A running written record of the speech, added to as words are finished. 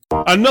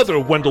Another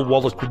Wendell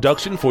Wallace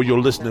production for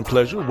your listening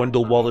pleasure.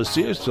 Wendell Wallace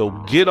here, so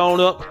get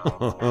on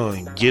up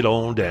and get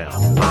on down.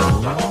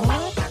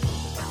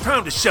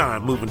 Time to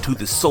shine, moving to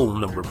the soul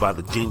number by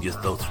the genius,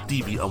 though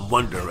Stevie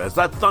Wonder, as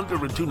I thunder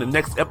into the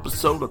next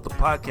episode of the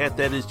podcast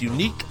that is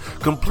unique,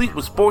 complete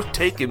with sports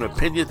take and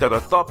opinions that are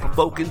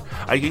thought-provoking.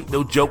 I ain't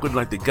no joking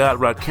like the God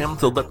Rakim,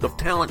 so let the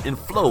talent and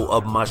flow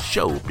of my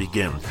show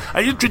begin.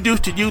 I introduce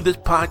to you this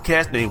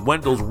podcast named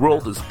Wendell's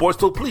World in Sports,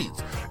 so please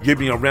give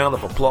me a round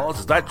of applause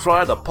as I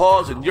try to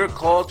pause in your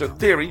cause or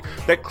theory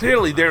that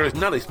clearly there is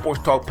not a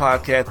sports talk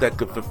podcast that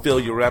could fulfill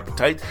your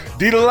appetite.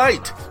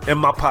 Delight in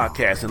my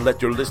podcast and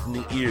let your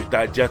listening ears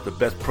digest the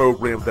best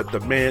program that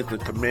demands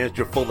and commands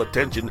your full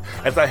attention,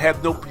 as I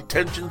have no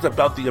pretensions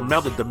about the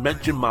amount of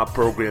dimension my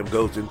program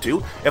goes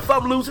into. If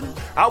I'm losing,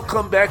 I'll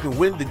come back and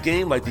win the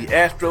game like the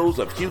Astros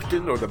of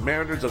Houston or the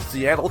Mariners of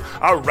Seattle.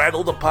 I'll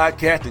rattle the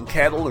podcast and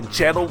cattle and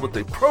chattel with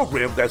a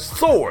program that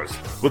soars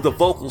with the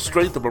vocal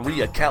strength of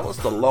Maria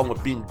Callas, along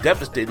with being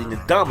devastating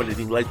and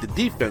dominating like the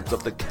defense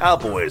of the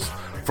Cowboys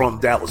from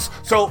Dallas.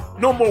 So,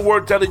 no more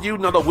words out of you,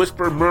 not a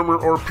whisper, murmur,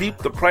 or peep.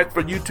 The price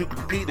for you to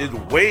compete is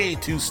way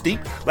too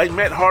steep. Like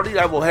Matt Hardy,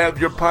 I will have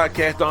your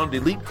podcast on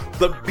delete.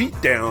 The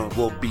beatdown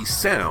will be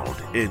sound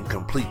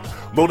incomplete.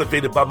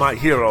 Motivated by my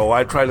hero,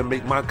 I try to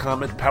make my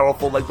comments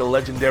powerful like the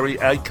legendary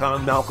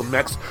icon Malcolm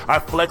X. I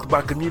flex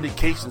my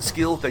communication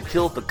skills that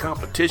kills the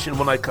competition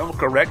when I come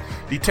correct.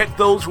 Detect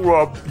those who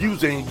are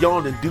using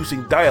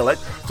yawn-inducing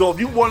dialect. So if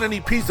you want any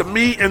piece of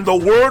me, in the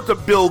words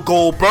of Bill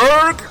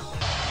Goldberg,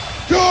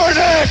 you're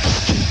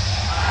next!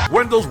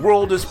 Wendell's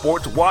World in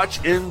Sports.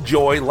 Watch,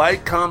 enjoy,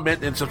 like,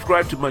 comment, and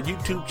subscribe to my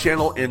YouTube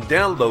channel, and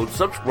download,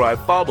 subscribe,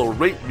 follow,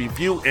 rate,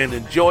 review, and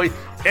enjoy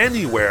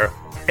anywhere,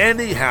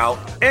 anyhow,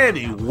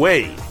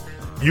 anyway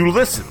you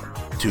listen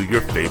to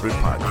your favorite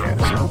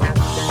podcast.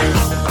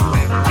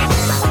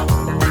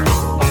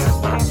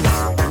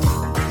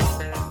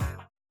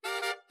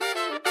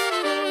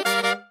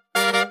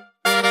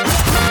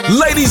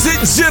 Ladies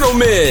and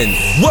gentlemen,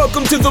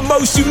 welcome to the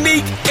most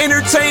unique,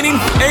 entertaining,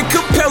 and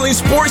compelling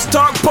sports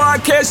talk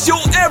podcast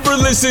you'll ever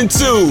listen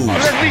to.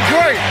 Let's be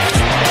great.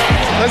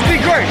 Let's be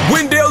great.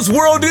 Wendell's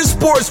World in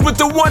Sports with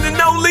the one and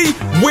only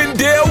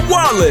Wendell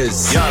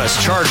Wallace. Giannis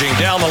charging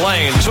down the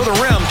lane to the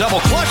rim, double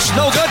clutch,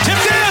 no good,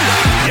 tipped in.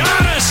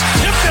 Giannis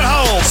tipped it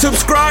home.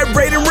 Subscribe,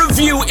 rate, and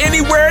review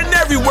anywhere and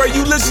everywhere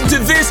you listen to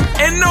this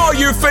and all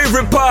your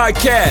favorite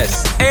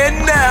podcasts.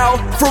 And now,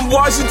 from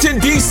Washington,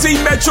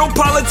 D.C.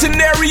 metropolitan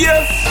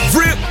area,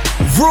 rip,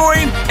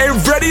 roaring, and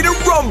ready to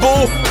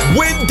rumble,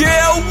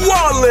 Wendell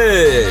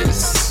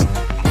Wallace.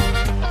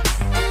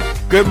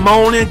 Good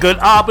morning, good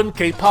abend,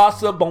 que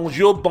pasa,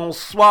 bonjour,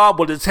 bonsoir,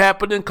 what is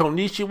happening,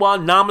 konnichiwa,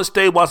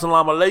 namaste,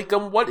 wassalamu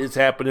alaikum, what is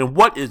happening,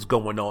 what is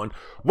going on?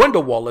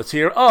 Wendell Wallace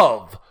here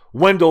of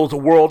Wendell's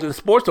World in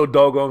Sports, so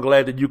doggone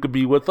glad that you could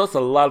be with us. A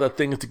lot of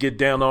things to get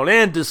down on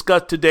and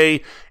discuss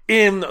today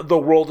in the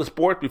world of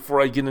sport.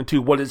 Before I get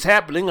into what is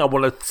happening, I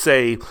want to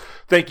say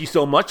thank you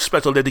so much.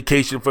 Special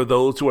dedication for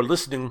those who are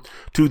listening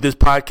to this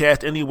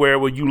podcast anywhere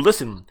where you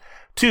listen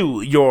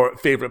to your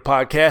favorite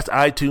podcast,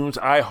 iTunes,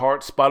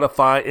 iHeart,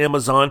 Spotify,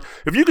 Amazon.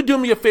 If you could do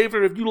me a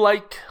favor, if you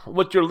like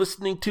what you're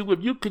listening to,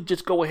 if you could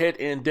just go ahead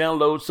and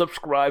download,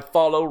 subscribe,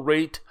 follow,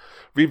 rate,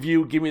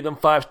 review, give me them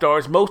 5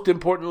 stars. Most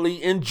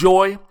importantly,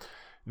 enjoy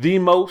the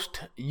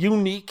most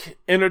unique,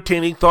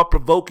 entertaining,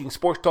 thought-provoking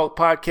sports talk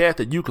podcast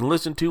that you can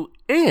listen to.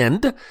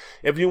 And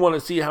if you want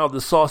to see how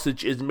the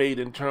sausage is made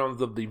in terms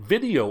of the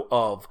video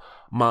of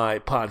my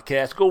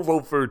podcast, go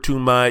over to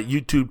my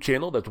YouTube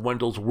channel. That's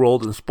Wendell's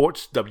World in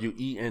Sports,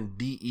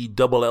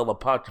 WENDELL'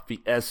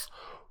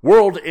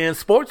 World in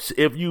Sports.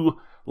 If you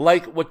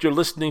like what you're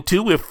listening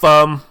to, if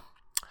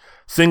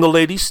single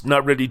ladies,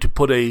 not ready to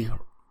put a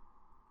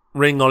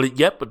ring on it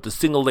yet, but the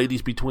single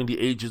ladies between the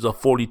ages of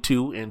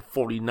 42 and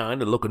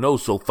 49 are looking oh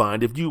so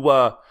fine. If you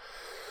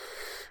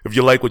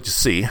like what you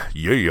see,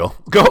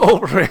 go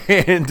over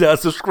and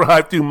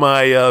subscribe to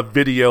my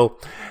video,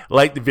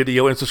 like the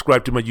video, and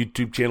subscribe to my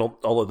YouTube channel,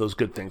 all of those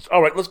good things.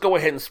 All right, let's go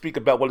ahead and speak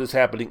about what is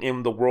happening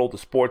in the world of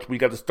sports. We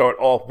got to start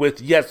off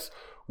with,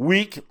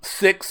 week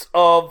 6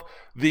 of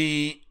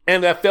the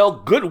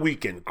NFL. Good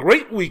weekend,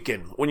 great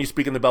weekend when you're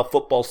speaking about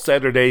football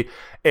Saturday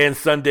and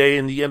Sunday,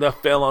 and the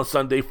NFL on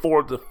Sunday. 4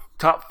 of the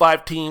top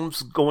 5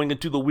 teams going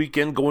into the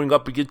weekend, going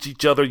up against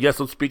each other.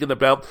 Yes, I'm speaking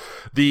about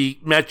the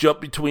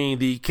matchup between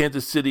the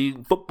Kansas City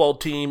football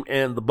team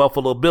and the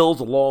Buffalo Bills,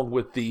 along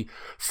with the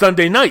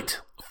Sunday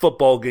night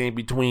football game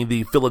between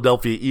the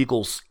Philadelphia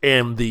Eagles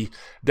and the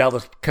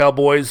Dallas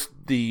Cowboys.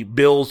 The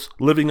Bills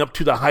living up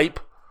to the hype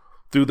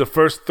through the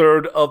first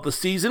third of the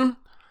season.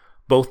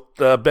 Both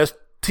best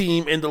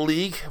team in the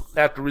league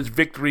after his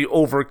victory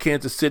over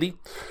Kansas City,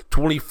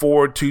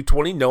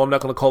 24-20. No, I'm not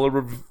going to call it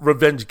a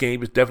revenge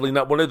game. It's definitely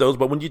not one of those.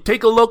 But when you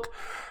take a look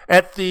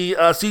at the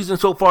season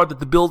so far that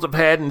the Bills have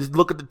had and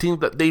look at the teams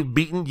that they've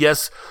beaten,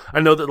 yes, I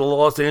know that the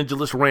Los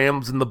Angeles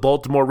Rams and the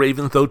Baltimore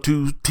Ravens, those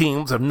two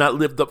teams, have not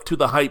lived up to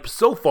the hype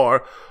so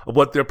far of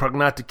what their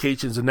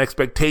prognostications and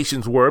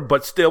expectations were.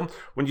 But still,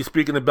 when you're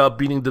speaking about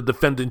beating the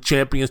defending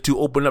champions to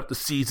open up the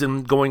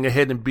season, going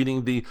ahead and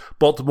beating the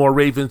Baltimore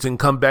Ravens in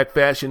comeback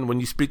fashion, when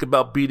you speak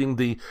about beating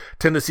the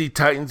Tennessee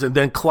Titans and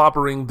then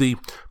clobbering the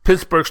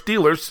Pittsburgh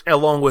Steelers,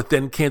 along with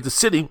then Kansas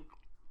City,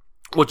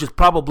 which is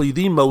probably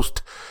the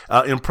most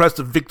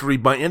impressive victory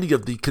by any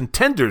of the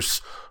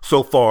contenders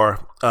so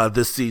far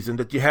this season,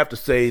 that you have to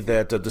say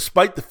that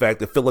despite the fact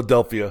that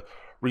Philadelphia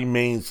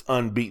remains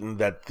unbeaten,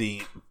 that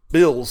the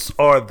Bills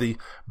are the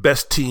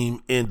best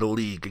team in the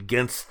league.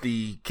 Against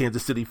the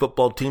Kansas City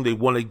football team, they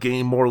won a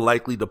game more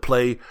likely to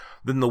play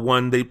than the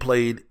one they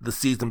played the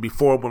season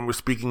before. When we're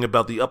speaking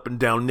about the up and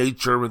down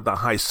nature and the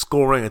high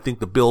scoring, I think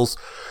the Bills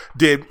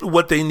did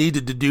what they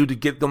needed to do to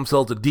get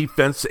themselves a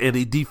defense and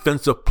a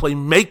defensive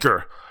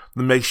playmaker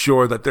to make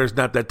sure that there's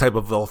not that type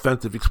of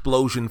offensive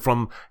explosion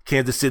from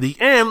Kansas City.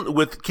 And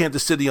with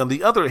Kansas City, on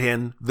the other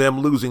hand, them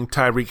losing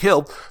Tyreek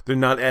Hill, they're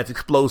not as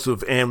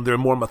explosive and they're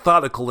more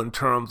methodical in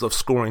terms of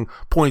scoring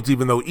points,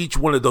 even though each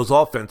one of those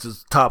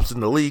offenses, tops in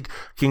the league,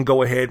 can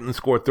go ahead and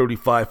score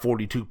 35,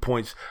 42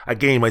 points a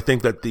game. I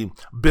think that the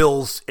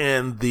Bills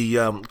and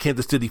the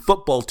Kansas City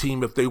football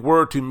team, if they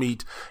were to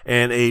meet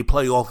in a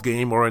playoff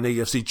game or an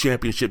AFC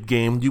championship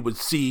game, you would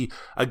see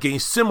a game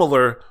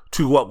similar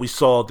to what we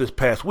saw this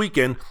past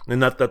weekend, and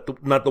not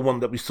the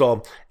one that we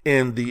saw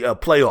in the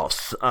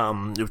playoffs.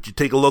 If you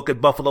take a look at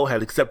Buffalo,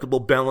 had acceptable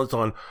balance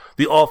on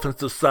the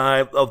offensive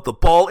side of the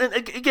ball. And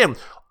again,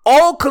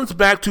 all comes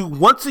back to,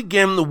 once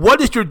again,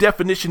 what is your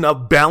definition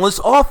of balanced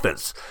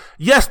offense?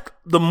 Yes,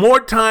 the more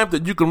time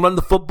that you can run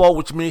the football,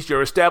 which means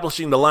you're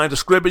establishing the line of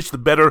scrimmage, the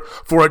better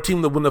for a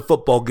team to win the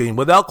football game.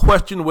 Without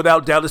question,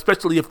 without doubt,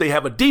 especially if they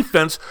have a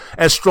defense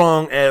as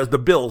strong as the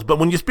Bills. But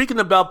when you're speaking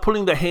about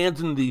putting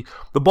the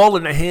ball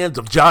in the hands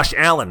of Josh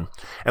Allen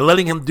and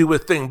letting him do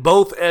his thing,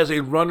 both as a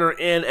runner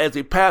and as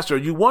a passer,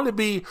 you want to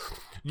be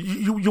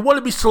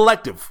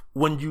selective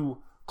when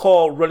you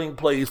call running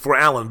plays for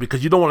Allen,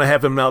 because you don't want to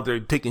have him out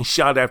there taking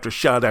shot after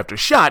shot after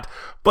shot.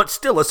 But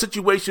still, a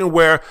situation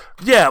where,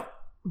 yeah,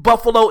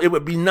 Buffalo, it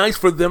would be nice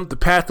for them to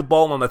pass the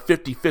ball on a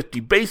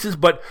 50-50 basis.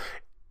 But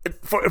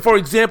for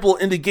example,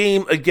 in the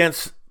game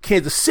against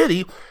Kansas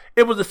City,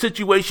 it was a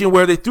situation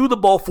where they threw the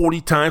ball 40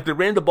 times, they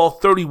ran the ball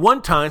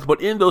 31 times, but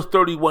in those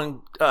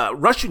 31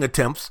 rushing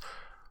attempts,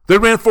 they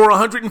ran for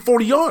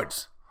 140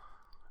 yards.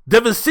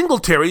 Devin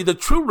Singletary, the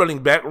true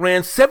running back,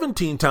 ran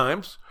 17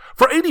 times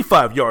for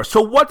 85 yards.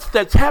 So what's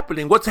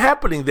happening? What's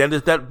happening then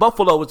is that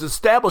Buffalo is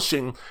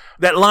establishing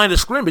that line of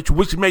scrimmage,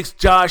 which makes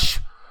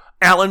Josh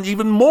Allen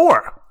even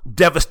more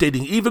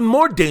devastating, even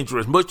more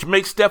dangerous, which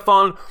makes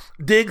Stephon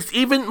Diggs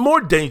even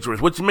more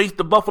dangerous, which makes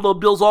the Buffalo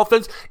Bills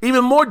offense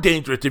even more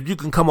dangerous if you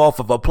can come off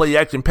of a play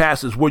action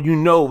passes where you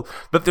know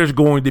that there's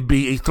going to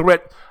be a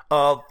threat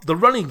of the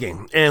running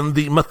game. And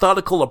the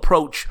methodical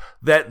approach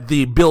that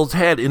the Bills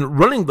had in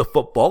running the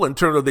football, in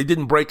terms of they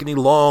didn't break any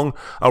long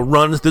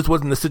runs. This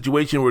wasn't a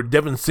situation where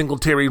Devin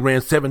Singletary ran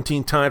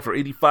 17 times for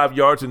 85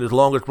 yards and his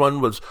longest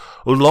run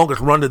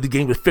of the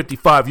game was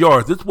 55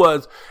 yards. This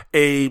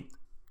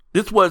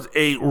was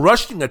a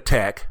rushing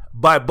attack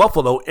by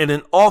Buffalo and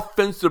an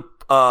offensive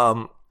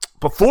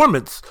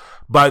performance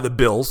by the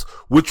Bills,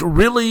 which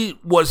really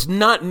was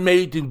not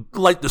made to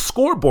light the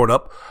scoreboard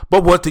up,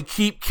 but was to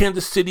keep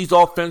Kansas City's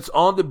offense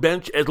on the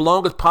bench as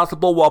long as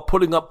possible while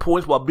putting up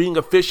points, while being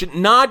efficient,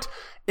 not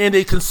in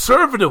a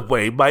conservative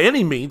way by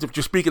any means, if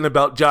you're speaking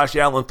about Josh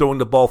Allen throwing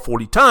the ball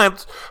 40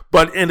 times,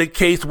 but in a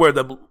case where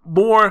the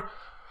more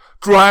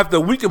drive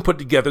that we can put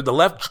together, the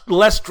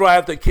less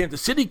drive that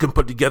Kansas City can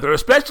put together,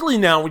 especially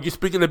now when you're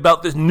speaking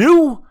about this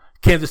new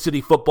Kansas City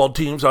football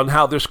teams on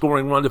how they're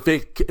scoring runs.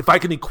 If I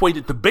can equate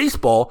it to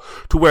baseball,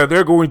 to where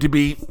they're going to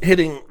be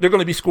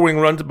scoring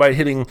runs by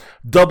hitting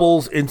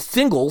doubles and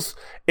singles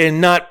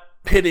and not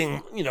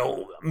hitting,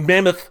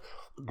 mammoth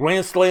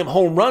grand slam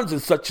home runs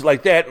and such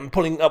like that and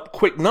putting up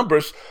quick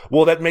numbers.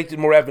 Well, that makes it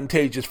more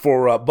advantageous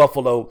for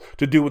Buffalo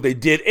to do what they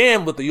did,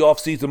 and with the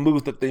offseason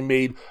moves that they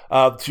made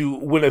to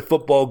win a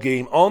football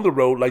game on the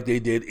road like they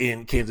did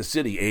in Kansas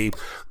City. A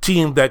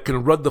team that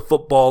can run the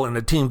football and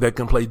a team that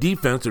can play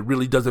defense. It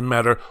really doesn't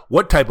matter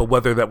what type of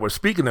weather that we're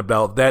speaking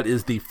about. That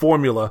is the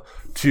formula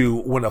to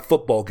win a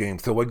football game.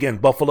 So again,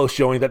 Buffalo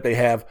showing that they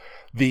have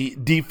the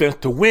defense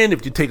to win.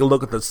 If you take a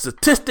look at the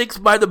statistics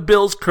by the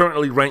Bills,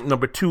 currently ranked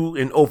number 2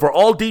 in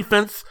overall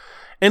defense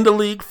in the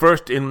league,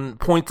 first in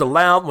points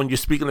allowed when you're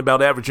speaking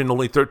about averaging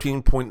only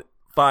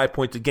 13.5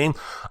 points a game.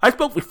 I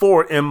spoke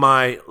before in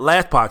my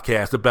last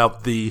podcast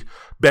about the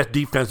best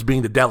defense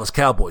being the Dallas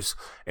Cowboys,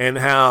 and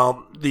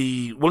how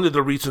one of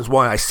the reasons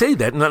why I say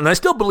that, and I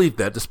still believe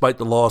that despite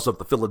the loss of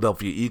the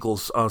Philadelphia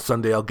Eagles on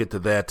Sunday. I'll get to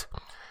that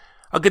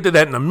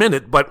in a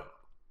minute, but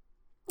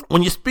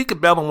when you speak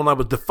about it, when I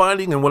was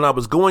defining and when I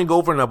was going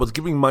over and I was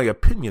giving my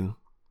opinion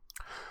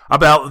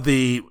about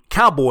the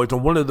Cowboys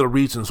and one of the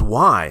reasons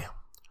why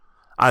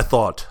I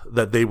thought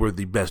that they were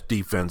the best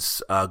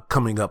defense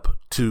coming up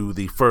to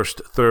the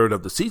first third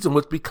of the season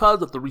was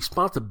because of the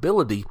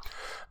responsibility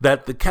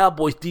that the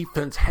Cowboys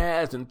defense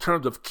has in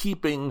terms of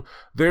keeping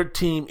their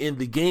team in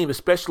the game,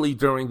 especially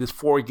during this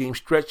 5-game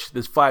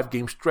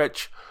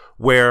stretch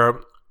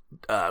where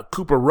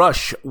Cooper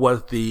Rush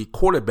was the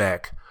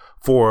quarterback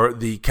for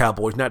the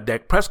Cowboys, not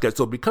Dak Prescott.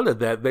 So because of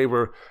that, they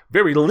were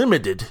very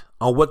limited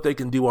on what they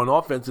can do on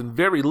offense and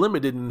very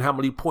limited in how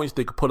many points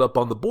they could put up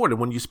on the board. And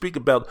when you speak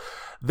about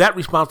that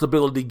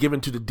responsibility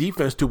given to the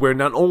defense, to where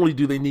not only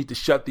do they need to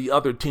shut the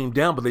other team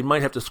down, but they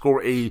might have to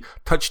score a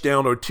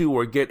touchdown or two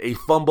or get a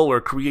fumble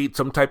or create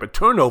some type of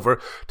turnover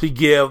to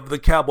give the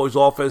Cowboys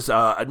offense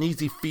an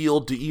easy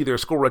field to either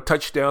score a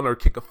touchdown or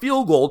kick a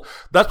field goal.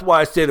 That's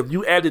why I said if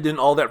you added in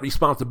all that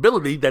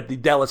responsibility that the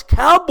Dallas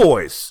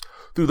Cowboys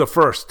through the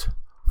first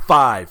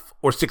 5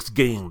 or 6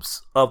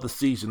 games of the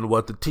season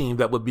was the team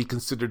that would be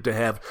considered to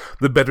have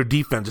the better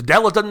defense.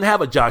 Dallas doesn't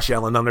have a Josh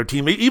Allen on their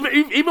team.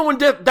 Even when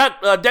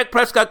Dak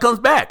Prescott comes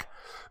back,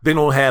 they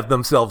don't have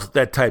themselves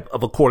that type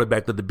of a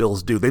quarterback that the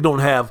Bills do. They don't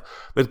have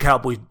the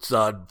Cowboys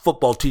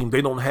football team.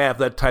 They don't have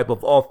that type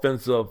of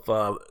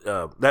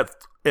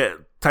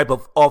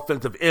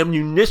offensive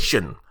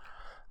ammunition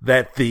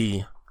that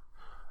the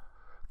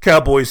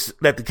Cowboys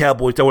or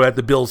that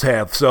the Bills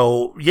have.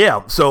 So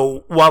yeah.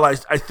 So while I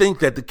think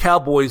that the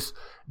Cowboys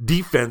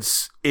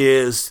defense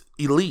is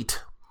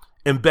elite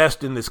and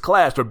best in this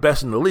class or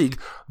best in the league,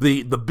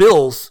 the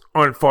Bills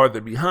aren't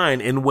farther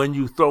behind. And when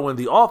you throw in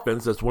the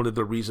offense, that's one of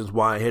the reasons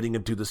why heading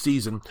into the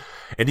season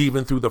and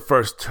even through the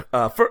first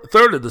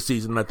third of the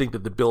season, I think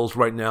that the Bills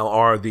right now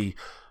are the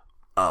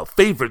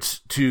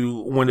favorites to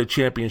win a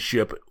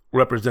championship,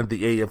 represent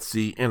the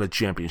AFC in a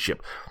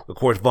championship. Of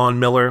course, Von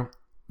Miller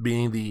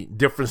being the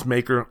difference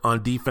maker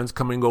on defense,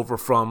 coming over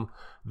from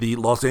the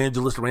Los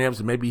Angeles Rams,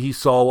 and maybe he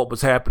saw what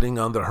was happening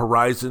on the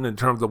horizon in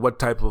terms of what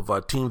type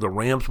of team the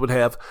Rams would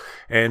have,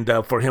 and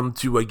for him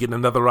to get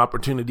another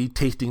opportunity,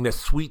 tasting that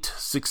sweet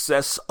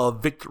success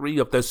of victory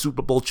of that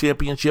Super Bowl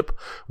championship,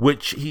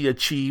 which he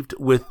achieved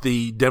with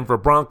the Denver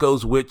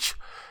Broncos, which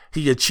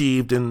he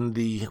achieved in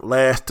the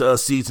last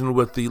season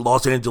with the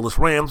Los Angeles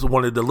Rams.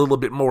 Wanted a little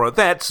bit more of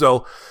that.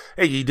 So,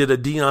 hey, he did a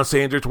Deion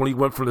Sanders when he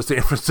went from the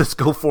San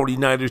Francisco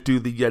 49ers to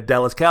the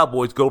Dallas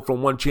Cowboys, go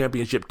from one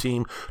championship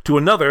team to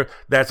another.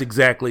 That's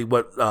exactly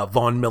what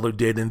Von Miller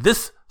did in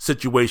this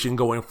situation,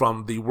 going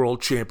from the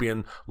world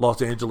champion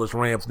Los Angeles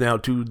Rams now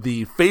to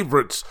the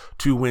favorites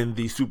to win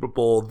the Super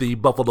Bowl, the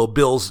Buffalo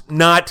Bills,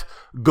 not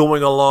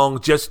going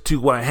along just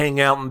to hang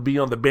out and be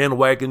on the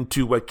bandwagon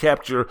to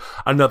capture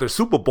another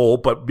Super Bowl,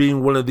 but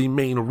being one of the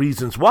main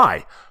reasons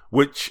why,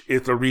 which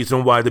is the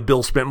reason why the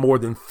Bills spent more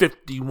than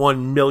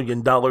 $51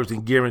 million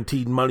in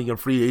guaranteed money and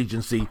free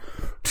agency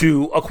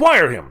to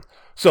acquire him.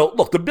 So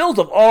look, the Bills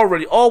have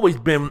always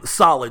been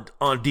solid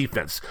on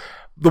defense.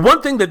 The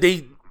one thing that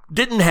they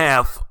didn't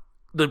have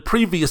the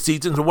previous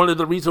seasons, and one of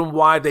the reasons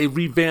why they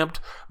revamped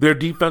their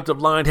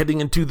defensive line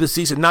heading into this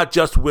season, not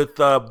just with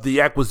the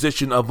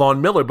acquisition of Von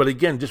Miller, but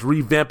again, just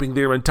revamping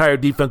their entire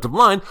defensive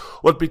line,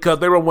 was because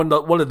they were one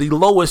of the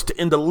lowest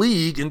in the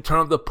league in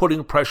terms of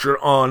putting pressure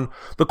on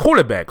the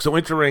quarterback. So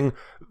entering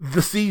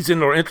the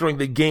season or entering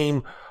the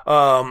game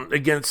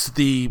against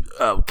the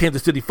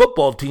Kansas City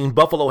football team,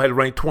 Buffalo had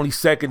ranked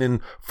 22nd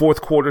in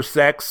fourth quarter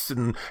sacks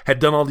and had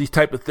done all these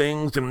type of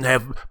things and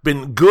have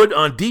been good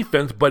on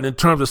defense, but in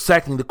terms of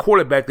sacking the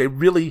quarterback, they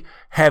really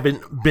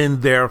haven't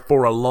been there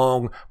for a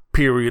long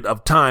period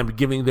of time,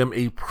 giving them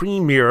a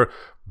premier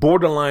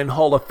borderline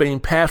Hall of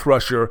Fame pass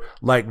rusher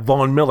like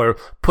Von Miller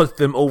puts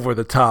them over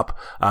the top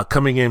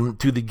coming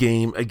into the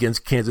game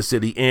against Kansas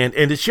City, and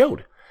it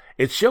showed.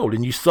 It showed,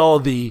 and you saw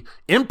the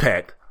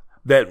impact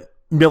that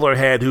Miller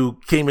had, who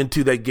came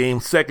into that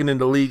game second in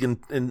the league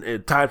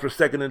and tied for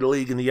second in the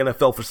league in the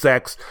NFL for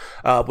sacks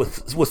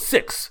with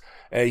 6.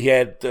 He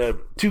had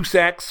 2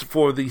 sacks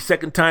for the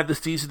second time this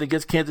season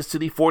against Kansas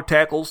City, 4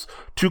 tackles,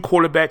 2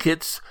 quarterback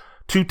hits,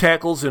 2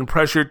 tackles, and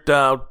pressured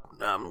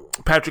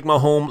Patrick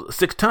Mahomes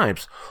 6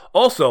 times.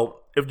 Also,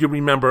 if you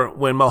remember,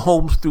 when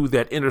Mahomes threw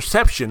that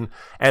interception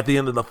at the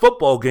end of the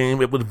football game,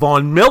 it was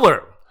Von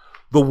Miller,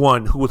 the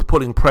one who was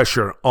putting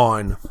pressure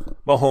on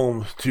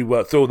Mahomes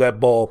to throw that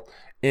ball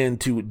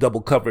into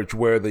double coverage,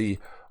 where the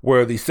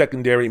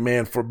secondary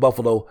man for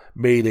Buffalo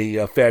made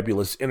a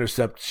fabulous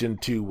interception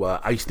to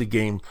ice the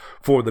game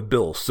for the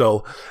Bills.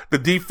 So the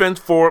defense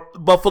for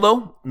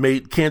Buffalo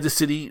made Kansas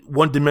City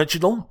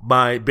one-dimensional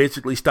by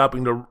basically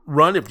stopping the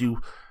run. If you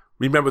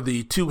remember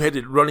the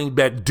two-headed running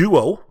back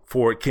duo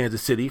for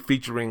Kansas City,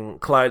 featuring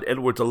Clyde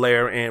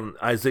Edwards-Helaire and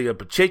Isaiah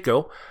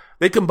Pacheco,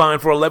 they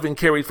combined for 11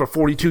 carries for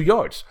 42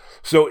 yards.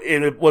 So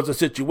it was a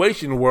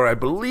situation where I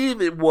believe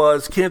it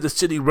was Kansas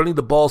City running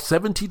the ball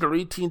 17 or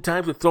 18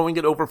 times and throwing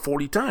it over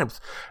 40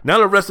 times.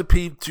 Not a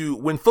recipe to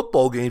win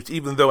football games,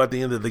 even though at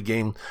the end of the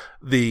game,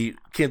 the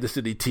Kansas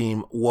City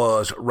team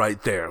was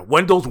right there.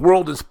 Wendell's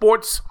World in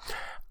Sports.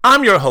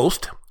 I'm your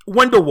host,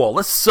 Wendell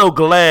Wallace. So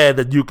glad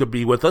that you could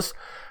be with us.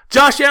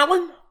 Josh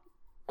Allen,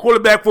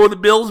 quarterback for the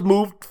Bills,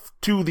 moved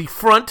to the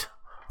front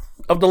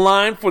of the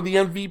line for the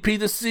MVP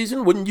this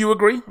season. Wouldn't you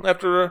agree?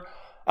 After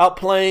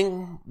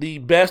outplaying the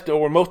best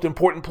or most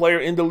important player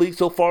in the league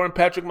so far in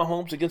Patrick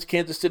Mahomes against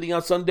Kansas City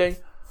on Sunday.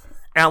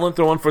 Allen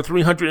throwing for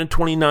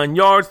 329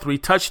 yards, 3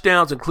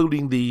 touchdowns,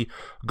 including the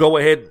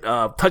go-ahead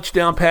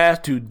touchdown pass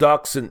to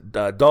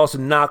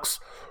Dawson Knox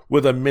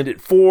with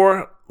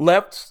 1:04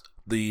 left.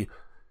 The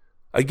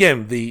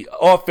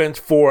offense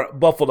for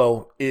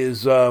Buffalo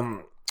is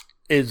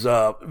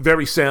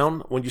very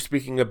sound when you're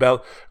speaking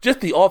about just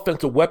the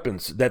offensive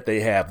weapons that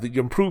they have, the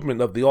improvement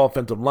of the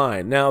offensive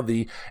line, now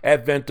the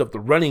advent of the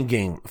running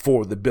game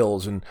for the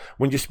Bills. And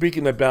when you're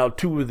speaking about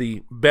two of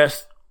the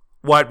best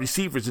wide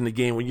receivers in the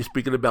game, when you're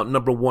speaking about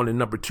number 1 and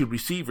number 2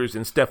 receivers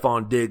in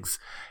Stephon Diggs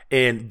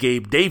and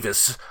Gabe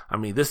Davis. I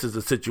mean, this is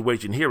a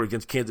situation here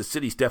against Kansas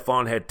City.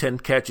 Stephon had 10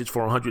 catches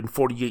for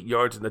 148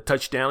 yards and a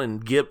touchdown,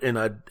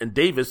 and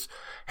Davis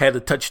had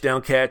a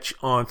touchdown catch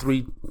on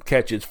 3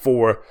 catches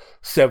for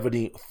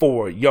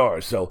 74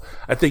 yards. So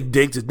I think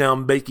Diggs is now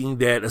making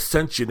that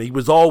ascension. He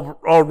was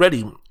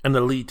already an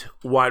elite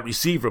wide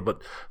receiver,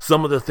 but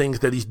some of the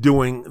things that he's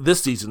doing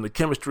this season, the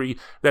chemistry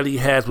that he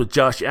has with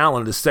Josh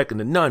Allen is second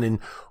to none. And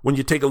when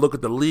you take a look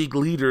at the league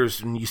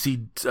leaders and you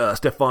see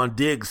Stephon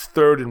Diggs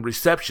third in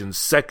receptions,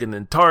 second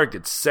in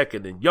targets,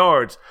 second in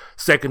yards,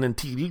 second in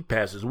TD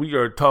passes, we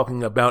are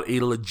talking about a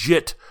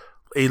legit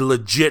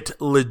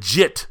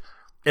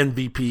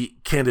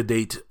MVP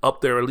candidate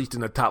up there, at least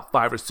in the top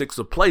 5 or 6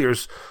 of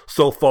players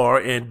so far.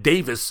 And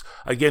Davis,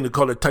 again, to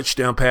call a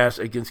touchdown pass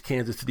against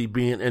Kansas City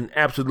being an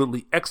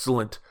absolutely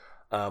excellent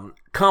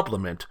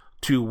compliment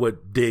to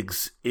what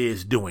Diggs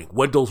is doing.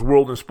 Wendell's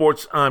World in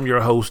Sports. I'm your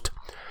host,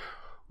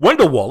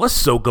 Wendell Wallace.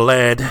 So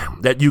glad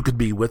that you could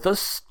be with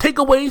us.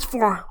 Takeaways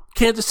for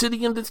Kansas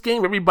City in this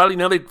game. Everybody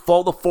now, they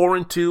fall to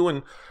 4-2,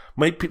 and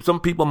some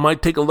people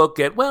might take a look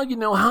at, well,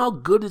 how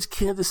good is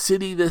Kansas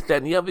City, this, that,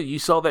 and the other. You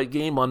saw that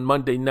game on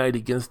Monday night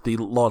against the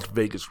Las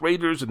Vegas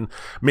Raiders and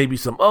maybe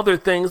some other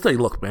things. Hey,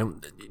 look,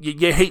 man,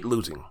 you hate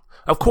losing.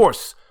 Of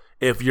course,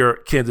 if you're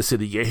Kansas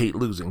City, you hate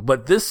losing.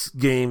 But this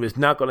game is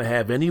not going to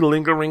have any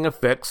lingering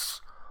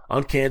effects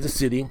on Kansas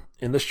City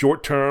in the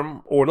short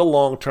term or the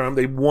long term.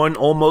 They won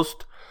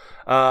almost,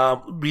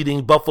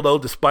 beating Buffalo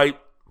despite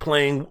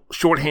playing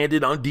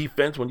shorthanded on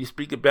defense. When you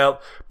speak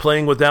about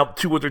playing without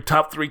 2 of their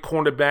top 3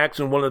 cornerbacks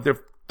and one of their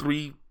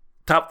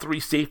top 3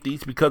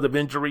 safeties because of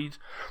injuries,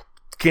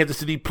 Kansas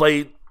City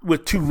played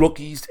with 2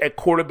 rookies at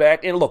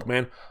quarterback. And look,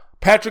 man,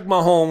 Patrick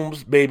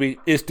Mahomes, baby,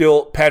 is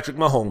still Patrick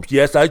Mahomes.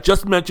 Yes, I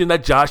just mentioned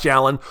that Josh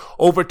Allen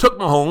overtook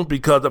Mahomes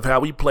because of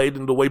how he played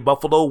and the way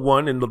Buffalo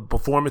won and the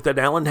performance that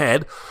Allen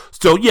had.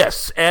 So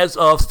yes, as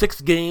of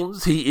 6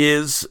 games, he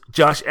is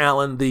Josh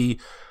Allen,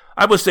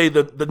 I would say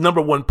the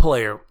number 1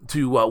 player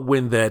to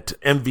win that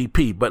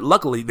MVP. But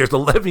luckily, there's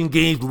 11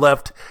 games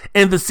left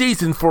in the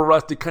season for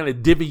us to kind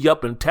of divvy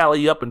up and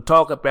tally up and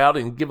talk about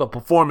and give a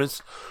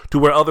performance to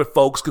where other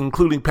folks,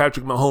 including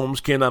Patrick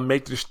Mahomes, can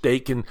make their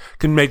stake and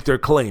can make their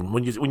claim.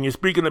 When you're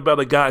speaking about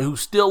a guy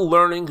who's still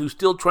learning, who's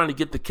still trying to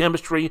get the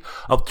chemistry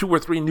of 2 or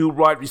 3 new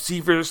wide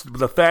receivers,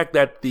 the fact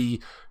that the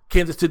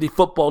Kansas City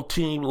football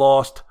team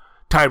lost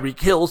Tyreek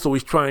Hill, so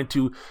he's trying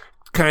to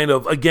kind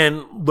of,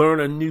 again, learn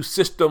a new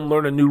system,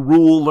 learn a new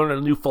rule, learn a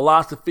new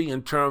philosophy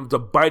in terms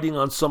of biting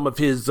on some of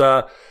his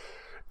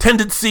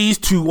tendencies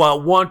to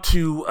want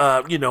to,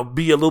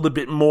 be a little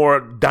bit more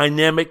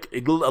dynamic,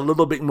 a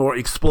little bit more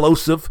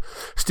explosive,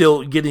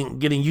 still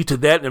getting used to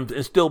that and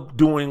still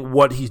doing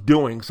what he's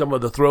doing, some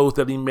of the throws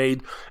that he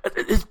made.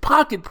 His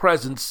pocket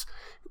presence,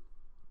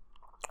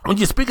 when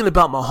you're speaking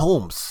about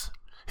Mahomes,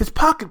 his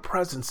pocket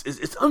presence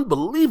is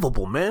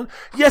unbelievable, man.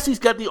 Yes, he's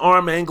got the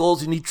arm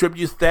angles, and he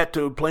attributes that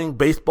to playing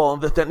baseball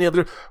and this, that, and the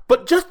other.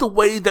 But just the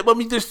way that,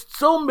 there's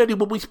so many,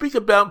 when we speak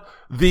about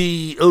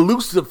the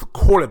elusive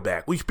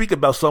quarterback, we speak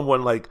about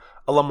someone like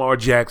Lamar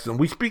Jackson.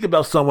 We speak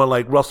about someone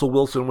like Russell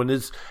Wilson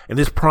in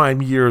his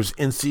prime years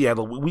in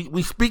Seattle.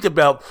 We speak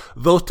about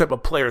those type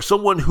of players,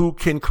 someone who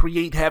can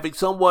create havoc,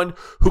 someone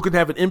who can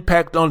have an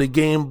impact on the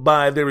game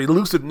by their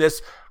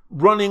elusiveness,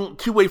 running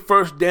to a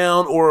first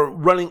down or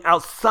running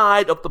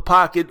outside of the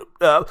pocket,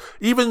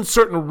 even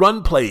certain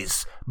run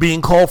plays being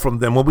called from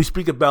them. When we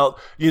speak about,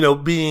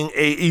 being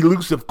a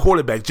elusive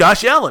quarterback,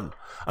 Josh Allen,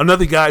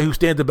 another guy who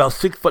stands about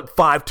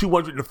 6'5",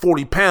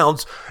 240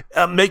 pounds,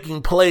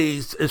 making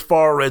plays as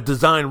far as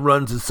design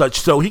runs and such.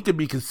 So he could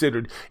be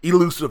considered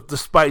elusive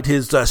despite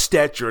his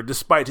stature,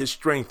 despite his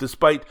strength,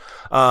 despite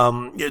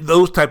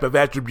those type of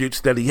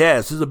attributes that he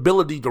has, his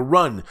ability to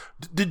run.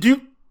 Did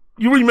you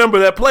remember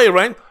that play,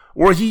 right?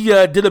 Where he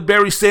did a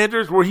Barry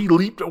Sanders, where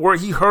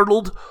he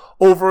hurdled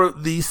over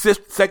the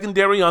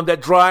secondary on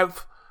that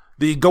drive,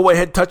 the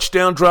go-ahead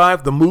touchdown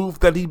drive, the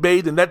move that he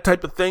made and that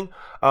type of thing.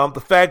 The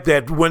fact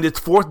that when it's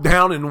 4th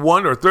down and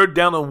 1 or 3rd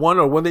down and 1,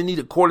 or when they need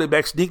a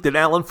quarterback sneak, that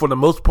Allen, for the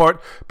most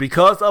part,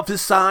 because of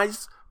his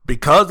size,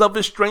 because of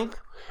his strength,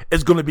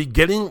 is going to be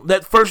getting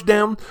that first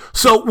down.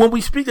 So when we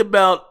speak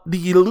about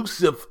the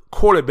elusive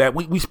quarterback,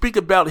 we speak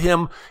about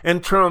him in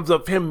terms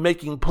of him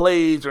making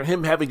plays or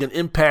him having an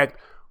impact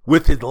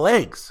with his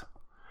legs.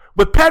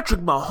 But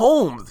Patrick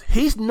Mahomes,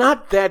 he's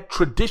not that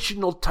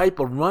traditional type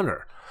of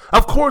runner.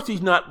 Of course,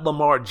 he's not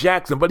Lamar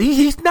Jackson, but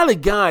he's not a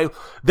guy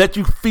that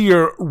you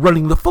fear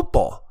running the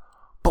football.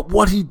 But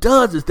what he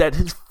does is that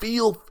his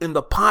feel in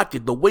the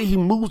pocket, the way he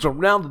moves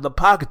around in the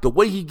pocket, the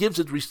way he gives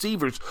his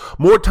receivers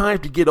more time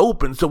to get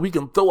open so he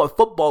can throw a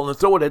football and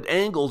throw it at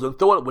angles and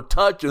throw it with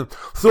touch and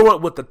throw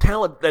it with the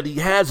talent that he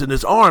has in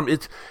his arm,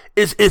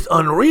 it's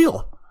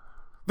unreal.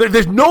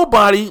 There's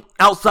nobody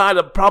outside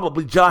of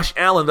probably Josh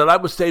Allen that I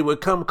would say would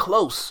come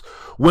close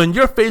when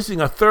you're facing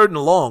a 3rd and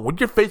long, when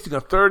you're facing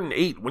a 3rd and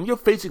 8, when you're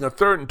facing a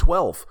 3rd and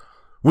 12,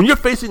 when you're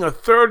facing a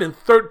 3rd and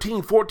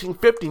 13, 14,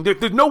 15.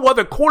 There's no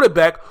other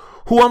quarterback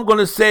who I'm going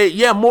to say,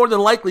 yeah, more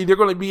than likely they're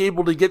going to be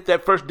able to get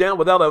that first down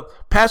without a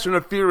pass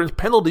interference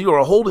penalty or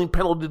a holding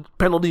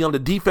penalty on the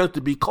defense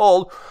to be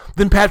called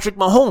than Patrick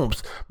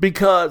Mahomes,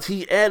 because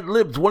he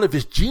ad-libs. One of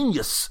his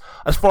genius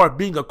as far as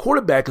being a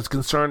quarterback is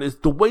concerned is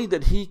the way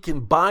that he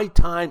can buy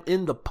time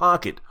in the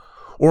pocket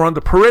or on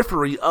the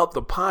periphery of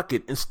the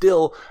pocket and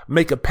still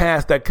make a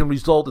pass that can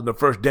result in the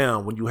first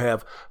down when you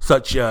have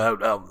such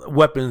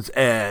weapons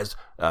as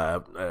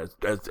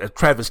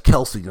Travis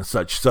Kelce and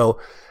such. So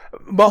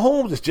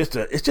Mahomes is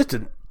just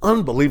an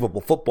unbelievable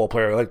football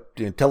player.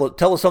 Like,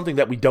 tell us something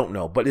that we don't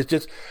know, but it's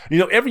just,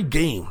 every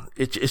game,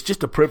 it's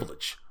just a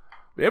privilege.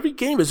 Every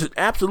game is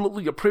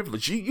absolutely a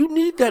privilege. You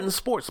need that in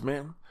sports,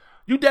 man.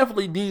 You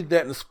definitely need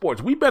that in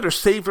sports. We better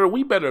savor.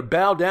 We better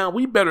bow down.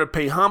 We better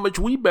pay homage.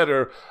 We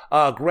better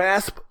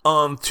grasp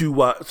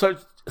to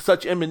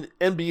such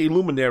NBA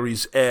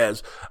luminaries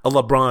as a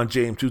LeBron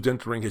James, who's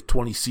entering his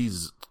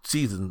 20th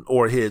season,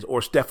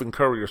 or Stephen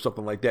Curry or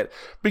something like that,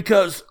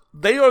 because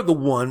they are the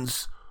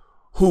ones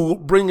who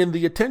bring in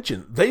the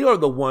attention. They are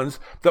the ones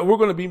that we're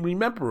going to be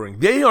remembering.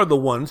 They are the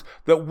ones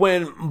that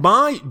when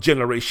my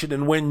generation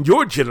and when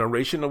your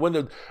generation, and when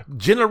the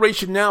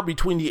generation now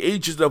between the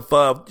ages of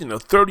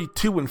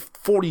 32 and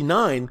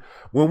 49,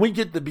 when we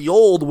get to be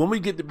old, when we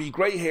get to be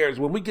gray hairs,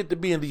 when we get to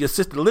be in the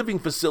assisted living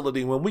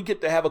facility, when we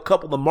get to have a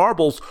couple of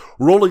marbles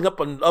rolling up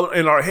in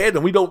our head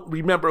and we don't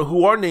remember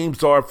who our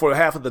names are for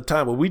half of the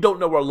time, when we don't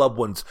know our loved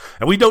ones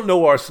and we don't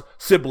know our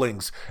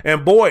siblings.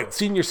 And boy,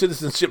 senior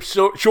citizenship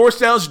sure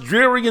sounds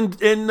dreary and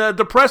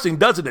depressing,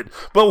 doesn't it?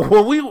 But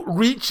when we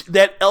reach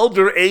that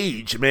elder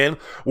age, man,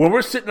 when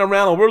we're sitting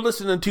around and we're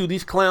listening to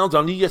these clowns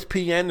on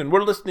ESPN and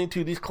we're listening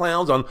to these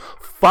clowns on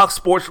Fox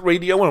Sports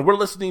Radio and we're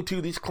listening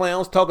to these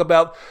clowns talk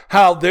about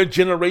how their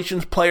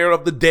generation's player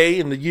of the day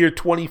in the year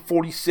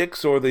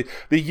 2046 or the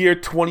year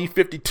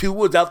 2052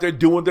 was out there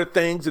doing their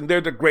things and they're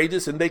the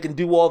greatest and they can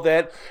do all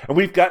that. And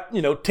we've got,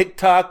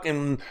 TikTok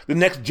and the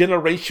next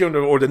generation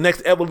or the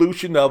next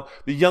evolution of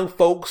the young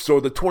folks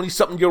or the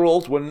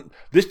 20-something-year-olds when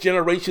this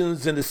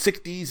generation's in the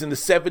 60s and the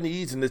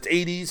 70s and the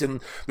 80s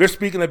and they're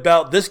speaking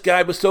about this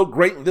guy was so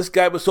great and this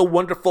guy was so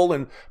wonderful,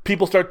 and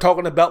people start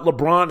talking about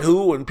LeBron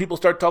who, and people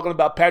start talking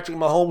about Patrick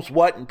Mahomes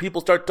what, and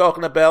people start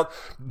talking about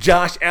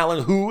Josh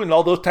Allen who, and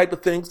all those type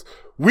of things.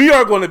 We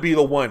are going to be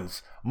the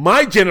ones,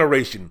 my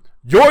generation,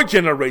 your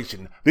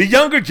generation, the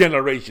younger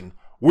generation,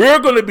 we're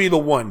going to be the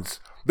ones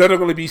that are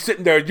going to be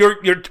sitting there.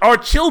 Our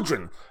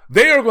children,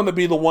 they are going to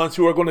be the ones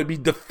who are going to be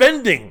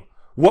defending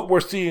what we're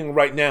seeing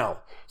right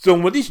now. So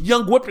when these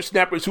young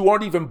whippersnappers who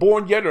aren't even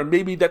born yet, or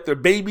maybe that they're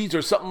babies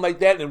or something like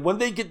that, and when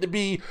they get to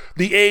be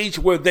the age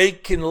where they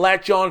can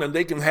latch on and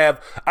they can have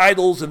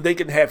idols and they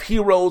can have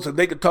heroes and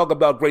they can talk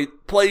about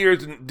great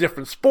players in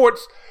different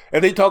sports,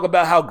 and they talk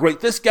about how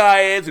great this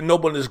guy is and no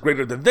one is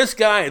greater than this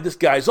guy and this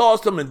guy's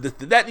awesome and this,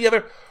 that, and the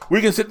other,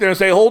 we can sit there and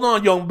say, hold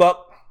on, young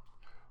buck.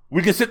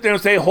 We can sit there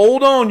and say,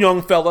 hold on,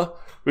 young fella.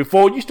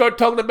 Before you start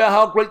talking about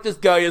how great this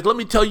guy is, let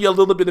me tell you a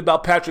little bit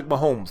about Patrick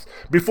Mahomes.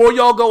 Before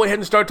y'all go ahead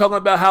and start talking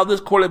about how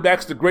this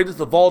quarterback's the greatest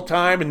of all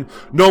time and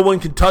no one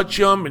can touch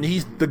him and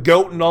he's the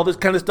GOAT and all this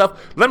kind of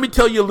stuff, let me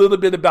tell you a little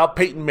bit about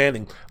Peyton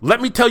Manning. Let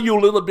me tell you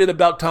a little bit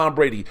about Tom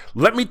Brady.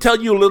 Let me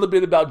tell you a little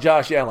bit about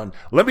Josh Allen.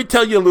 Let me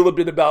tell you a little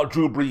bit about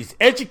Drew Brees.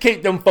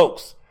 Educate them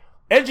folks.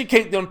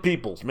 Educate them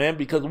peoples, man,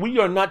 because we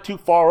are not too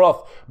far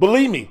off.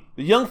 Believe me,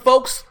 the young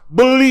folks,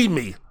 believe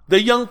me.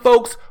 The young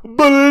folks,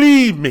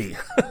 believe me.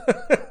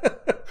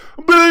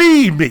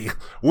 Believe me.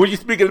 When you're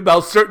speaking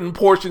about certain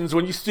portions,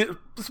 when you're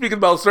speaking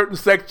about certain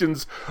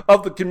sections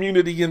of the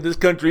community in this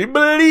country,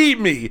 believe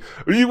me,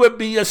 you would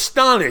be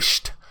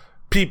astonished.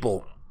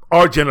 People,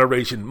 our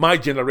generation, my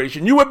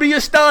generation, you would be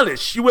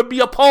astonished. You would be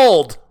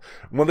appalled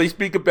when I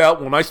speak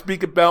about, when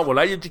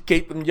I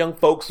educate them young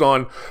folks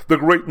on the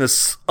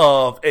greatness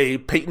of a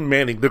Peyton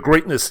Manning, the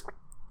greatness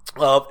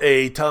of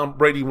a Tom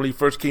Brady when he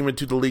first came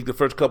into the league the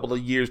first couple of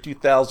years,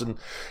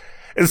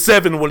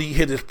 2007, when he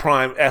hit his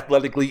prime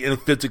athletically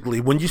and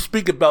physically. When you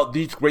speak about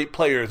these great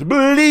players,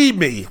 believe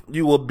me,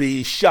 you will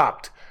be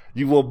shocked.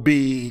 You will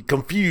be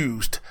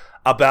confused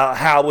about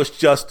how it's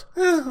just,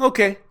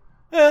 okay.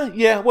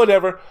 Yeah,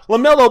 whatever.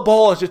 LaMelo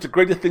Ball is just the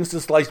greatest thing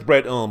since sliced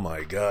bread. Oh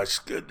my gosh,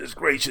 goodness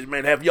gracious,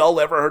 man. Have y'all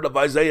ever heard of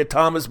Isaiah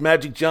Thomas,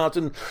 Magic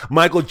Johnson,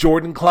 Michael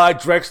Jordan, Clyde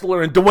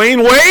Drexler, and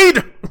Dwayne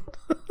Wade?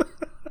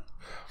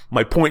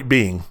 My point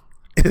being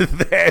is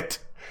that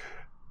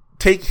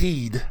take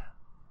heed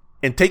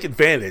and take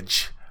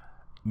advantage,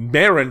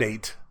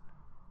 marinate,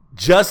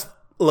 just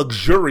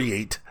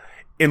luxuriate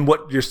in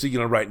what you're seeing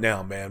right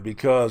now, man.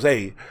 Because,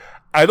 hey,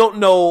 I don't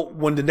know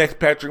when the next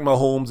Patrick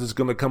Mahomes is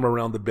going to come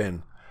around the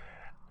bend.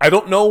 I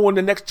don't know when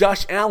the next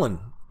Josh Allen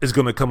is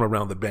going to come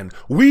around the bend.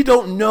 We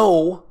don't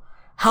know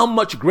how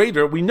much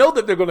greater. We know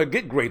that they're going to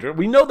get greater.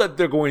 We know that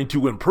they're going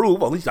to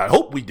improve. At least I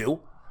hope we do.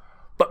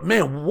 But,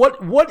 man,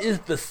 what is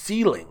the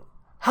ceiling?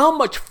 How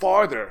much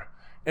farther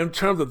in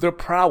terms of their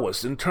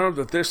prowess, in terms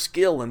of their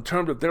skill, in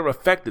terms of their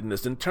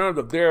effectiveness, in terms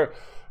of their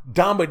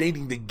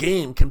dominating the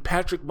game, can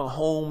Patrick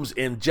Mahomes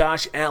and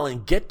Josh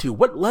Allen get to?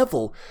 What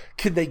level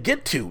can they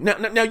get to?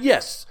 Now,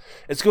 yes,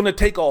 it's going to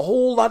take a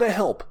whole lot of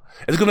help.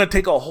 It's going to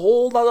take a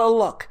whole lot of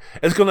luck.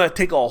 It's going to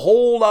take a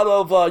whole lot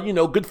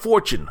of, good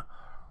fortune.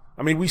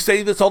 I mean, we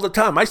say this all the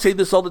time. I say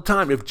this all the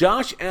time. If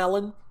Josh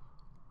Allen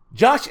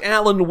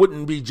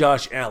wouldn't be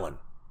Josh Allen.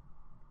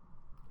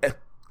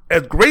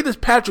 As great as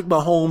Patrick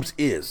Mahomes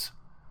is,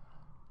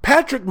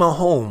 Patrick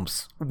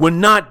Mahomes would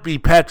not be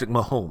Patrick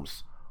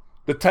Mahomes.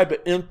 The type of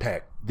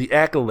impact, the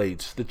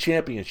accolades, the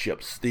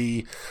championships,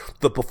 the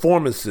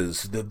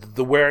performances,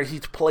 the where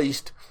he's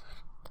placed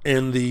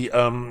in the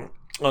on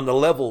the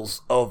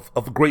levels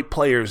of great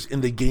players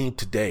in the game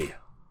today.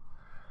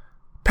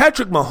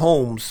 Patrick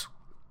Mahomes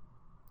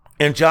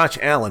and Josh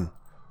Allen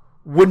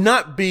would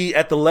not be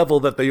at the level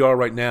that they are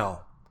right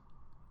now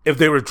if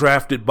they were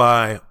drafted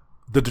by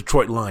the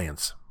Detroit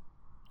Lions,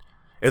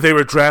 if they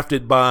were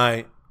drafted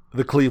by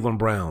the Cleveland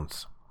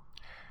Browns,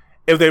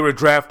 if they were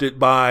drafted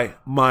by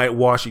my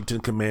Washington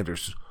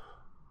Commanders.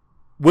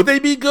 Would they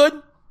be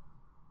good?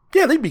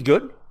 Yeah, they'd be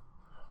good.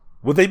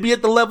 Would they be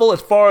at the level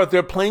as far as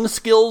their playing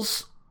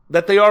skills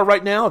that they are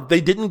right now? If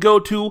they didn't go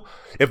to,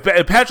 if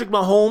Patrick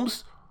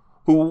Mahomes,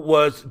 who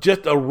was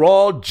just a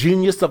raw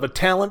genius of a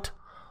talent,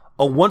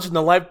 a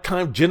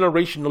once-in-a-lifetime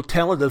generational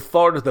talent as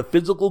far as the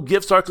physical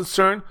gifts are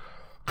concerned,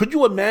 could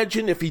you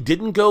imagine if he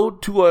didn't go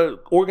to an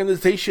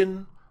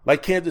organization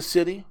like Kansas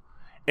City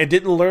and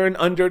didn't learn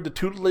under the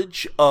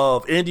tutelage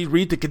of Andy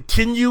Reid, to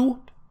continue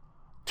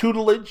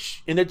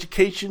tutelage and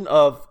education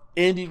of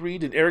Andy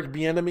Reid and Eric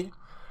Bieniemy,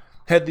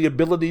 had the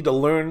ability to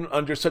learn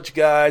under such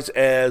guys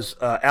as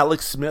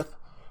Alex Smith,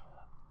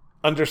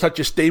 under such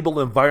a stable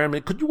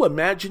environment? Could you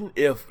imagine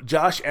if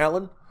Josh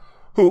Allen,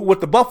 who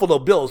with the Buffalo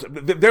Bills,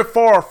 they're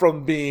far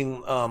from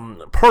being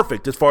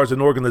perfect as far as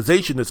an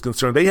organization is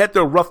concerned. They had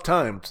their rough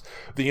times.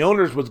 The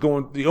owners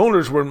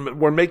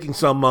were making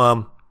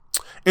some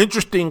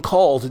interesting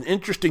calls and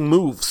interesting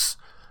moves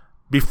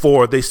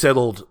before they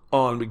settled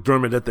on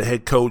McDermott at the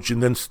head coach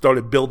and then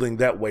started building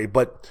that way.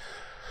 But,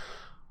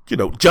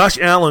 Josh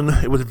Allen,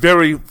 it was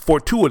very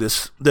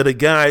fortuitous that a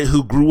guy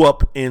who grew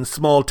up in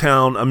small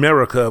town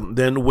America,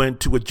 then went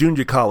to a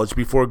junior college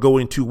before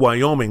going to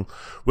Wyoming,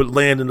 would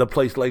land in a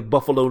place like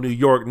Buffalo, New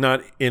York,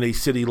 not in a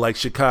city like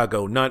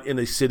Chicago, not in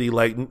a city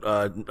like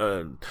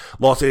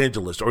Los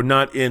Angeles, or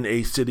not in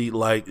a city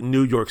like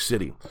New York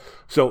City.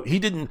 So he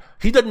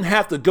doesn't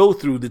have to go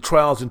through the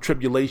trials and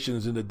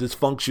tribulations and the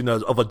dysfunction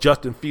of a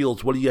Justin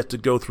Fields, what he has to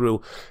go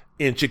through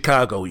in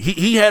Chicago.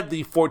 He had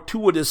the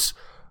fortuitous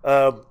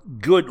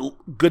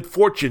good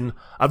fortune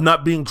of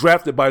not being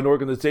drafted by an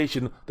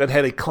organization that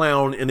had a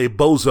clown and a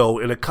bozo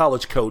and a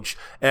college coach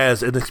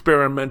as an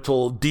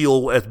experimental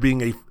deal as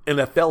being a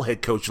NFL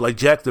head coach like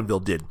Jacksonville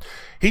did.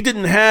 He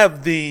didn't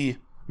have the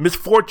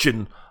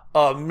misfortune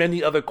of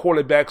many other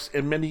quarterbacks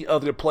and many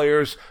other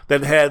players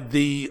that had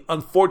the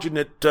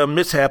unfortunate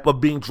mishap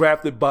of being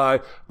drafted by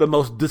the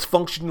most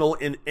dysfunctional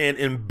and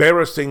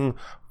embarrassing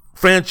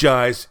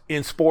franchise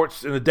in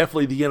sports, and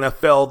definitely the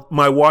NFL,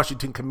 my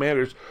Washington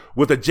Commanders,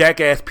 with a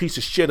jackass piece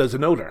of shit as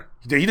an owner.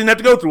 He didn't have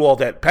to go through all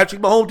that.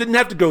 Patrick Mahomes didn't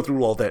have to go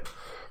through all that.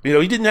 He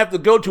didn't have to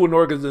go to an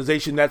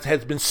organization that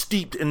has been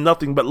steeped in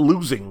nothing but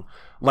losing,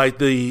 like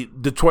the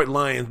Detroit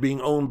Lions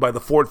being owned by the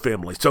Ford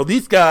family. So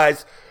these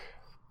guys,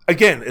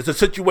 again, it's a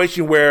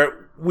situation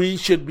where we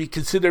should be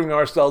considering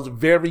ourselves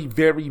very,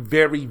 very,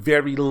 very,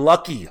 very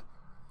lucky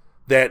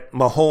that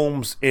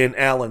Mahomes and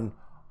Allen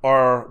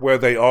are where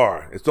they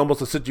are. It's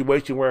almost a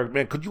situation where,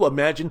 man, could you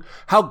imagine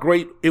how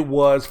great it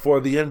was for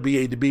the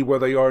NBA to be where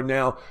they are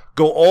now?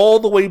 Go all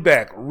the way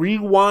back,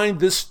 rewind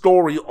this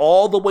story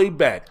all the way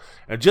back,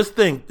 and just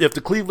think if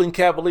the Cleveland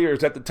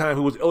Cavaliers at the time,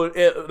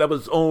 that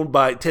was owned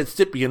by Ted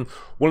Stepien,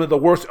 one of the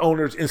worst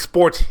owners in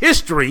sports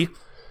history,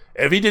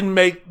 if he didn't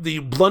make the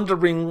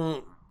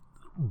blundering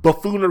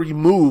buffoonery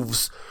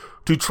moves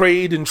to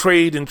trade,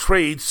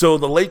 so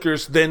the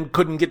Lakers then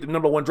couldn't get the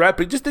number one draft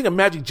pick. Just think if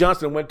Magic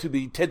Johnson went to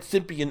the Ted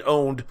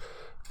Stepien-owned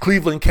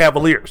Cleveland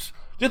Cavaliers.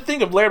 Just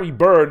think if Larry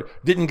Bird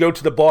didn't go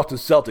to the Boston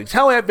Celtics.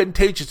 How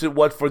advantageous it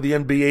was for the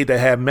NBA to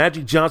have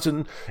Magic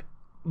Johnson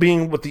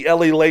being with the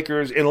LA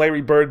Lakers and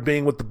Larry Bird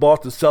being with the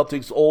Boston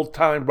Celtics,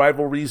 old-time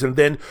rivalries, and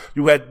then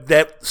you had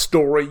that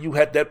story, you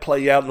had that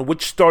play out, and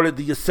which started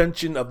the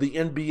ascension of the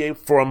NBA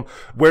from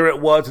where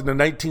it was in the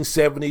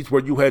 1970s,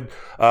 where you had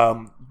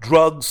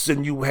drugs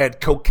and you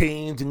had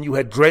cocaine and you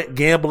had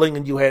gambling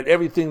and you had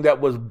everything that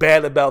was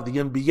bad about the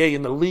NBA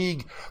and the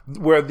league,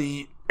 where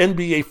the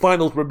NBA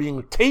Finals were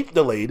being tape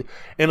delayed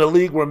in a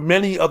league where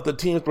many of the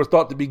teams were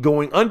thought to be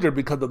going under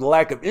because of the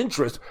lack of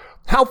interest,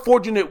 how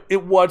fortunate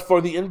it was for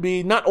the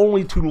NBA not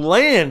only to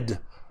land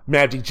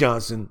Magic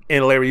Johnson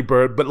and Larry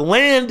Bird, but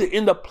land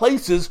in the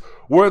places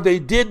where they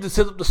did to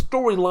set up the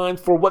storyline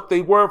for what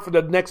they were for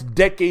the next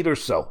decade or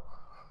so.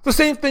 The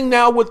same thing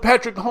now with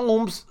Patrick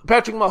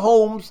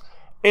Mahomes,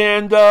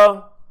 and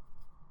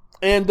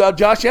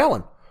Josh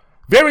Allen.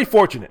 Very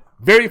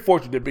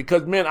fortunate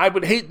because, man, I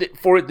would hate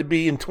for it to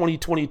be in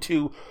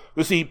 2022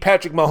 to see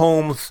Patrick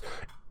Mahomes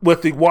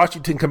with the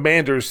Washington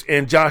Commanders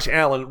and Josh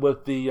Allen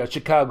with the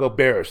Chicago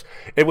Bears.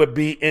 It would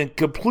be a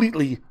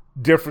completely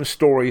different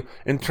story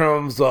in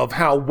terms of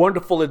how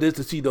wonderful it is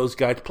to see those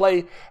guys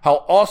play,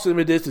 how awesome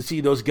it is to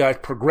see those guys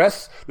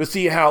progress, to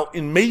see how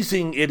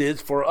amazing it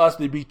is for us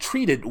to be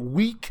treated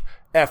week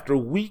after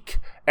week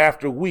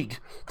after week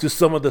to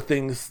some of the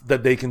things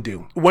that they can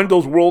do.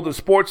 Wendell's World of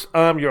Sports.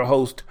 I'm your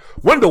host,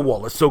 Wendell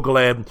Wallace. So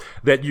glad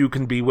that you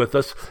can be with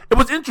us. It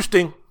was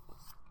interesting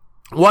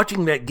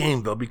watching that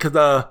game, though, because,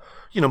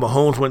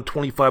 Mahomes went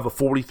 25 of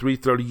 43,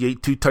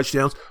 38, 2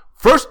 touchdowns.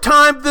 First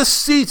time this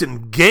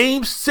season,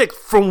 Game 6,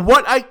 from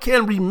what I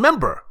can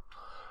remember,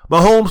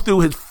 Mahomes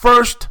threw his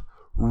first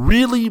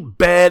really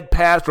bad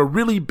pass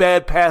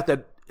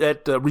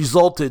that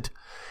resulted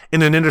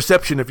in an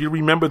interception. If you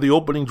remember the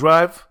opening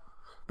drive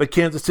that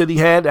Kansas City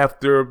had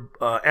after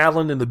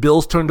Allen and the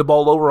Bills turned the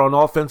ball over on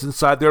offense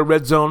inside their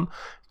red zone,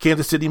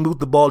 Kansas City moved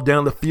the ball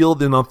down the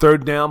field, and on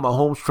third down,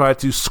 Mahomes tried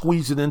to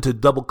squeeze it into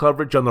double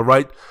coverage on the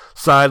right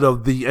side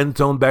of the end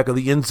zone, back of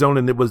the end zone,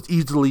 and it was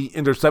easily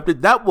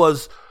intercepted. That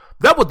was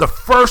the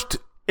first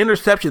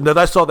interception that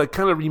I saw that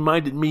kind of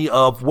reminded me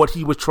of what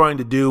he was trying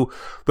to do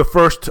the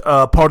first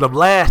part of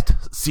last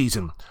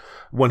season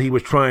when he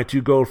was trying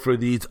to go for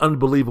these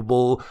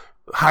unbelievable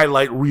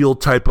highlight reel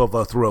type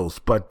of throws.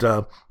 But,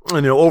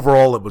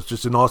 overall, it was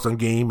just an awesome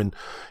game. And,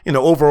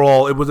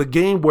 overall, it was a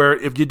game where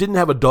if you didn't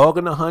have a dog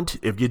in the hunt,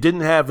 if you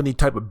didn't have any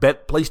type of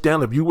bet placed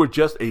down, if you were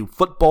just a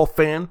football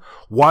fan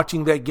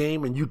watching that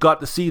game and you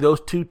got to see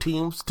those two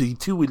teams, the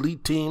two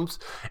elite teams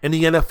in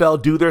the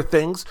NFL do their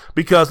things.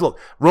 Because, look,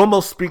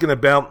 Romo's speaking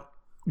about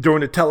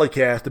during the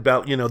telecast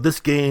about, this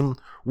game,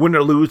 win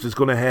or lose, is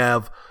going to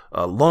have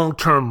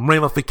long-term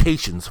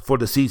ramifications for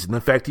the season.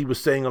 In fact, he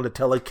was saying on the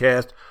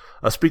telecast,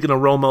 speaking of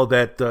Romo,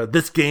 that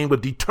this game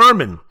would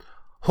determine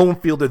home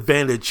field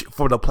advantage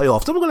for the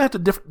playoffs. So we're going to have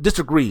to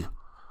disagree.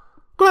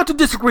 Going to have to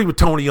disagree with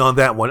Tony on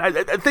that one.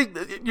 I think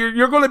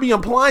you're going to be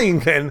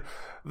implying then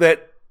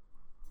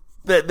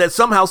that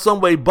somehow,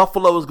 some way,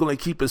 Buffalo is going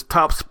to keep his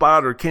top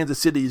spot, or Kansas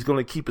City is going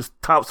to keep his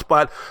top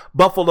spot.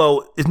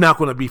 Buffalo is not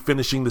going to be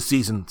finishing the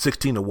season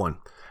 16-1.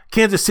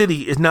 Kansas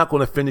City is not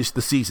going to finish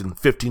the season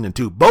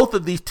 15-2. Both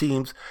of these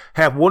teams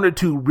have one or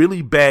two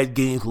really bad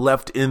games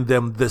left in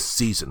them this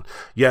season.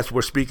 Yes,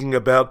 we're speaking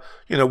about,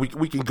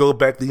 we can go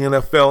back to the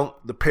NFL.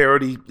 The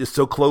parity is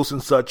so close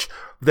and such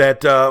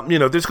that,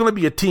 there's going to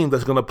be a team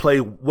that's going to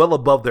play well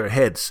above their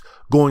heads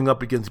going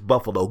up against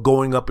Buffalo,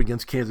 going up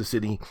against Kansas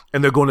City,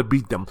 and they're going to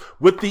beat them.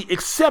 With the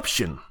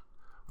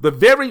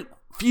very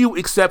few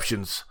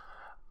exceptions,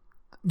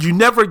 you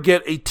never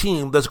get a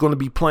team that's going to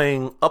be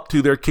playing up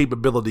to their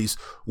capabilities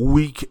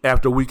week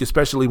after week,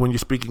 especially when you're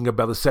speaking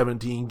about a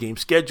 17-game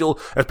schedule,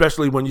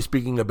 especially when you're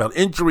speaking about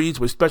injuries,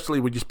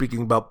 especially when you're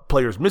speaking about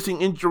players missing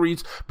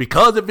injuries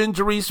because of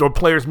injuries, or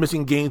players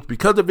missing games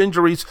because of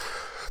injuries.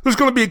 There's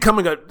going to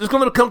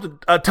come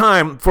a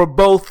time for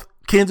both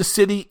Kansas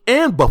City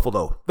and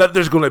Buffalo that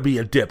there's going to be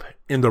a dip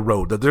in the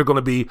road, that they're going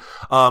to be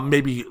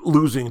maybe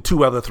losing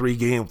 2 out of 3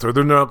 games, or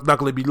they're not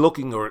going to be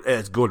looking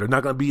as good, or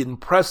not going to be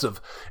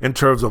impressive in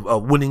terms of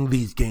winning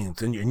these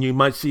games. And you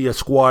might see a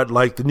squad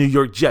like the New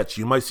York Jets.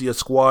 You might see a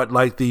squad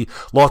like the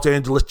Los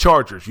Angeles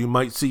Chargers. You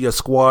might see a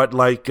squad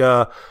like,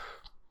 I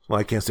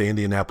can't say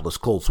Indianapolis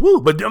Colts.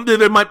 Woo! But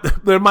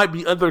there might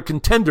be other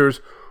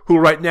contenders who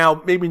right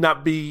now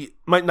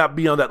might not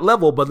be on that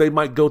level, but they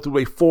might go through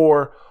a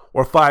 4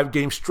 or 5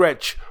 game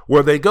stretch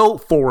where they go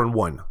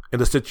 4-1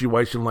 in a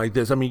situation like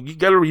this. I mean, you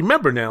got to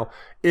remember now,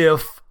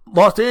 if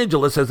Los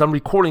Angeles, as I'm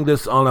recording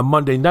this on a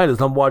Monday night,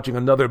 as I'm watching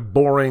another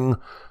boring,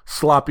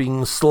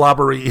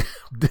 slobbery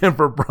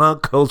Denver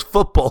Broncos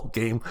football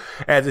game,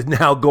 as it's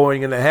now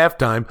going into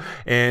halftime,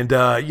 and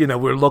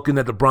we're looking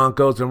at the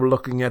Broncos and we're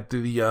looking at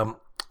the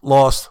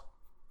Los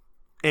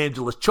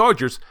Angeles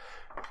Chargers.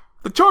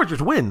 The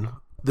Chargers win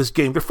this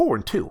game. They're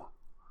 4-2,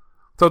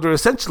 so they're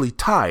essentially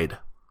tied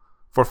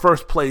for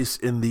first place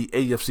in the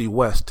AFC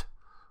West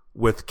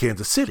with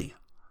Kansas City.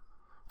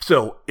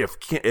 So if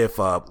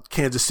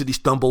Kansas City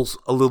stumbles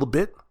a little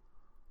bit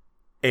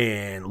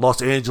and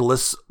Los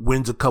Angeles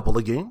wins a couple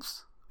of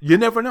games, you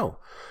never know.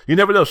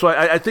 So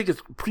I think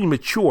it's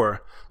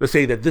premature to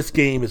say that this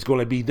game is going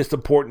to be this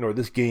important or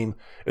this game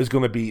is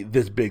going to be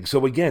this big.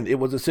 So again, it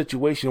was a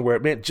situation where,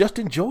 man, just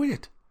enjoy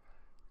it.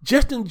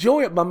 Just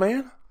enjoy it, my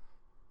man.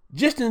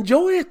 Just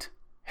enjoy it.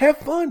 Have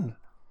fun.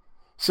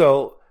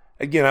 So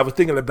again, I was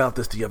thinking about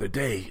this the other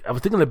day. I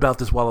was thinking about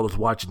this while I was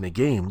watching the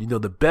game.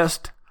 The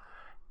best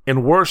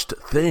and worst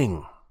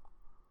thing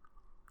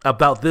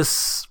about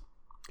this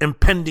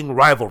impending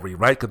rivalry,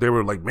 right? Because they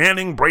were like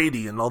Manning,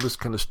 Brady, and all this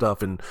kind of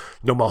stuff. And,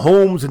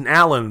 Mahomes and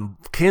Allen,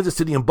 Kansas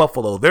City and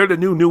Buffalo. They're the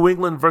new New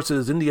England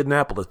versus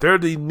Indianapolis. They're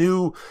the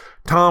new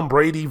Tom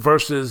Brady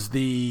versus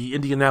the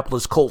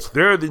Indianapolis Colts.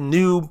 They're the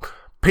new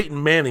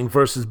Peyton Manning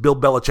versus Bill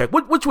Belichick,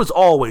 which was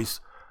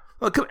always...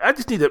 I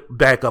just need to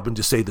back up and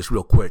just say this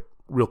real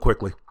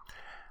quickly.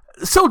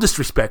 So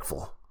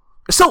disrespectful.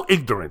 So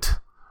ignorant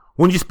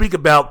when you speak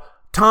about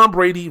Tom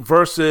Brady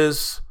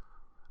versus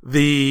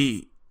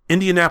the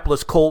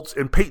Indianapolis Colts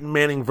and Peyton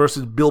Manning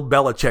versus Bill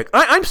Belichick.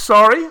 I'm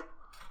sorry.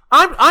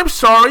 I'm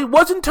sorry.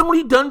 Wasn't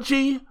Tony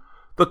Dungy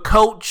the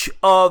coach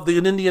of the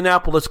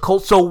Indianapolis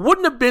Colts? So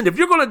wouldn't have been, if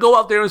you're going to go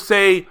out there and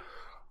say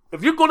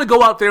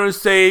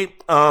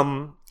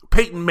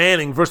Peyton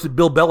Manning versus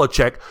Bill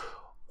Belichick,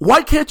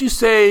 why can't you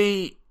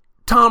say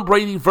Tom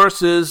Brady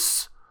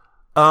versus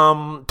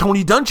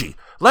Tony Dungy?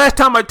 Last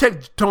time I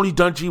checked, Tony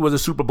Dungy was a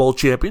Super Bowl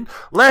champion.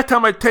 Last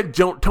time I checked,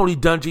 Tony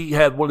Dungy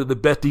had one of the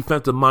best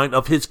defensive mind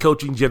of his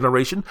coaching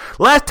generation.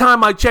 Last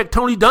time I checked,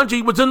 Tony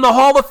Dungy was in the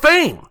Hall of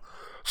Fame.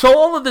 So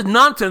all of this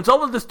nonsense,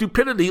 all of this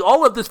stupidity,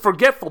 all of this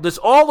forgetfulness,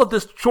 all of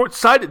this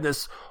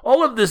short-sightedness,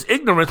 all of this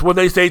ignorance where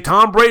they say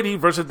Tom Brady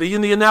versus the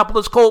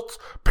Indianapolis Colts,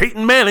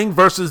 Peyton Manning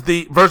versus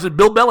Bill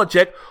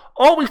Belichick,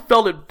 always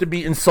felt it to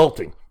be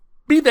insulting.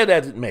 Be that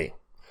as it may.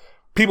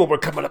 People were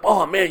coming up,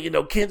 oh man,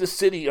 Kansas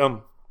City,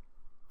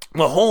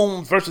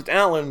 Mahomes versus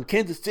Allen,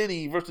 Kansas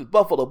City versus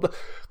Buffalo. But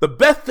the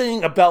best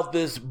thing about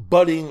this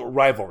budding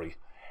rivalry,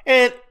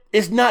 and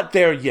it's not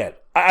there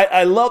yet.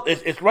 I love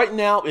it. It's right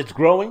now, it's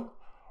growing.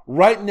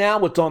 Right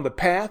now, it's on the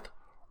path.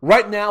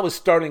 Right now, it's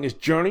starting its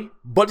journey,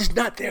 but it's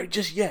not there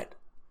just yet.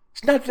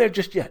 It's not there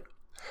just yet.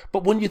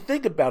 But when you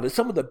think about it,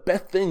 some of the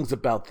best things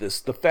about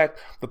this, the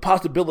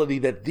possibility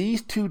that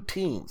these two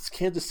teams,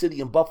 Kansas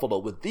City and Buffalo,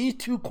 with these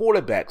two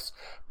quarterbacks,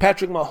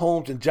 Patrick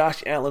Mahomes and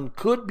Josh Allen,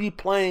 could be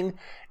playing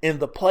in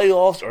the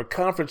playoffs or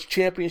conference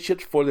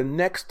championships for the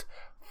next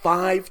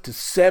 5 to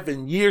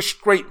 7 years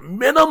straight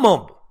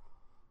minimum.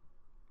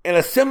 And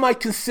a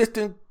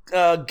semi-consistent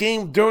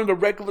game during the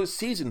regular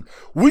season.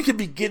 We could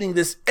be getting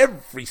this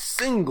every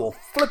single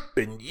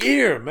flipping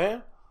year,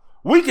 man.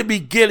 We could be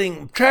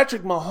getting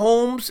Patrick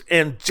Mahomes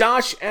and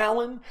Josh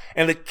Allen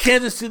and the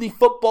Kansas City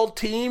football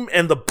team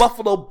and the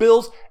Buffalo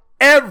Bills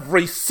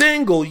every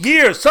single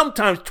year,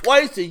 sometimes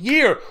twice a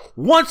year,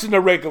 once in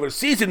the regular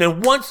season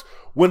and once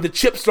when the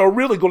chips are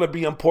really going to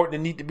be important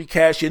and need to be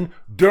cashed in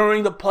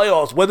during the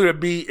playoffs, whether it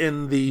be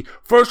in the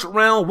first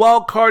round,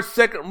 wild card,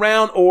 second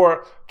round,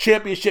 or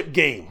championship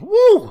game.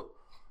 Woo!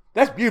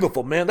 That's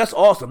beautiful, man. That's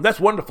awesome. That's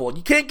wonderful.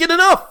 You can't get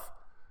enough.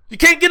 You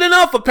can't get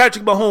enough of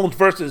Patrick Mahomes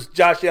versus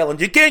Josh Allen.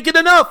 You can't get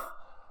enough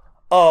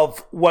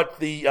of what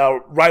the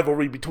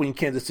rivalry between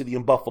Kansas City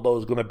and Buffalo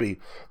is going to be.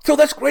 So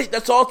that's great.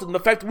 That's awesome.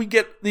 The fact that we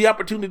get the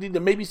opportunity to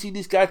maybe see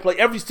these guys play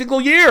every single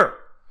year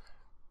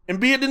and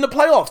be it in the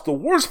playoffs. The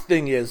worst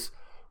thing is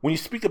when you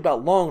speak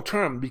about long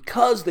term,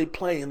 because they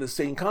play in the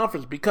same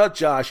conference, because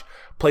Josh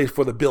plays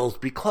for the Bills,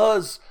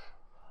 because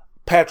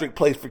Patrick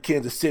plays for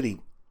Kansas City,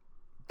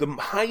 the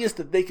highest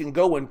that they can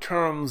go in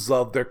terms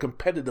of their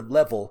competitive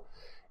level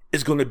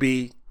is going to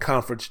be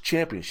conference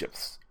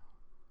championships.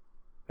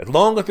 As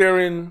long as they're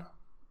in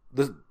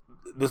the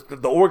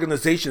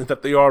organizations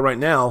that they are right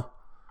now,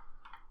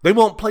 they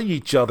won't play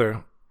each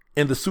other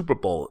in the Super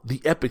Bowl,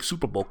 the epic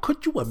Super Bowl.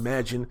 Could you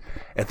imagine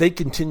if they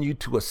continue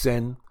to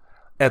ascend,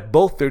 as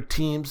both their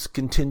teams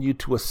continue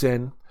to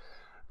ascend?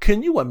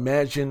 Can you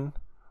imagine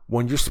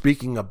when you're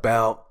speaking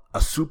about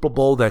a Super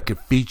Bowl that could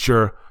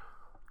feature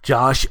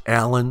Josh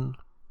Allen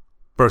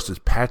versus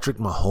Patrick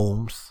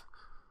Mahomes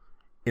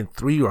in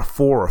 3 or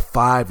 4 or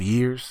 5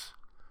 years?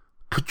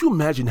 Could you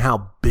imagine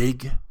how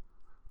big?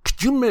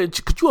 Could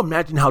you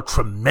imagine how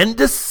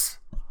tremendous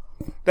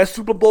that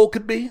Super Bowl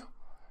could be?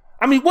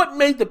 I mean, what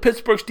made the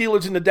Pittsburgh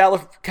Steelers and the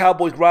Dallas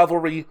Cowboys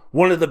rivalry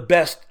one of the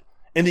best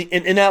in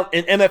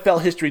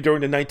NFL history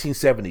during the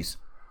 1970s?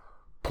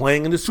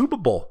 Playing in the Super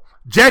Bowl.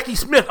 Jackie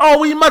Smith,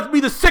 oh, he must be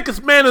the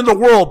sickest man in the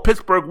world.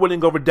 Pittsburgh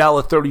winning over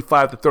Dallas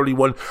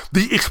 35-31.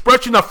 The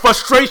expression of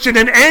frustration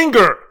and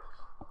anger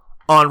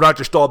on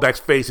Roger Staubach's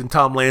face and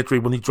Tom Landry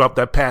when he dropped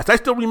that pass. I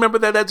still remember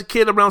that as a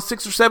kid around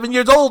 6 or 7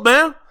 years old,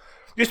 man.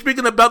 You're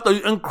speaking about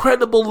the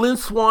incredible Lynn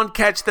Swann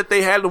catch that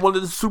they had in one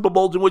of the Super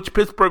Bowls in which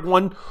Pittsburgh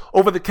won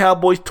over the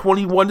Cowboys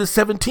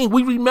 21-17.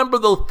 We remember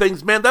those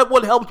things, man. That's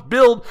what helps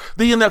build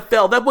the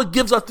NFL. That's what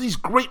gives us these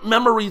great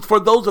memories for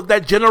those of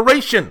that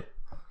generation.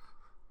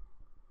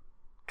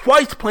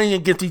 Twice playing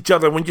against each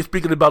other when you're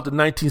speaking about the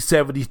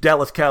 1970s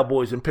Dallas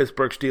Cowboys and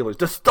Pittsburgh Steelers.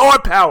 The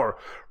star power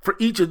for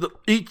each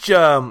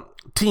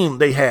team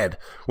they had.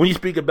 When you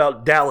speak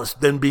about Dallas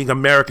then being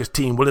America's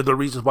team, one of the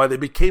reasons why they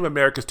became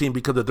America's team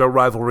because of their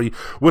rivalry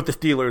with the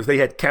Steelers. They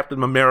had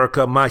Captain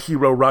America, my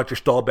hero, Roger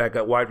Staubach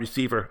at wide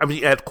receiver.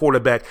 At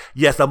quarterback.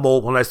 Yes, I'm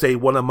old when I say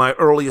one of my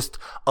earliest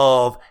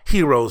of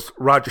heroes,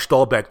 Roger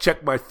Staubach.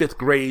 Check my 5th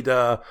grade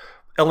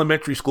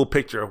elementary school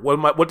picture.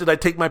 What did I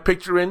take my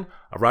picture in?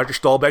 A Roger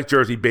Staubach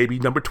jersey, baby,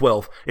 number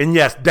 12. And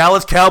yes,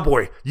 Dallas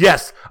Cowboy.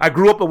 Yes, I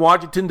grew up in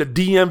Washington, the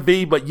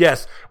DMV, but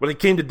yes, when it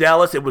came to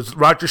Dallas, it was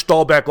Roger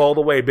Staubach all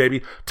the way,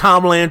 baby.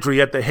 Tom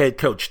Landry at the head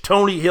coach.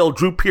 Tony Hill,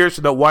 Drew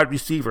Pearson at wide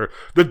receiver.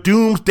 The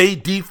Doomsday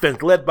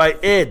defense led by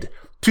Ed,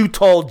 Too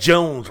Tall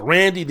Jones,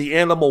 Randy the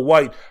Animal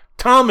White,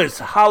 Thomas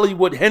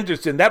Hollywood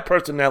Henderson, that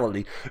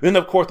personality. Then,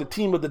 of course, the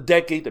team of the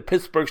decade, the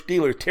Pittsburgh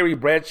Steelers, Terry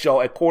Bradshaw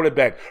at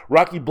quarterback,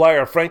 Rocky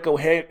Bleier, Franco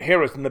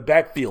Harris in the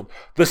backfield.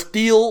 The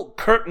steel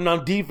curtain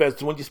on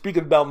defense, when you're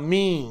speaking about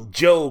Mean,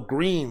 Joe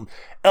Green,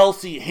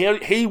 Elsie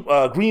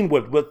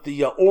Greenwood with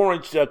the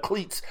orange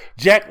cleats,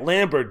 Jack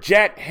Lambert,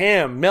 Jack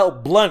Ham, Mel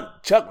Blunt,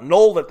 Chuck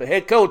Noll at the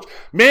head coach.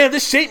 Man,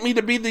 this shaped me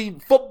to be the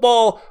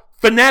football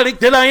fanatic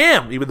that I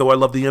am, even though I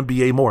love the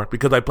NBA more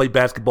because I played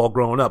basketball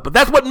growing up. But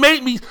that's what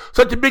made me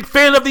such a big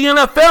fan of the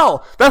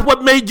NFL. That's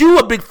what made you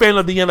a big fan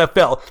of the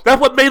NFL. That's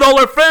what made all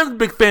our friends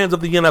big fans of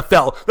the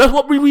NFL. That's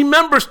what we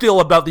remember still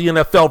about the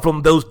NFL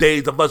from those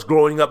days of us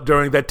growing up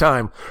during that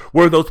time,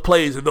 were those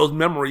plays and those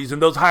memories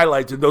and those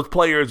highlights and those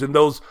players and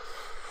those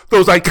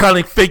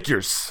iconic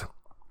figures.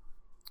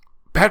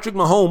 Patrick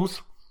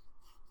Mahomes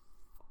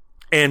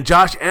and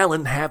Josh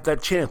Allen have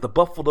that chance. The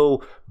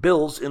Buffalo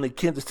Bills and the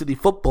Kansas City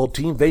football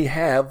team, they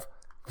have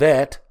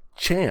that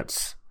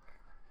chance.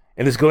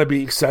 And it's going to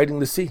be exciting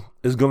to see.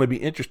 It's going to be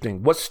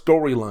interesting. What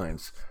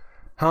storylines?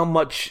 How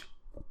much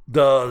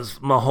does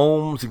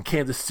Mahomes and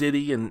Kansas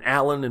City and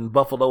Allen and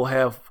Buffalo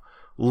have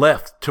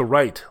left to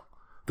write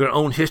their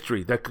own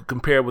history that could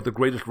compare with the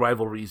greatest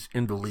rivalries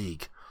in the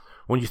league?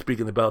 When you're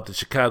speaking about the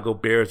Chicago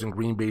Bears and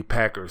Green Bay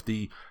Packers,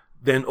 the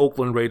then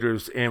Oakland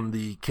Raiders and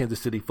the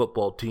Kansas City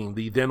football team,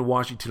 the then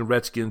Washington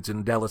Redskins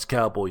and Dallas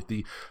Cowboys,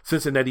 the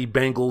Cincinnati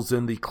Bengals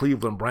and the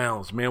Cleveland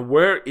Browns. Man,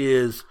 where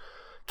is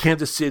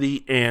Kansas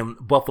City and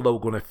Buffalo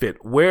going to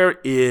fit? Where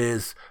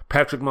is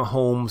Patrick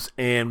Mahomes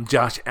and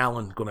Josh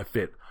Allen going to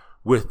fit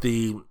with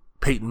the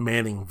Peyton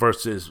Manning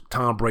versus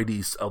Tom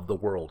Brady's of the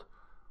world?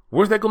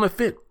 Where's that going to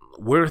fit?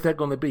 Where is that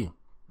going to be?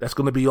 That's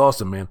going to be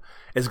awesome, man.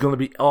 It's going to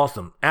be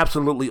awesome.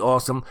 Absolutely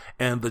awesome.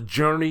 And the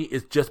journey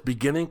is just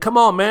beginning. Come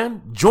on,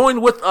 man.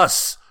 Join with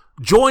us.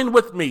 Join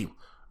with me.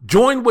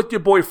 Join with your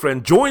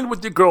boyfriend. Join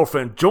with your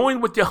girlfriend. Join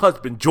with your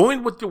husband.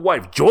 Join with your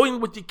wife. Join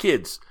with your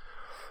kids.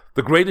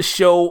 The greatest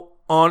show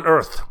on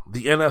earth,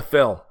 the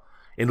NFL.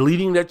 And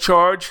leading that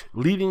charge,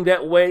 leading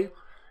that way,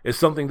 is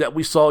something that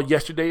we saw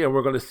yesterday, and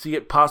we're going to see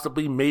it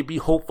possibly, maybe,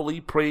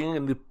 hopefully, praying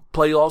in the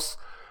playoffs.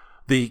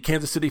 The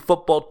Kansas City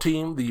football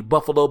team, the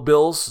Buffalo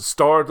Bills,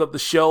 stars of the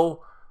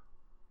show,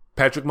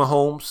 Patrick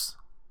Mahomes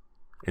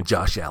and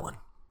Josh Allen.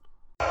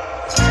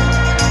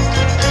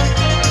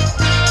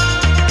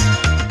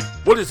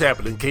 What is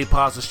happening?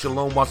 K-Pasa,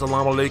 Shalom,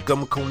 Wassalamu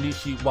Alaikum,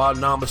 Konnichiwa,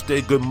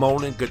 Namaste, good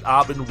morning, good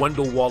abend.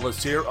 Wendell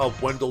Wallace here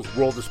of Wendell's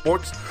World of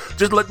Sports.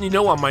 Just letting you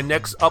know, on my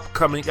next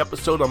upcoming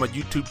episode on my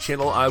YouTube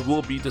channel, I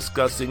will be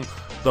discussing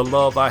the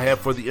love I have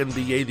for the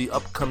NBA, the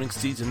upcoming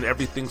season, and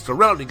everything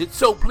surrounding it.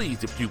 So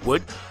please, if you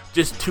would,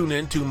 just tune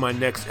in to my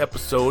next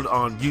episode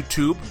on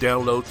YouTube.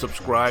 Download,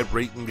 subscribe,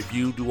 rate, and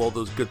review, do all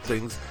those good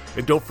things.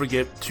 And don't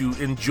forget to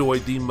enjoy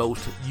the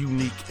most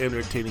unique,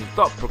 entertaining,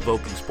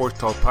 thought-provoking sports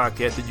talk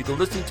podcast that you can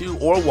listen to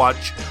or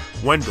watch,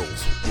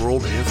 Wendell's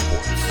World in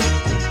Sports.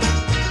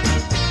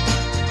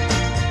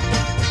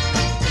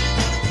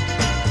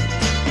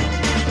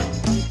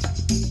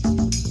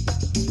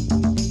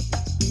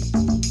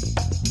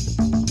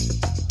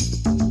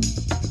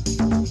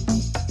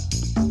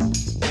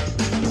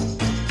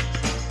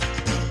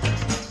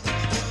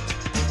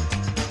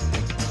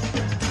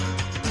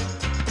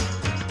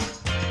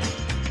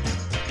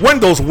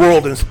 Wendell's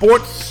World in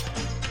Sports.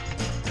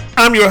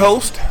 I'm your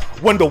host,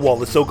 Wendell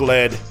Wallace. So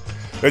glad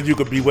that you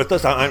could be with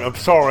us. I'm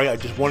sorry, I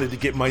just wanted to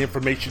get my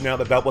information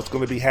out about what's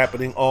going to be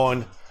happening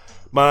on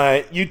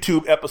my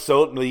YouTube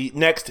episode, the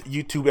next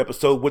YouTube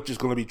episode, which is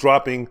going to be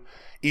dropping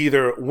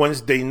either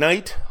Wednesday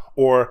night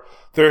or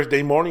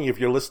Thursday morning. If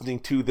you're listening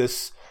to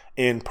this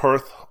in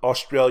Perth,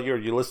 Australia, or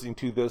you're listening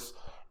to this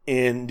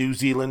in New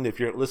Zealand, if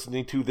you're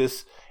listening to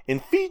this in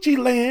Fiji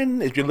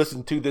land, if you're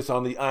listening to this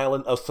on the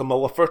island of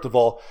Samoa. First of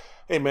all,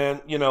 hey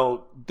man,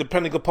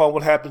 depending upon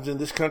what happens in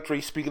this country,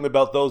 speaking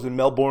about those in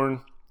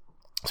Melbourne,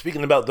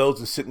 speaking about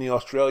those in Sydney,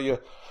 Australia,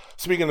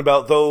 speaking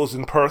about those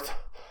in Perth,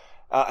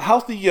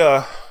 how's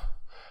the,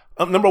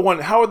 number one,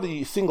 how are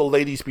the single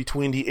ladies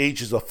between the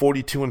ages of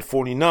 42 and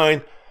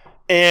 49,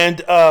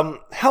 and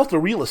how's the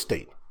real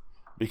estate?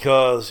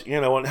 Because,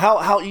 and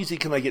how easy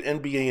can I get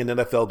NBA and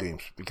NFL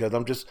games? Because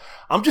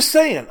I'm just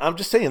saying,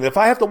 if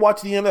I have to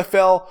watch the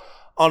NFL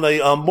on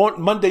a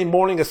Monday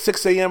morning at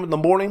 6 a.m. in the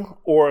morning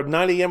or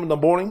 9 a.m. in the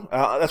morning,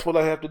 that's what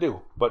I have to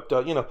do. But,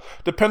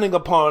 depending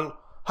upon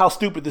how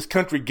stupid this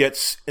country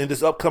gets in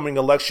this upcoming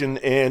election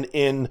and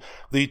in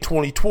the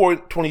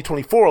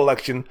 2024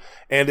 election,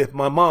 and if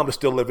my mom is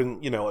still living,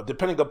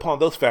 depending upon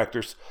those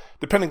factors,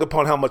 depending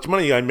upon how much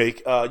money I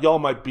make, y'all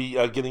might be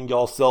getting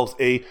yourselves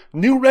a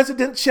new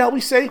resident, shall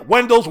we say?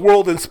 Wendell's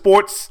World in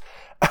Sports.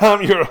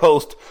 I'm your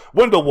host,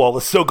 Wendell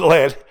Wallace. So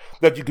glad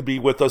that you could be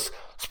with us.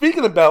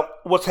 Speaking about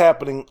what's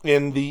happening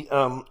in the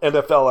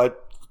NFL, I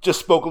just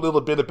spoke a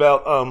little bit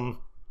about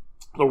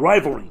the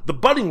rivalry, the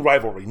budding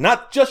rivalry.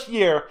 Not just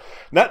yet,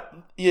 but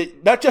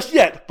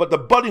the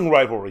budding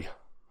rivalry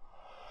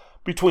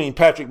between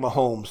Patrick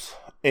Mahomes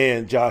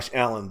and Josh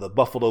Allen, the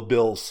Buffalo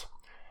Bills,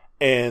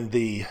 and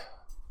the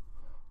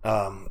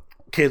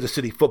Kansas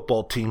City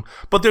football team.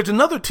 But there's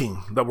another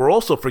team that we're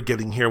also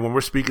forgetting here when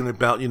we're speaking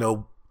about,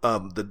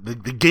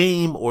 the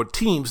game or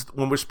teams,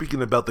 when we're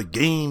speaking about the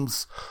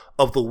games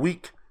of the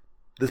week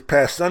this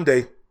past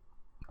Sunday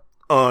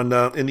in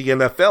the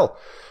NFL.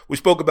 We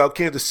spoke about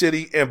Kansas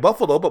City and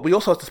Buffalo, but we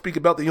also have to speak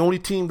about the only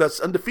team that's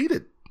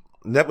undefeated,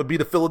 and that would be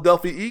the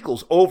Philadelphia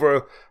Eagles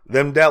over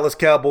them Dallas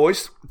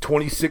Cowboys,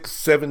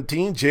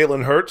 26-17.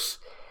 Jalen Hurts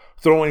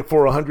throwing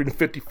for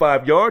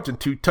 155 yards and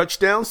 2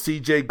 touchdowns.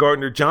 C.J.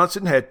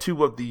 Gardner-Johnson had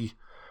 2 of the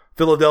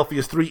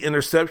Philadelphia's 3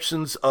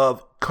 interceptions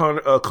of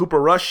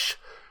Cooper Rush.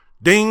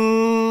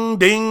 Ding,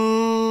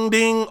 ding,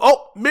 ding.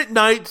 Oh,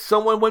 midnight.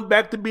 Someone went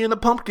back to being a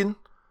pumpkin.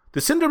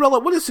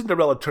 What did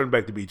Cinderella turn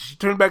back to be? Did she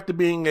turn back to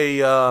being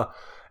a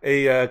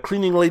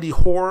cleaning lady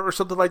whore or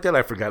something like that?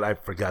 I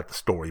forgot the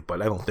story,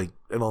 but I don't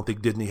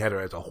think Disney had her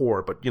as a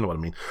whore, but you know what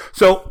I mean.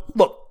 So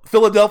look,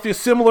 Philadelphia,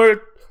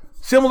 similar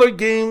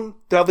game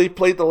to how they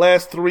played the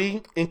last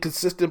 3,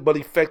 inconsistent but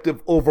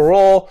effective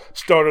overall.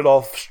 Started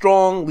off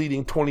strong,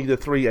 leading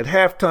 20-3 at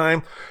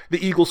halftime.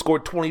 The Eagles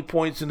scored 20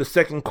 points in the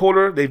second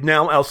quarter. They've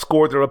now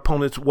outscored their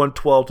opponents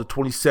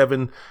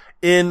 112-27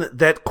 in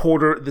that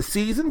quarter of the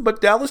season,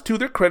 but Dallas, to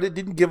their credit,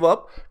 didn't give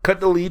up, cut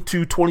the lead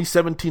to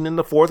 20-17 in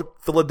the fourth.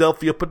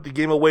 Philadelphia put the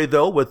game away,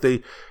 though, with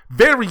a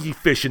very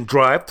efficient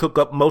drive, took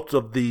up most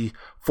of the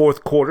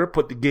fourth quarter,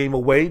 put the game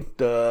away.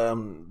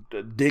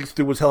 Diggs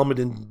threw his helmet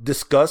in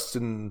disgust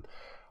and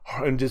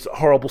just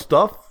horrible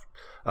stuff.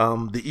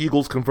 The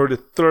Eagles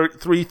converted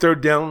 3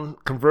 third-down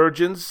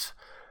conversions.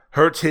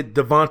 Hurts hit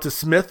Devonta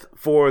Smith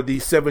for the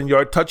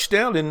 7-yard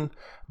touchdown, and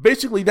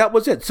basically that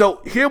was it.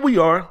 So here we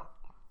are,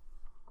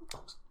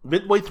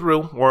 midway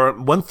through, or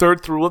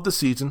 1/3 through of the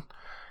season.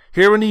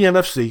 Here in the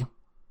NFC,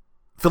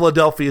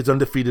 Philadelphia is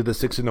undefeated at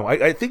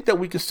 6-0. I think that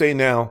we can say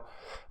now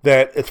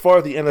that as far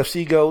as the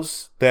NFC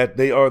goes, that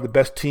they are the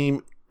best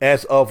team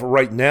as of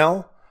right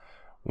now.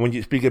 When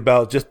you speak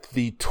about just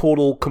the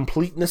total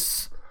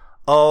completeness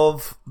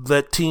of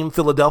that team,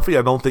 Philadelphia,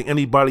 I don't think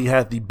anybody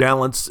has the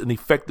balance and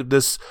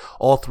effectiveness,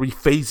 all 3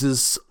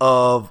 phases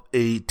of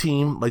a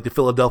team like the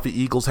Philadelphia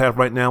Eagles have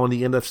right now in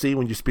the NFC.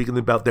 When you're speaking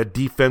about that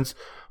defense,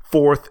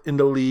 4th in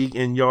the league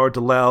in yards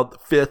allowed,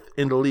 5th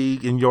in the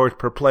league in yards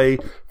per play,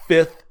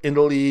 5th in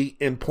the league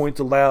in points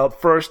allowed,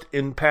 1st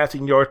in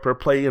passing yards per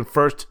play, and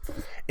 1st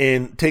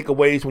in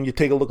takeaways. When you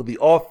take a look at the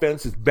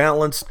offense, it's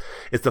balanced,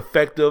 it's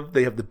effective.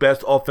 They have the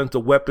best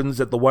offensive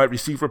weapons at the wide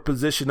receiver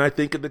position, I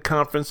think, in the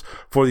conference.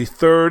 They're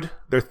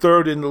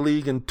 3rd in the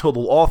league in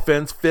total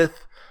offense,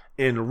 5th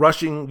in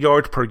rushing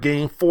yards per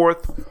game,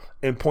 4th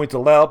in points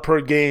allowed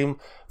per game.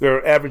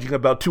 They're averaging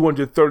about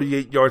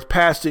 238 yards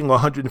passing,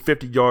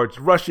 150 yards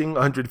rushing,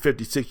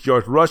 156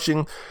 yards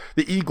rushing.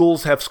 The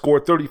Eagles have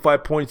scored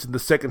 35 points in the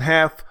second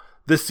half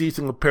this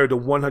season compared to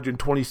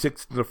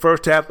 126 in the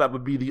first half. That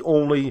would be the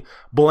only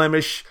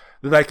blemish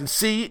that I can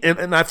see.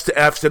 And I've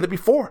said it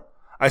before.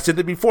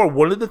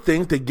 One of the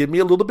things that give me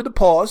a little bit of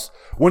pause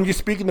when you're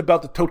speaking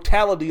about the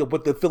totality of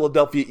what the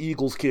Philadelphia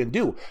Eagles can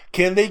do.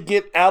 Can they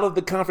get out of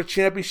the conference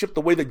championship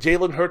the way that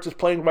Jalen Hurts is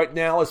playing right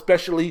now,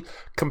 especially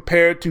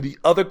compared to the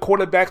other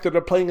quarterbacks that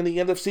are playing in the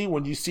NFC?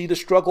 When you see the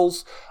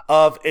struggles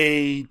of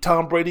a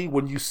Tom Brady,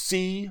 when you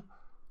see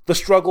the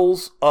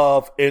struggles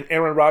of an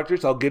Aaron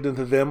Rodgers, I'll get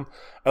into them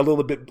a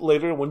little bit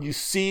later. When you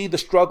see the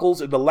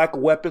struggles and the lack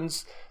of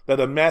weapons that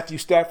a Matthew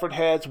Stafford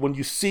has, when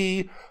you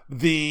see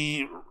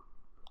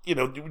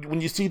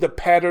when you see the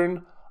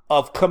pattern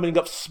of coming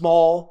up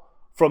small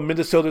from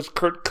Minnesota's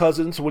Kirk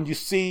Cousins, when you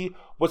see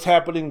what's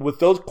happening with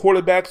those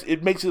quarterbacks,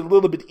 it makes it a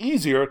little bit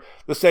easier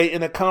to say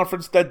in a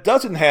conference that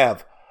doesn't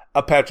have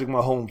a Patrick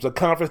Mahomes, a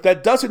conference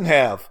that doesn't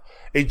have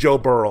a Joe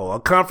Burrow, a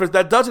conference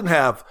that doesn't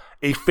have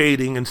a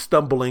fading and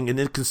stumbling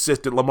and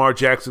inconsistent Lamar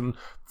Jackson,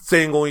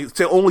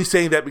 only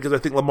saying that because I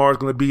think Lamar is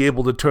going to be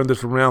able to turn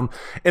this around.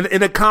 And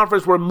in a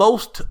conference where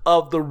most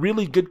of the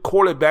really good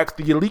quarterbacks,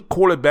 the elite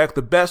quarterbacks,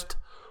 the best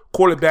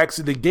quarterbacks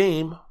in the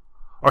game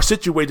are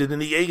situated in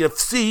the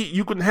AFC,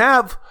 you can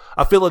have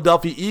a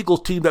Philadelphia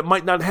Eagles team that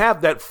might not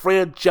have that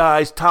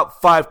franchise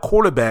top 5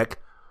 quarterback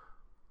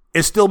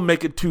and still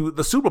make it to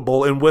the Super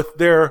Bowl. And with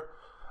their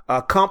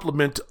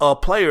complement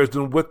of players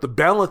and with the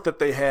balance that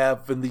they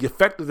have and the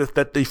effectiveness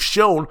that they've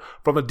shown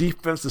from a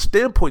defensive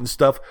standpoint and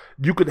stuff,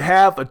 you could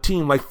have a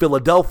team like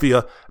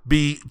Philadelphia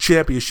be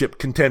championship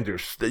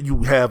contenders. That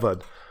you have,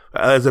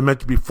 as I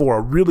mentioned before,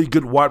 a really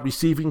good wide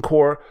receiving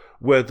core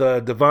with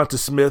Devonta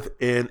Smith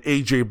and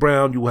A.J.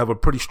 Brown. You have a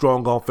pretty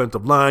strong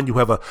offensive line. You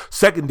have a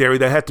secondary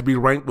that had to be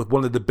ranked with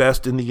one of the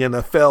best in the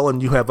NFL.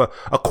 And you have a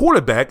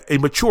quarterback, a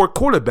mature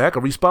quarterback, a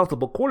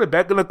responsible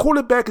quarterback, and a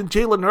quarterback in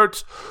Jalen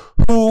Hurts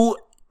who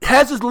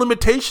has his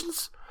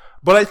limitations,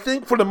 but I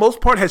think for the most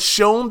part has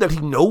shown that he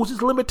knows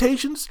his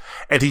limitations,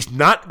 and he's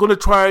not going to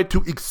try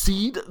to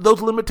exceed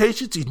those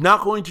limitations. He's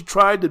not going to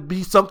try to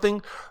be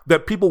something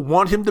that people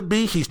want him to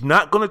be. He's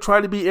not going to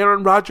try to be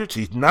Aaron Rodgers.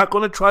 He's not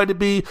going to try to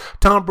be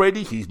Tom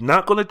Brady. He's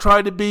not going to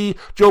try to be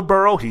Joe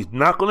Burrow. He's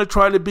not going to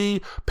try to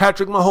be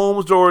Patrick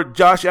Mahomes or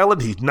Josh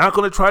Allen. He's not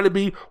going to try to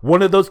be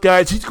one of those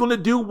guys. He's going to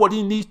do what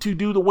he needs to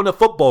do to win a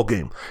football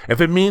game. If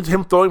it means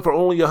him throwing for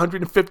only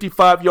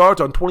 155 yards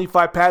on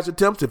 25 pass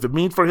attempts, if it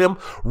means for him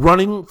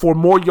running for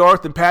more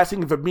yards than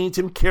passing, if it means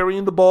him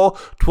carrying the ball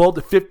 12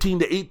 to 15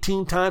 to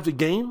 18 times a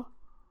game,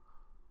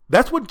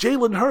 that's what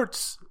Jalen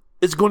Hurts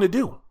is going to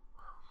do.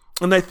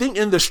 And I think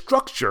in the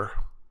structure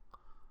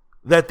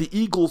that the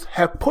Eagles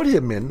have put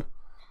him in,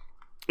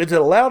 it's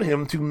allowed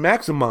him to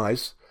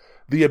maximize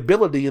the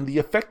ability and the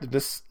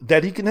effectiveness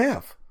that he can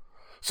have.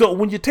 So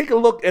when you take a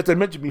look, as I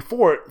mentioned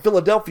before,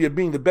 Philadelphia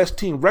being the best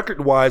team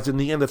record-wise in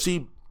the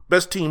NFC,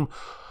 best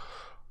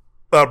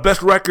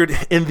record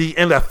in the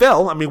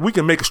NFL, I mean, we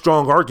can make a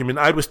strong argument.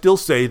 I would still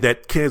say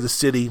that Kansas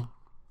City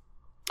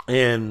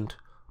and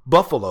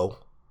Buffalo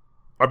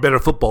are better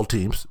football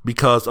teams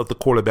because of the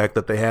quarterback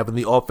that they have and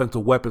the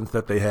offensive weapons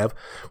that they have.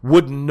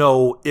 Wouldn't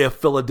know if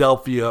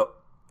Philadelphia,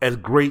 as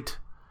great,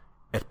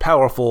 as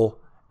powerful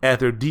as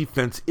their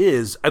defense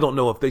is, I don't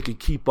know if they could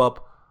keep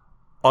up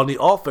on the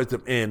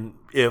offensive end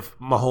if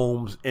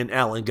Mahomes and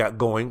Allen got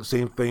going.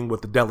 Same thing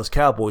with the Dallas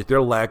Cowboys.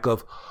 Their lack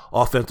of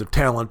offensive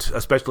talent,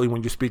 especially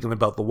when you're speaking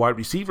about the wide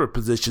receiver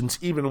positions,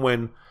 even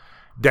when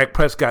Dak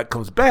Prescott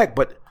comes back.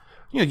 But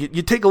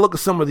you take a look at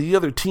some of the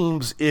other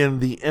teams in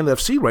the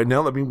NFC right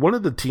now. I mean, one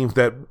of the teams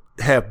that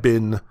have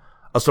been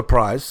a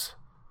surprise,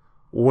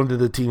 one of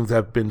the teams that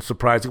have been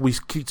surprising, we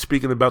keep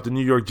speaking about the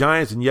New York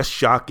Giants, and yes,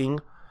 shocking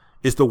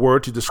is the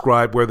word to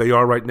describe where they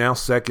are right now,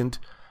 second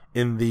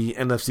in the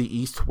NFC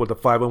East with a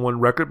 5-1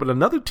 record. But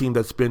another team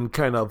that's been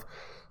kind of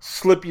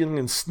slipping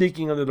and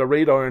sneaking under the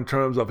radar in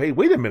terms of, hey,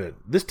 wait a minute,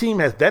 this team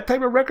has that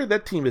type of record,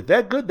 that team is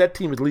that good, that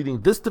team is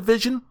leading this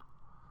division.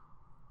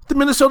 The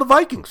Minnesota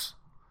Vikings.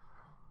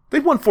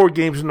 They've won 4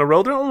 games in a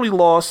row. Their only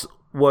loss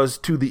was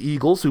to the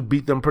Eagles, who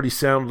beat them pretty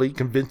soundly,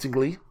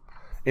 convincingly,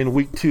 in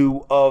week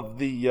 2 of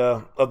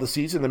the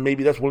season. And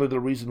maybe that's one of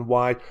the reasons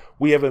why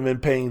we haven't been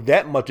paying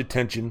that much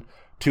attention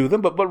to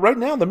them. But right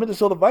now, the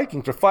Minnesota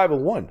Vikings are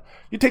 5-1.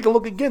 You take a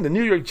look again, the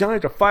New York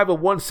Giants are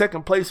 5-1,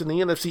 second place in the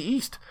NFC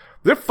East.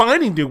 They're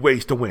finding new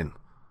ways to win.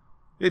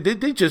 They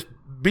just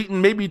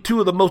beaten maybe 2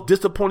 of the most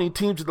disappointing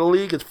teams in the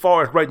league as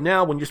far as right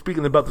now when you're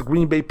speaking about the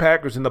Green Bay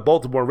Packers and the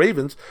Baltimore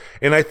Ravens.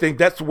 And I think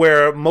that's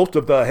where most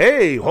of the,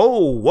 hey,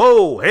 ho,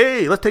 whoa,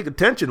 hey, let's take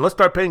attention. Let's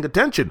start paying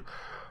attention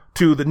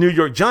to the New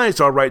York Giants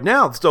are right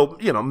now. So,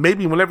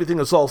 maybe when everything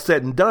is all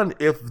said and done,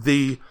 if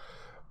the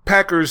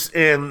Packers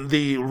and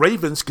the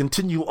Ravens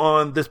continue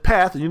on this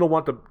path, and you don't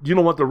want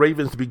the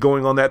Ravens to be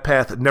going on that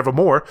path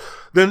nevermore,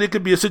 then it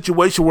could be a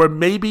situation where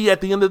maybe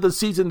at the end of the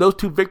season, those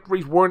 2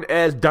 victories weren't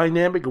as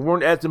dynamic,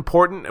 weren't as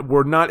important,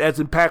 were not as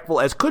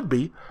impactful as could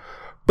be.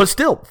 But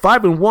still,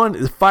 5-1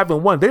 is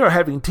 5-1. They are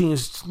having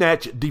teams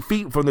snatch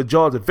defeat from the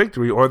jaws of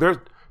victory, or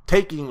they're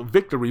taking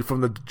victory from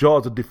the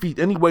jaws of defeat.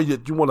 Any way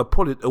that you want to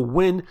put it, a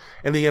win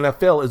in the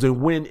NFL is a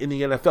win in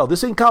the NFL.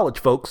 This ain't college,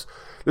 folks.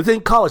 This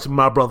ain't college,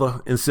 my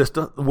brother and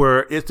sister,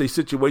 where it's a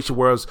situation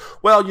where,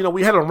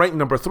 we had them ranked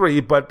number 3,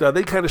 but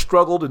they kind of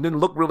struggled and didn't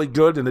look really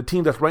good, and the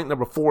team that's ranked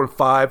number 4 and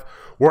 5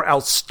 were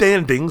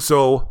outstanding,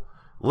 so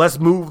let's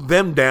move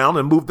them down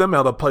and move them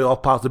out of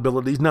playoff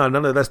possibilities. No,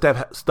 none of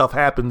that stuff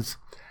happens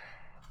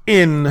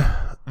in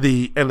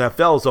the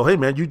NFL. So, hey,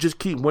 man, you just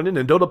keep winning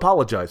and don't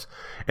apologize.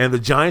 And the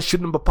Giants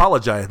shouldn't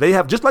apologize. They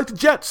have, just like the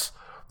Jets,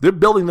 they're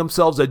building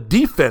themselves a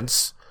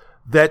defense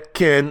that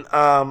can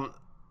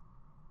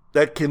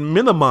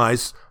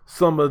minimize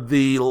some of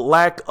the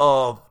lack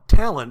of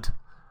talent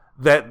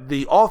that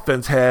the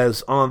offense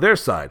has on their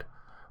side.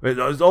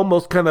 It's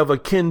almost kind of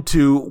akin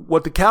to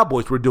what the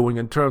Cowboys were doing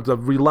in terms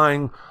of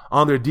relying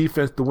on their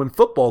defense to win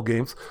football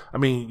games. I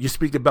mean, you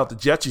speak about the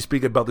Jets, you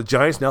speak about the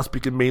Giants, now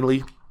speaking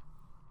mainly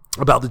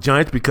about the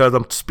Giants because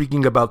I'm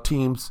speaking about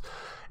teams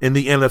in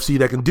the NFC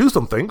that can do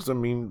some things. I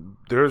mean,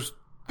 there's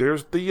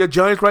the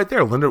Giants right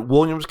there. Leonard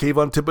Williams,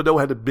 Kayvon Thibodeau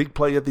had a big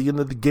play at the end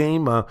of the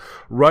game,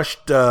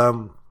 rushed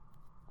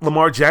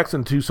Lamar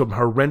Jackson to some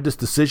horrendous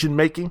decision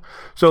making.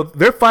 So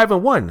they're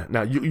 5-1.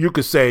 Now you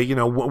could say,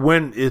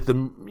 when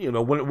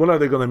are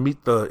they going to meet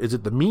is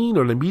it the mean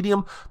or the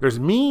medium? There's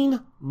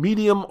mean,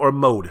 medium, or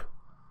mode.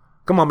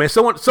 Come on, man.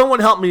 Someone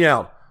help me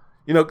out.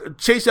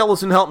 Chase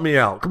Ellison help me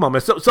out. Come on,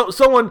 man.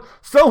 Someone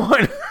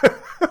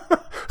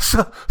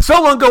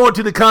go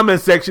into the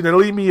comment section and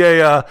leave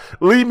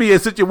me a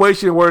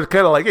situation where it's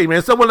kind of like, hey,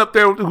 man, someone up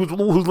there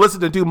who's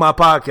listening to my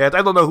podcast,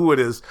 I don't know who it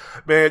is,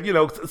 man.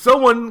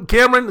 Someone,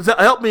 Cameron,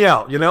 help me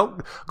out.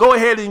 Go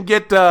ahead and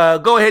get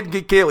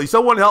Kaylee.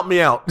 Someone help me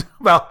out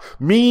about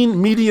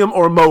mean, medium,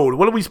 or mode.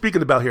 What are we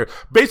speaking about here?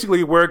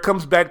 Basically, where it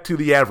comes back to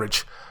the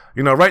average.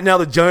 Right now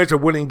the Giants are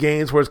winning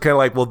games where it's kind of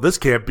like, well, this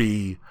can't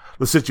be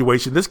the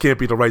situation. This can't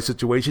be the right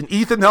situation.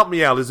 Ethan, help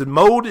me out. Is it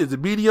mode? Is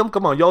it medium?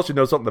 Come on, y'all should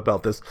know something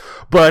about this.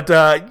 But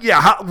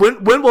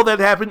when will that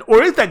happen?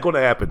 Or is that going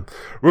to happen?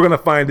 We're going to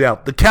find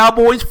out. The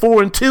Cowboys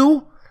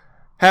 4-2,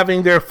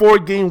 having their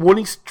 4-game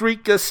winning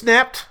streak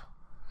snapped.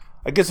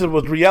 I guess it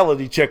was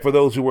reality check for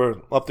those who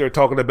were up there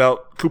talking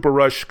about Cooper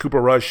Rush.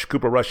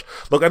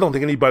 Look, I don't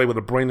think anybody with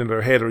a brain in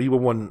their head, or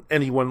even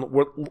anyone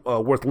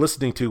worth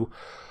listening to,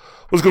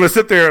 was going to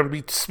sit there and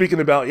be speaking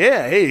about,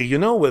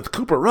 with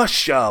Cooper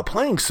Rush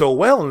playing so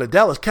well and the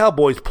Dallas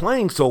Cowboys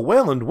playing so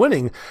well and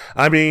winning,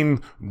 I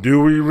mean,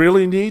 do we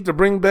really need to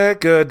bring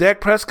back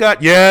Dak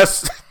Prescott?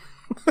 Yes.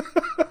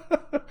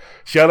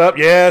 Shut up.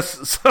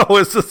 Yes. So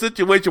it's a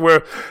situation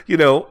where,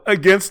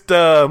 against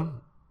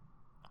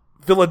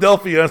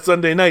Philadelphia on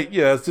Sunday night,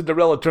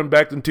 Cinderella turned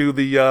back into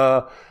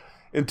the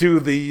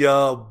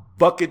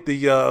bucket,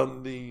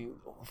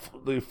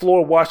 the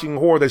floor washing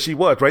whore that she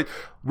was, right?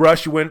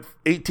 Rush went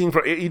 18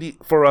 for 80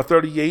 for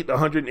 38,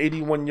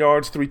 181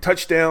 yards, 3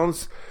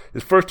 touchdowns.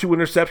 His first 2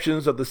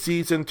 interceptions of the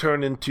season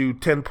turned into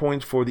 10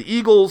 points for the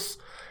Eagles,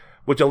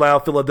 which allowed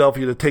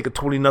Philadelphia to take a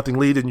 20-0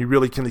 lead, and you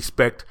really can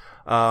expect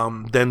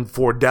then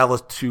for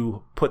Dallas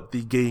to put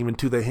the game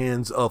into the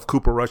hands of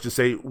Cooper Rush to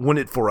say, win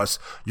it for us.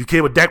 You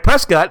came with Dak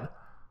Prescott.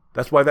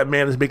 That's why that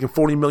man is making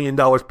 $40 million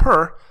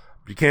per.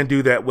 You can't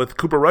do that with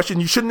Cooper Rush,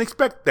 and you shouldn't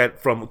expect that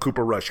from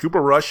Cooper Rush.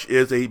 Cooper Rush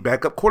is a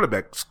backup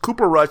quarterback.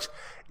 Cooper Rush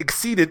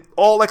exceeded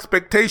all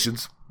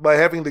expectations by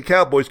having the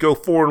Cowboys go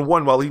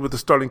 4-1 while he was the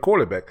starting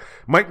quarterback.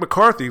 Mike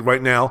McCarthy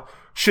right now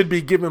should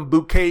be giving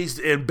bouquets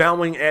and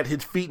bowing at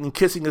his feet and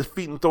kissing his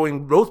feet and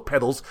throwing rose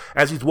petals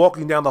as he's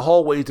walking down the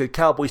hallways at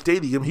Cowboy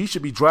Stadium. He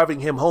should be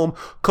driving him home,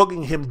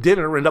 cooking him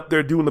dinner, and up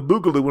there doing the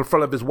boogaloo in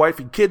front of his wife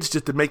and kids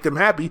just to make them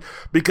happy,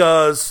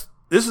 because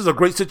this is a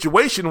great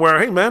situation where,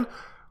 hey man,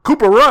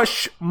 Cooper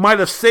Rush might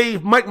have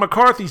saved Mike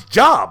McCarthy's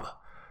job,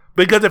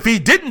 because if he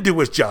didn't do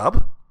his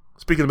job,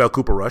 speaking about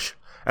Cooper Rush,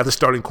 as a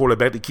starting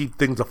quarterback to keep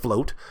things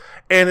afloat,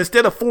 and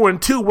instead of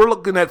 4-2, we're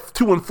looking at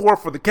 2-4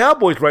 for the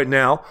Cowboys right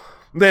now,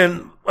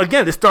 then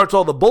again, it starts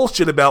all the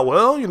bullshit about,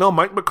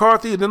 Mike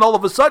McCarthy, and then all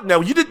of a sudden, now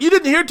you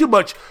didn't hear too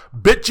much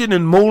bitching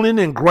and moaning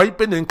and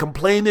griping and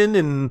complaining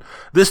and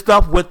this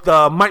stuff with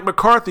Mike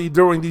McCarthy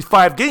during these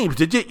 5 games,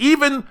 did you?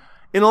 Even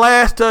in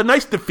last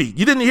night's defeat,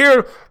 you didn't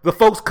hear the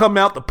folks come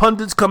out, the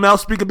pundits come out,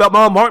 speak about,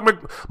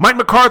 Mike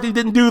McCarthy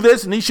didn't do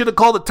this, and he should have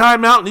called a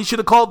timeout, and he should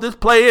have called this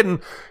play,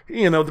 and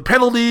the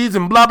penalties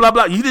and blah blah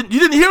blah. You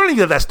didn't hear any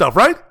of that stuff,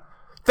 right?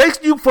 Thanks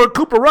you for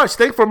Cooper Rush.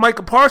 Thanks for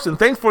Micah Parsons.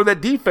 Thanks for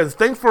that defense.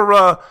 Thanks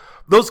for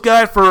those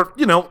guys for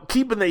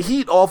keeping the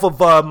heat off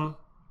of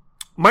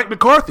Mike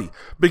McCarthy,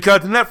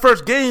 because in that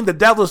first game that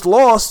Dallas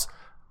lost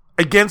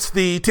against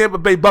the Tampa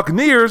Bay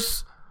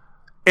Buccaneers,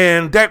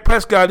 and Dak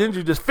Prescott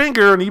injured his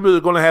finger, and he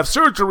was going to have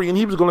surgery, and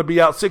he was going to be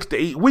out 6 to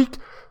 8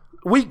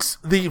 weeks.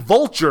 The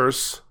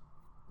vultures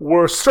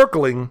were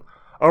circling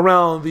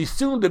around the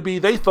soon-to-be,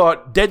 they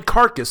thought, dead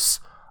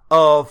carcass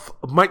of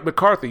Mike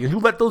McCarthy. And who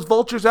let those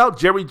vultures out?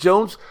 Jerry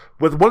Jones,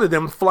 with one of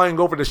them flying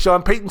over to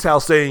Sean Payton's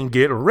house saying,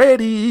 "Get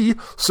ready."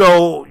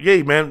 So,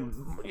 yeah, man,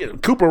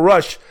 Cooper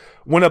Rush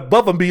went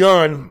above and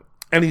beyond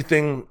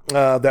anything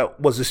that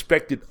was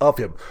expected of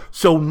him.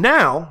 So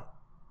now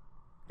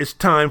it's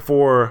time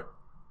for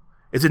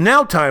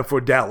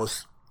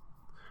Dallas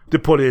to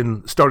put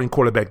in starting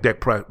quarterback Dak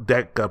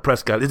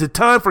Prescott? Is it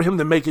time for him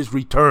to make his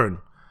return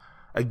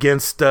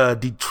against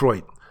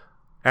Detroit?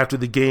 After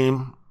the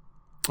game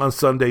on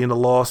Sunday in the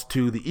loss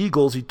to the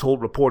Eagles,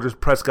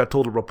 Prescott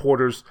told the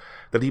reporters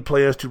that he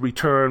plans to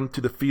return to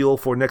the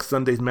field for next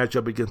Sunday's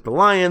matchup against the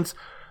Lions.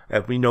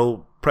 As we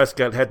know,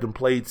 Prescott hadn't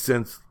played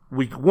since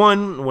week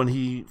 1 when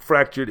he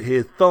fractured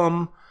his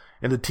thumb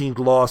in the team's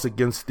loss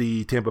against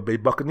the Tampa Bay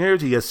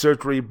Buccaneers. He had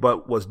surgery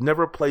but was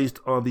never placed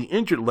on the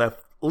injured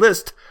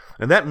list,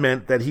 and that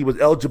meant that he was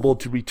eligible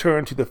to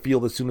return to the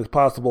field as soon as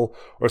possible,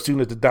 or as soon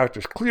as the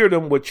doctors cleared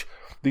him, which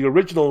the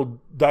original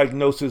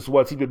diagnosis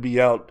was he would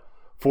be out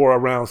for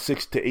around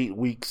 6 to 8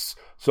 weeks.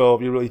 So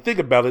if you really think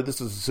about it, this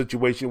is a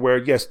situation where,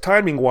 yes,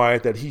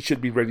 timing-wise, that he should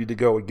be ready to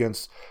go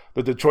against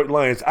the Detroit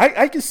Lions.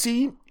 I can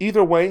see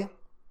either way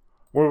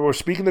where we're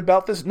speaking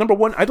about this. Number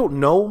one, I don't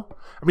know.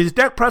 I mean, if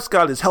Dak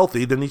Prescott is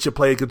healthy, then he should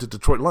play against the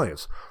Detroit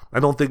Lions.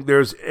 I don't think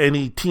there's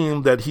any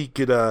team that he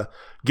could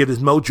get his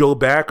mojo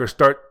back or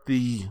start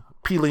the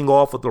peeling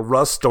off of the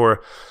rust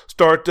or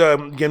start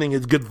getting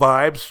his good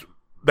vibes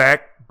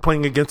back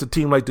playing against a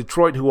team like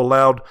Detroit, who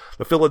allowed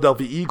the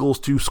Philadelphia Eagles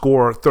to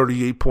score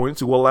 38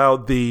 points, who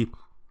allowed the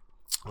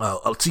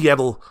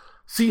Seattle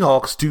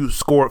Seahawks to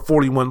score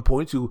 41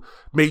 points, who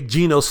made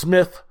Geno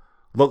Smith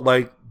look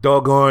like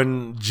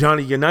doggone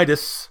Johnny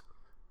Unitas.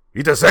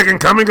 He's the second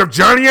coming of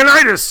Johnny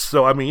Unitas.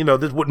 So, I mean,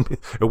 this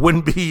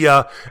wouldn't be,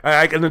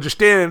 I can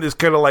understand it's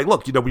kind of like,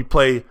 look, we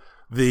play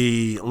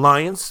the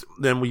Lions,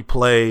 then we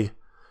play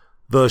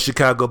the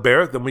Chicago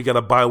Bears, then we got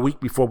a bye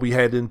week before we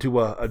head into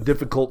a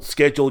difficult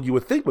schedule. You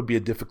would think would be a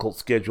difficult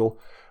schedule,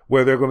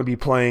 where they're going to be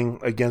playing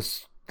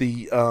against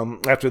the,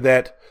 after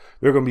that,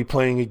 they're going to be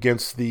playing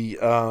against the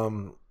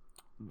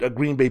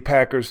Green Bay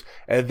Packers,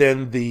 and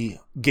then the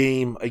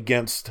game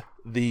against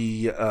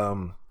the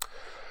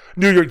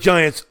New York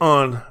Giants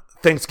on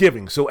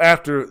Thanksgiving. So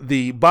after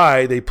the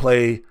bye, they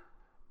play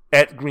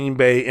at Green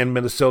Bay and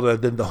Minnesota,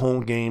 then the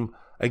home game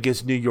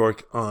against New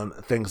York on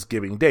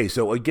Thanksgiving Day.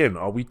 So again,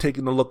 are we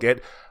taking a look at,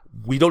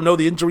 we don't know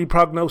the injury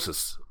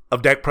prognosis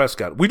of Dak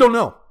Prescott. We don't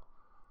know.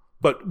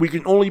 But we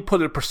can only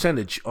put a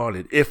percentage on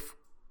it.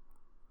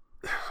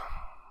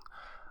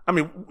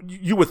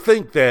 You would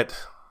think that,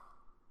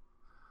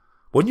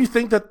 wouldn't you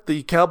think that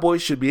the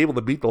Cowboys should be able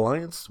to beat the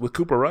Lions with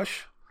Cooper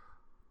Rush?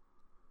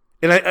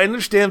 And I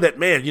understand that,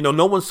 man,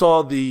 no one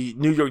saw the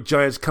New York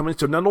Giants coming.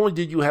 So not only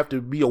did you have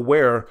to be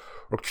aware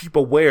or keep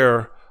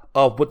aware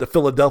of what the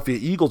Philadelphia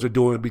Eagles are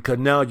doing, because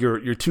now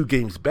you're 2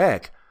 games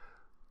back.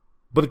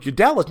 But if you're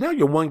Dallas, now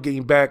you're 1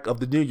 game back of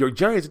the New York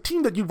Giants, a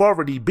team that you've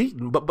already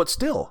beaten, but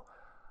still.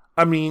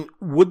 I mean,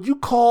 would you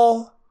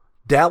call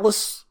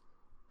Dallas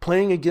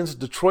playing against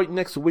Detroit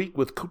next week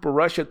with Cooper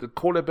Rush at the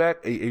quarterback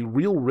a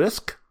real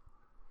risk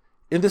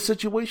in this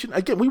situation?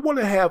 Again, we want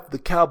to have the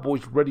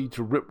Cowboys ready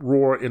to rip,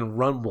 roar, and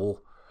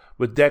rumble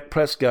with Dak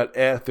Prescott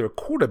as their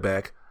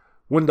quarterback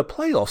when the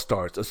playoffs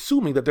starts,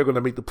 assuming that they're going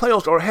to make the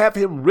playoffs, or have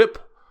him rip,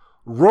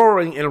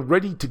 roaring, and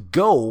ready to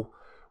go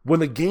when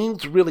the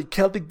games really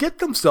count to get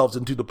themselves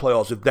into the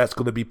playoffs, if that's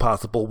going to be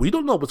possible. We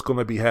don't know what's going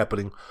to be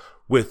happening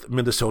with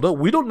Minnesota.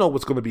 We don't know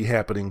what's going to be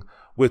happening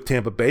with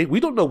Tampa Bay. We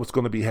don't know what's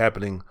going to be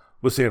happening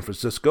with San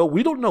Francisco.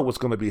 We don't know what's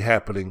going to be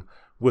happening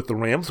with the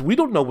Rams. We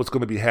don't know what's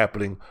going to be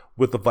happening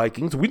with the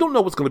Vikings. We don't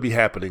know what's going to be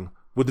happening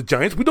with the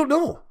Giants. We don't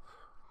know.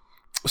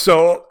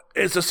 So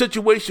it's a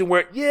situation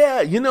where,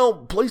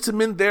 place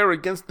them in there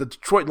against the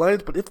Detroit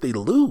Lions, but if they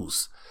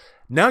lose,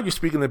 now you're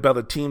speaking about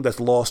a team that's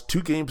lost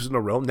 2 games in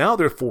a row. Now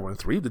they're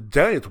 4-3. The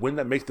Giants win,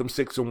 that makes them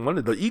 6-1,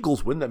 and the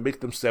Eagles win, that makes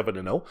them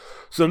 7-0.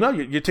 So now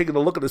you're taking a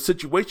look at a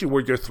situation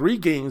where you're 3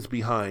 games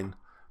behind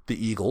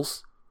the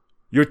Eagles.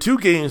 You're 2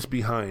 games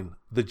behind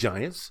the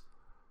Giants.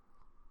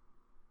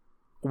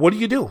 What do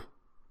you do?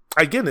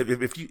 Again,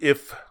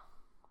 if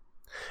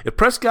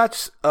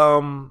Prescott's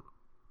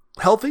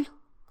healthy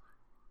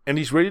and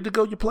he's ready to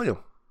go, you play him.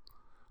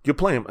 You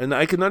play him. And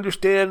I can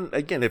understand,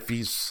 again, if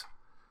he's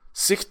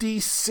 60,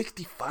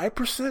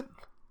 65%,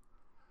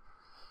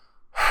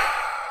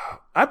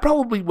 I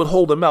probably would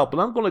hold him out, but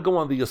I'm going to go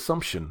on the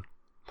assumption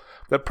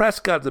that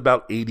Prescott's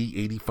about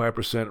 80,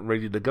 85%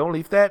 ready to go.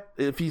 And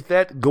if he's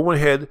that, go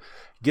ahead,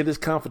 get his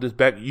confidence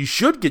back. You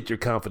should get your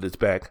confidence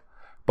back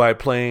by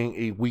playing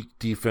a weak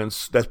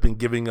defense that's been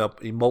giving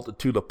up a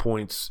multitude of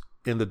points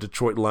in the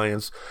Detroit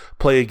Lions.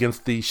 Play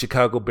against the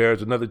Chicago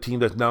Bears, another team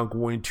that's now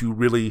going to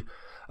really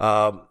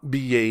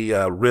be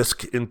a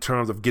risk in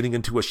terms of getting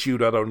into a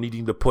shootout or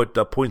needing to put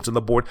points on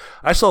the board.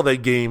 I saw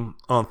that game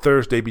on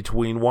Thursday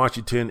between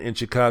Washington and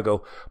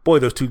Chicago. Boy,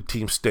 those 2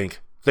 teams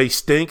stink. They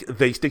stink.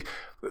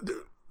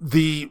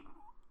 The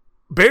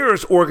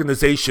Bears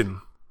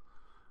organization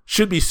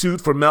should be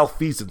sued for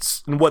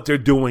malfeasance in what they're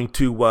doing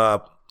to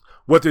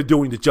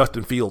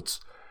Justin Fields.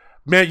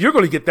 Man, you're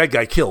going to get that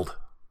guy killed.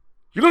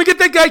 You're going to get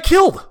that guy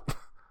killed.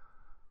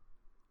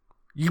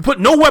 You put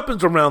no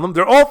weapons around them.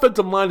 Their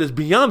offensive line is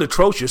beyond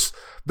atrocious.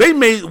 They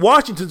made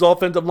Washington's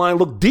offensive line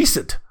look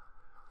decent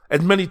as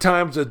many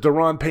times as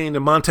Daron Payne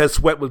and Montez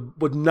Sweat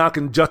was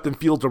knocking Justin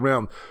Fields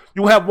around.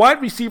 You have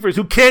wide receivers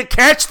who can't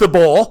catch the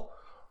ball.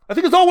 I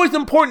think it's always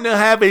important to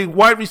have a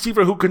wide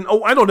receiver who can,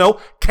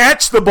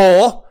 catch the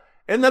ball.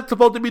 And that's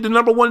supposed to be the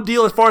number 1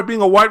 deal as far as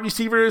being a wide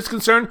receiver is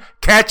concerned,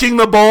 catching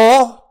the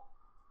ball.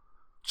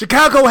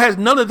 Chicago has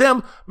none of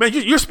them. Man,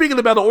 you're speaking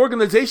about an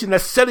organization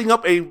that's setting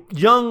up a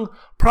young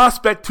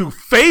prospect to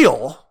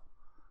fail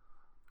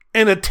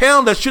in a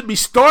town that should be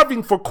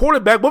starving for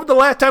quarterback. When was the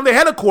last time they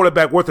had a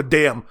quarterback worth a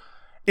damn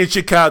in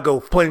Chicago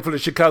playing for the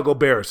Chicago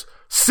Bears?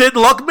 Sid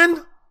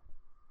Luckman?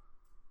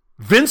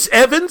 Vince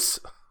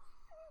Evans?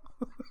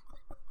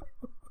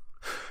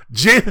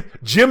 Jim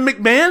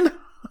McMahon?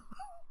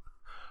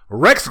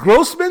 Rex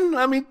Grossman?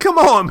 I mean, come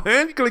on,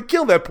 man. You're going to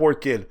kill that poor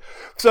kid.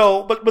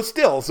 So, but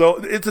still, so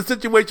it's a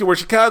situation where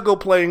Chicago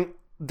playing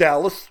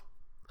Dallas.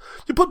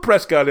 You put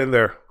Prescott in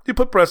there.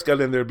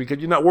 because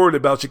you're not worried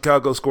about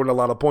Chicago scoring a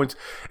lot of points,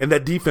 and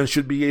that defense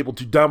should be able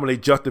to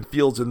dominate Justin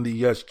Fields in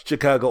the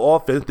Chicago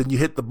offense. Then you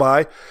hit the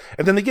bye,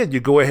 and then again, you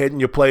go ahead and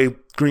you play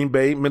Green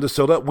Bay,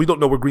 Minnesota. We don't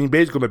know where Green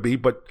Bay is going to be,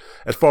 but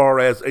as far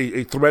as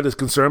a threat is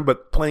concerned,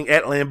 but playing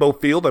at Lambeau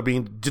Field, I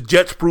mean, the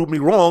Jets proved me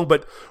wrong,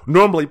 but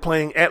normally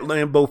playing at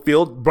Lambeau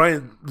Field,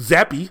 Brian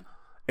Zappi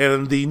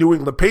and the New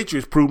England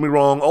Patriots proved me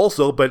wrong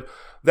also, but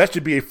that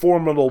should be a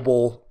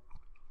formidable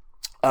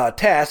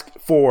task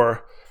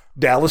for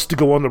Dallas to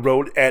go on the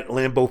road at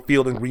Lambeau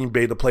Field in Green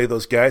Bay to play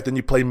those guys. Then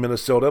you play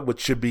Minnesota, which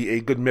should be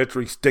a good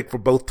measuring stick for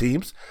both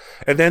teams.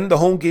 And then the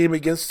home game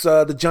against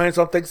the Giants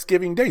on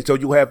Thanksgiving Day. So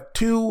you have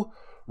 2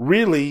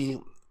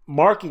 really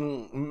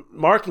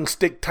marking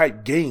stick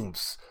type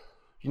games.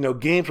 You know,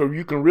 games where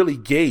you can really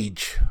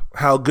gauge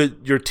how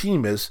good your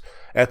team is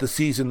as the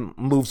season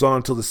moves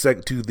on to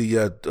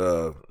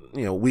the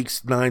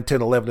weeks 9,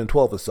 10, 11, and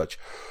 12 and such.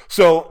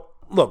 So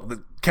look,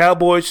 the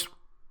Cowboys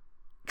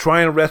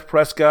try and rest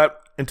Prescott.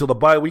 until the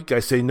bye week? I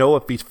say no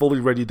if he's fully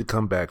ready to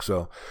come back.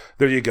 So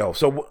there you go.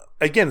 So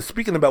again,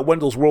 speaking about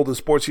Wendell's World of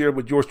Sports here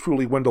with yours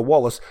truly, Wendell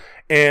Wallace,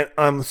 and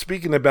I'm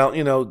speaking about,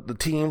 the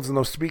teams, and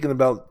I'm speaking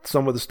about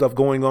some of the stuff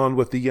going on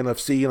with the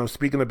NFC, and I'm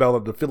speaking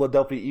about the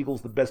Philadelphia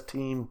Eagles, the best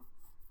team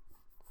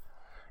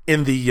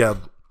in the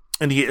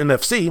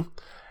NFC.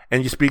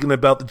 And you're speaking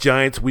about the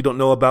Giants, we don't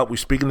know about. We're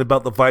speaking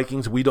about the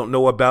Vikings, we don't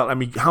know about. I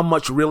mean, how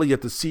much really as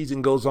the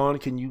season goes on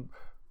can you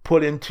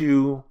put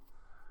into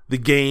the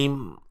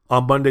game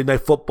on Monday Night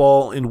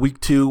Football in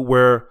Week 2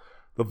 where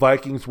the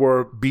Vikings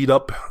were beat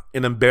up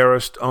and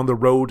embarrassed on the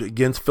road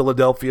against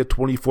Philadelphia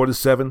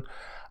 24-7?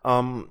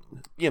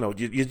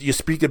 You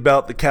speak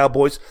about the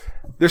Cowboys.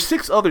 There's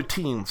 6 other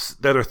teams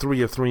that are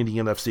 3-3 in the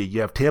NFC. You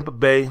have Tampa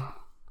Bay,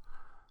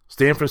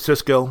 San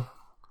Francisco,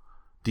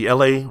 the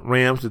LA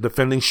Rams, the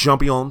defending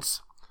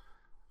champions,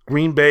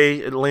 Green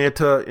Bay,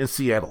 Atlanta, and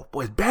Seattle.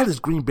 Boy, as bad as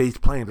Green Bay's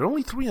playing, they're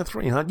only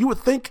 3-3, huh? You would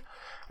think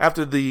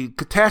after the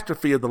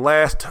catastrophe of the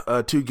last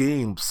 2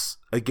 games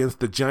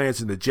against the Giants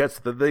and the Jets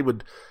that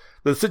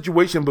the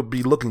situation would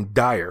be looking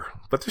dire.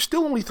 But they're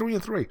still only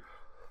 3-3.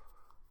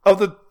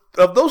 Of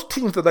those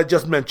teams that I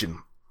just mentioned,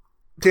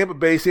 Tampa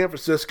Bay, San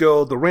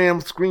Francisco, the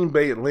Rams, Green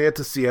Bay,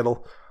 Atlanta,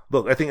 Seattle.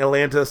 Look, I think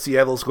Atlanta,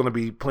 Seattle is going to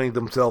be playing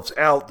themselves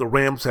out. The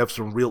Rams have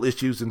some real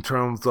issues in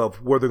terms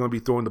of where they're going to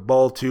be throwing the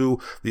ball to.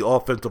 The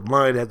offensive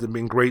line hasn't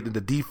been great, and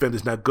the defense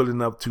is not good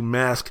enough to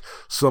mask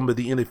some of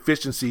the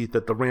inefficiency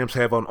that the Rams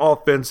have on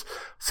offense.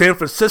 San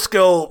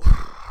Francisco,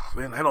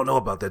 man, I don't know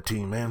about that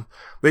team, man.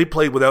 They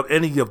played without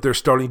any of their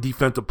starting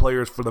defensive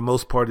players for the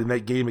most part in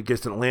that game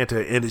against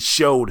Atlanta, and it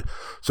showed.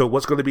 So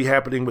what's going to be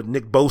happening with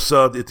Nick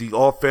Bosa at the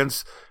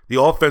offense?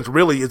 The offense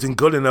really isn't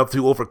good enough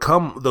to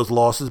overcome those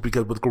losses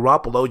because with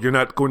Garoppolo, you're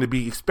not going to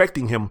be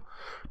expecting him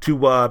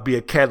to be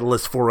a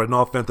catalyst for an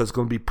offense that's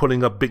going to be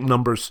putting up big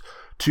numbers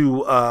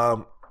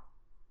to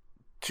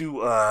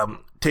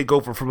take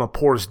over from a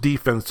porous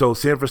defense. So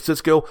San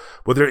Francisco,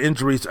 with their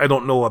injuries, I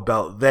don't know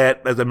about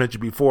that. As I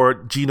mentioned before,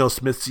 Geno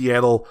Smith,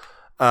 Seattle,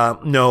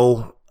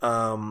 no.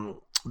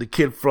 The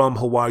kid from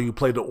Hawaii who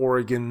played at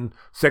Oregon,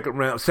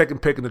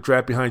 second pick in the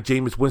draft behind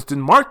Jameis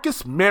Winston,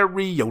 Marcus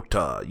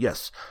Mariota,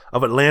 yes.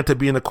 Of Atlanta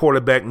being a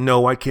quarterback,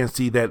 no, I can't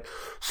see that.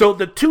 So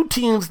the 2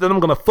 teams that I'm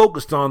going to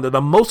focus on that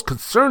I'm most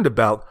concerned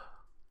about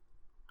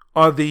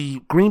are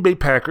the Green Bay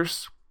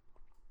Packers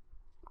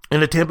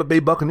and the Tampa Bay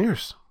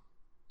Buccaneers.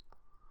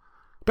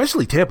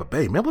 Especially Tampa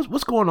Bay, man.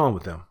 What's going on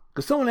with them?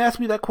 Could someone ask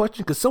me that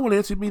question? Could someone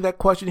answer me that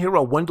question here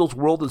on Wendell's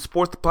World of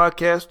Sports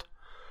podcast?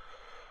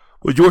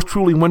 With yours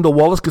truly, Wendell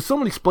Wallace. Could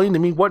someone explain to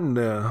me what in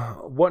the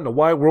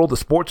wide world of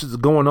sports is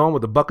going on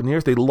with the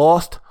Buccaneers? They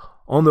lost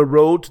on the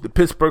road to the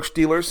Pittsburgh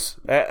Steelers,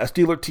 a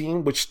Steeler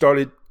team which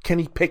started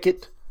Kenny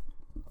Pickett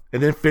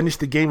and then finished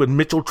the game with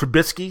Mitchell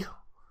Trubisky,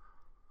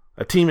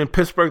 a team in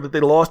Pittsburgh that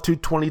they lost to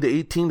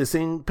 20-18, the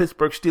same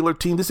Pittsburgh Steeler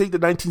team. This ain't the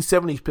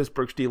 1970s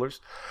Pittsburgh Steelers.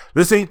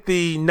 This ain't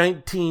the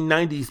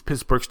 1990s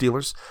Pittsburgh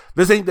Steelers.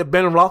 This ain't the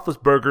Ben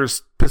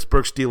Roethlisberger's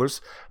Pittsburgh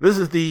Steelers. This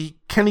is the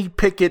Kenny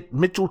Pickett,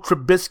 Mitchell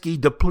Trubisky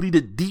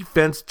depleted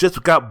defense,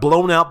 just got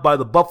blown out by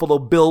the Buffalo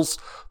Bills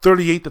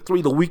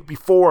 38-3 the week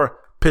before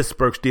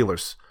Pittsburgh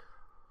Steelers,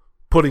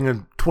 putting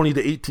a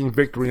 20-18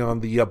 victory on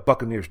the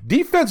Buccaneers.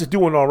 Defense is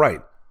doing all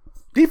right.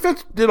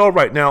 Defense did all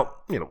right. Now,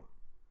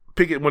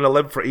 Pickett went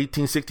 11 for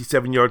 18,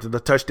 67 yards and a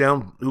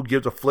touchdown. Who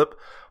gives a flip?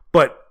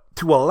 But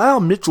to allow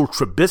Mitchell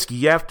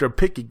Trubisky, after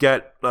Pickett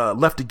got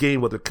left the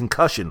game with a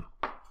concussion,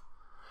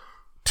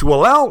 to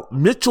allow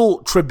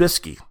Mitchell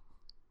Trubisky,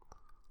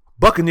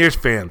 Buccaneers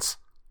fans,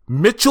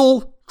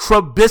 Mitchell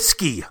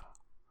Trubisky,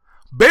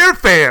 Bear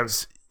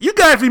fans, you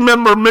guys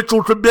remember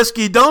Mitchell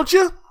Trubisky, don't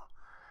you?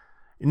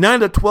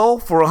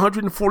 9-12 for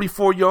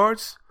 144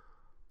 yards,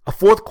 a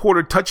fourth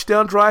quarter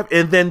touchdown drive,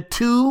 and then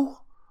 2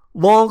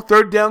 long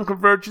third down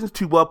conversions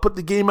to put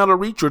the game out of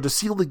reach or to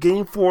seal the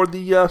game for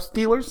the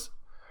Steelers.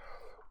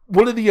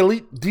 One of the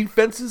elite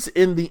defenses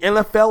in the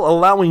NFL,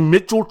 allowing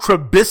Mitchell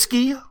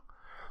Trubisky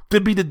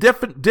to be the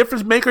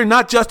difference maker,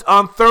 not just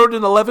on 3rd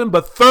and 11,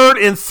 but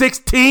 3rd and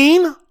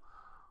 16,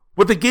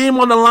 with the game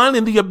on the line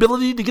and the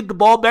ability to get the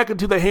ball back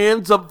into the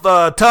hands of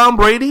Tom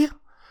Brady.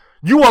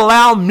 You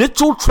allow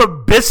Mitchell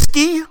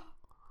Trubisky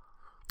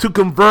to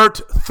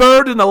convert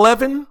 3rd and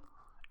 11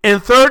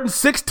 and 3rd and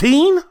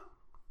 16?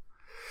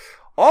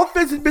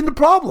 Offense has been the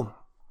problem.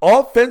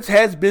 Offense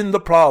has been the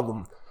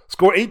problem.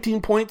 Scored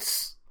 18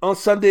 points on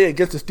Sunday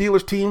against the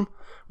Steelers team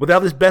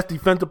without his best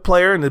defensive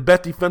player, and the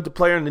best defensive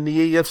player in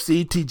the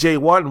AFC, TJ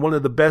Watt, and one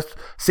of the best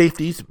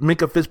safeties,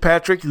 Minkah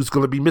Fitzpatrick, who's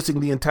going to be missing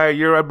the entire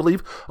year, I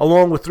believe,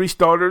 along with 3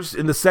 starters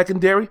in the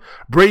secondary.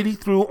 Brady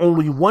threw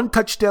only 1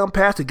 touchdown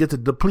pass against a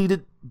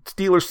depleted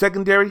Steelers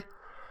secondary,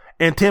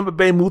 and Tampa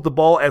Bay moved the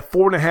ball at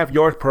 4.5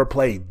 yards per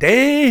play.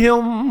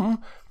 Damn!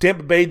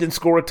 Tampa Bay didn't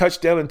score a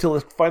touchdown until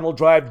his final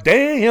drive.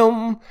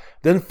 Damn!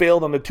 Then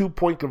failed on a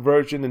 2-point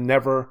conversion and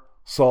never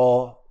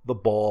saw the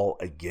ball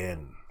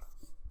again.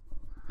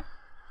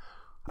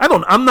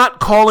 I'm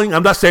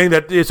not saying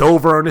that it's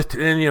over, and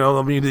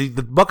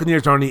the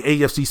Buccaneers are in the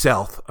AFC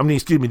South. The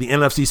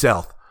NFC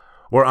South.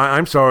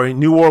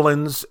 New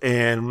Orleans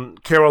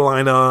and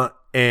Carolina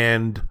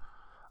and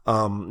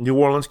New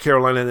Orleans,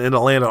 Carolina, and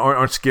Atlanta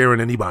aren't scaring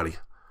anybody.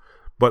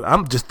 But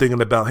I'm just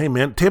thinking about, hey,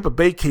 man, Tampa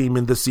Bay came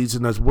in this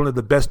season as one of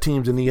the best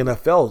teams in the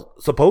NFL,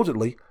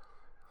 supposedly,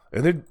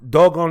 and they're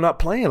doggone not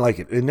playing like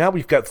it. And now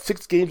we've got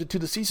 6 games into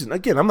the season.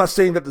 Again, I'm not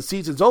saying that the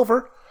season's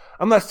over.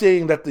 I'm not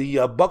saying that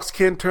the Bucks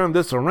can't turn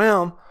this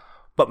around.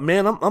 But,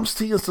 man, I'm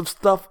seeing some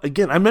stuff.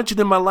 Again, I mentioned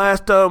in my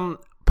last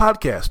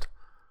podcast,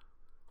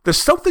 there's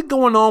something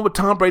going on with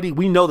Tom Brady.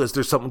 We know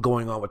there's something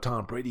going on with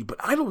Tom Brady, but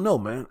I don't know,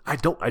 man. I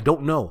don't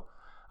know.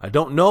 I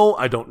don't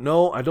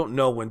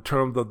know in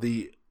terms of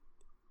the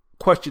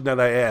question that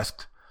I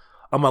asked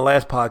on my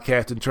last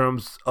podcast in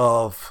terms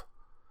of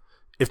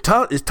is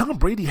Tom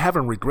Brady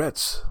having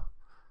regrets?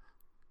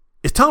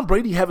 Is Tom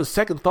Brady having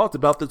second thoughts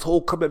about this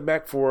whole coming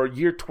back for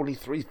year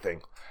 23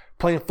 thing,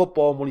 playing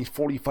football when he's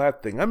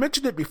 45 thing? I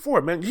mentioned it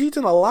before, man. He's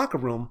in a locker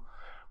room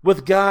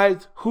with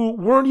guys who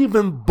weren't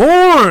even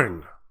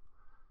born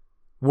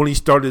when he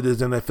started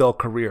his NFL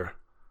career.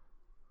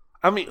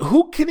 I mean,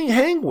 who can he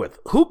hang with?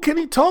 Who can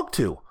he talk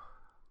to?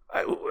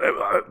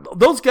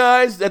 Those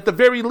guys, at the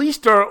very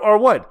least, are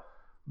what?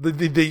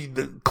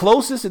 The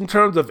closest in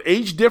terms of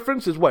age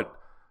difference is what?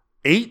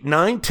 8,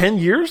 9, 10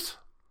 years?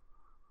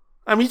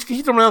 I mean,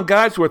 he's around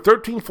guys who are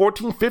 13,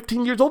 14,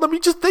 15 years old. I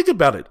mean, just think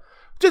about it.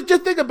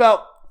 Just think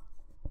about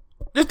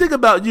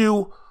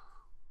you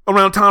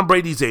around Tom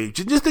Brady's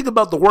age. And just think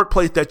about the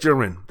workplace that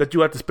you're in, that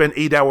you have to spend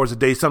 8 hours a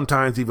day,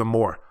 sometimes even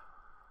more.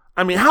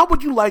 I mean, how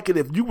would you like it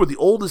if you were the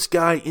oldest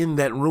guy in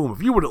that room,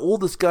 if you were the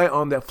oldest guy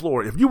on that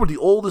floor, if you were the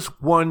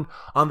oldest one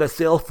on that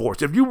sales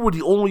force, if you were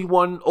the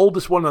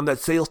oldest one on that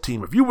sales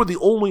team, if you were the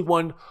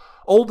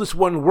oldest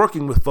one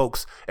working with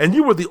folks, and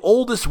you were the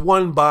oldest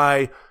one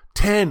by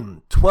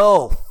 10,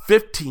 12,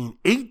 15,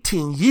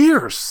 18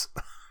 years.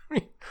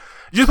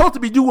 You're supposed to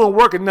be doing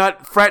work and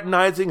not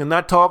fraternizing and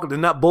not talking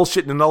and not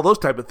bullshitting and all those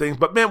type of things.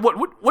 But man,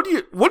 what do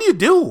you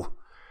do?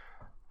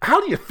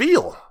 How do you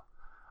feel?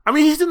 I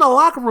mean, he's in a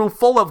locker room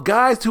full of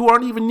guys who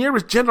aren't even near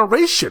his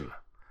generation.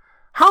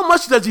 How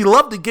much does he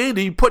love the game to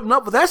be putting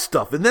up with that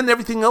stuff? And then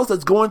everything else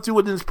that's going through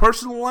in his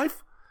personal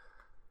life?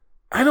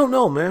 I don't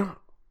know, man.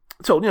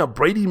 So,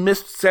 Brady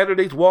missed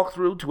Saturday's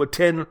walkthrough to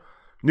attend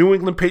New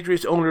England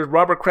Patriots owner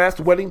Robert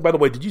Kraft's wedding. By the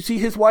way, did you see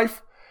his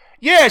wife?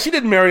 Yeah, she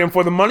didn't marry him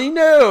for the money.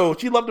 No,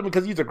 she loved him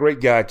because he's a great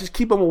guy. Just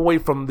keep him away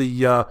from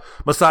the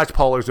massage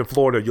parlors in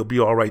Florida. You'll be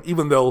all right.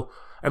 Even though,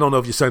 I don't know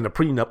if you signed a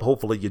prenup.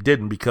 Hopefully you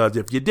didn't, because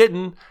if you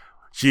didn't,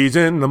 she's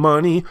in the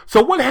money.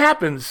 So what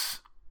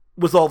happens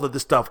with all of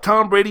this stuff?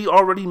 Tom Brady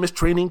already missed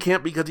training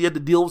camp because he had to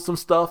deal with some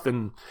stuff,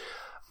 and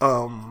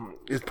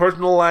his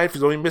personal life.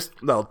 He's only missed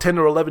 10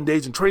 or 11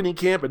 days in training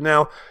camp, and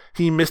now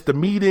he missed a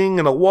meeting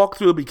and a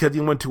walkthrough because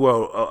he went to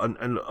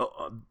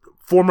a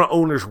former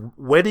owner's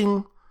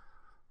wedding.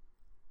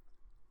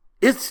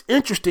 It's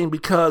interesting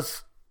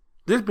because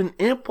there's been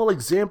ample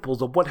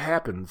examples of what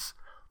happens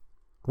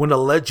when a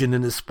legend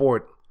in this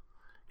sport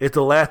is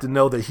the last to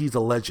know that he's a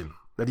legend,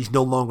 that he's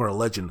no longer a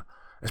legend,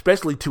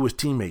 especially to his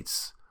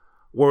teammates,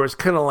 where it's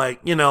kind of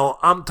like,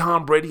 I'm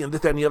Tom Brady and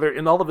this, that, and the other,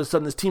 and all of a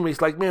sudden his teammates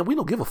like, man, we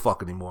don't give a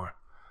fuck anymore.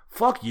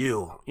 Fuck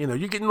you.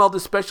 You're getting all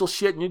this special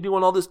shit and you're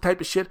doing all this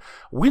type of shit.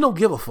 We don't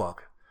give a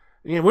fuck.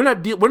 We're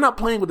not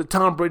playing with the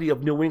Tom Brady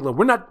of New England.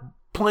 We're not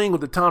playing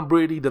with the Tom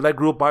Brady that I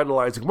grew up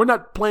idolizing. We're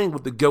not playing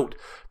with the GOAT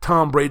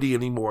Tom Brady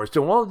anymore.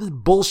 So all this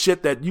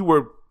bullshit that you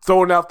were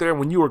throwing out there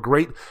when you were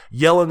great,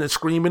 yelling and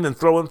screaming and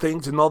throwing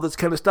things and all this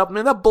kind of stuff,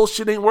 man, that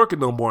bullshit ain't working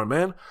no more,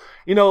 man.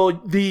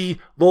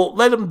 Well,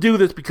 let him do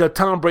this because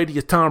Tom Brady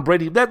is Tom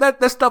Brady.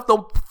 That stuff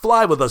don't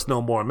fly with us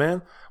no more,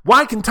 man.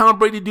 Why can Tom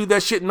Brady do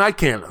that shit and I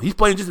can't? He's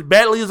playing just as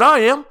badly as I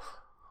am.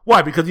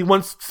 Why? Because he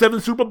won 7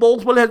 Super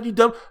Bowls? What have you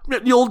done?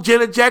 The old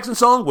Janet Jackson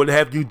song, what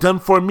have you done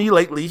for me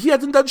lately? He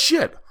hasn't done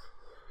shit.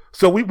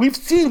 So we've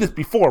seen this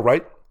before,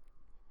 right?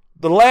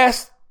 The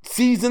last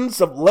seasons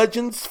of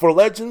legends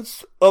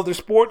of their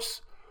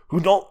sports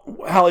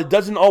how it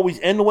doesn't always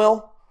end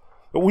well.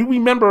 We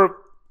remember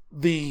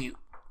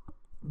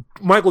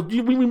Michael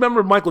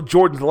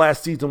Jordan's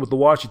last season with the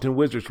Washington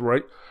Wizards,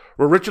 right?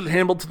 Where Richard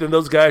Hamilton and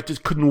those guys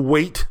just couldn't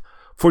wait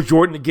for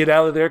Jordan to get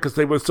out of there because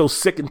they were so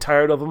sick and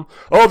tired of him.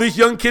 Oh, these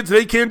young kids,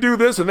 they can't do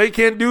this and they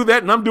can't do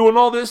that, and I'm doing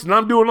all this and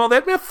I'm doing all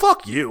that. Man,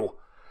 fuck you.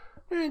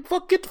 Man,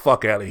 get the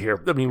fuck out of here.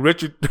 I mean,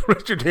 Richard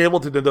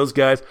Hamilton and those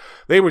guys,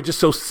 they were just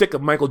so sick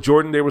of Michael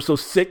Jordan. They were so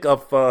sick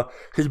of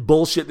his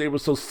bullshit. They were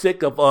so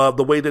sick of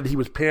the way that he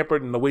was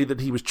pampered and the way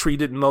that he was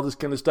treated and all this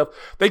kind of stuff.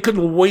 They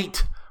couldn't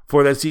wait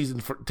for that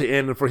season to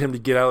end and for him to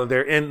get out of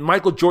there. And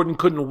Michael Jordan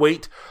couldn't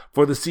wait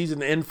for the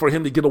season to end for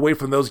him to get away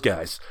from those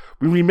guys.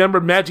 We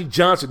remember Magic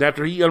Johnson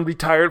after he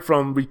unretired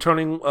from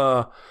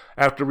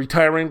after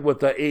retiring with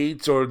the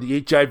AIDS or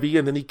the HIV,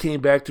 and then he came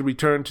back to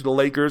return to the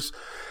Lakers.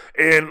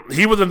 And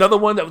he was another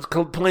one that was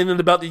complaining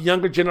about the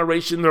younger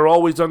generation. They're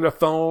always on their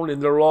phone and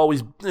they're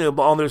always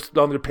on their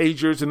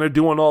pagers and they're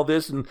doing all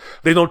this and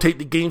they don't take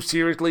the game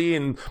seriously.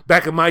 And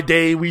back in my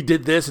day, we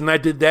did this and I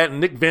did that. And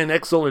Nick Van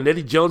Exel and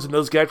Eddie Jones and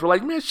those guys were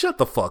like, man, shut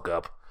the fuck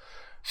up.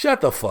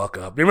 Shut the fuck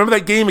up. Remember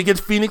that game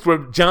against Phoenix where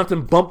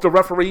Johnson bumped the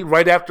referee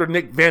right after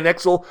Nick Van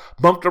Exel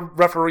bumped the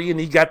referee and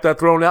he got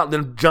thrown out, and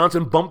then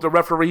Johnson bumped the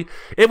referee?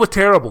 It was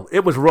terrible.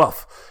 It was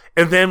rough.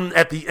 And then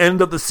at the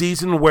end of the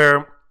season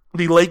where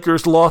the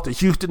Lakers lost to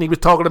Houston, he was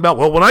talking about,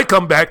 well, when I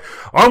come back,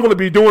 I'm going to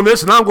be doing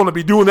this and I'm going to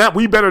be doing that.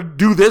 We better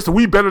do this and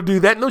we better do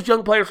that. And those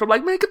young players were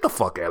like, man, get the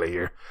fuck out of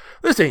here.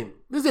 This ain't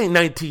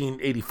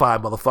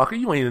 1985, motherfucker.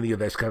 You ain't any of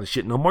that kind of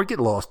shit no more.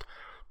 Get lost.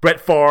 Brett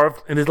Favre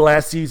in his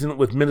last season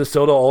with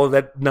Minnesota, all of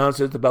that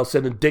nonsense about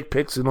sending dick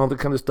pics and all that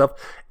kind of stuff.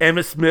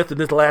 Emmitt Smith in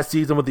his last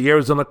season with the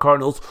Arizona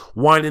Cardinals,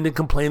 whining and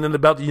complaining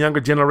about the younger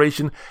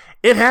generation.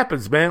 It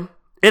happens, man.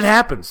 It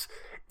happens.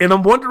 And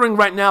I'm wondering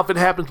right now if it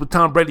happens with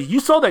Tom Brady. You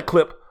saw that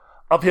clip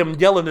of him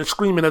yelling and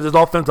screaming at his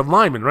offensive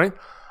lineman, right?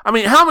 I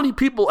mean, how many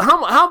people,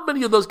 how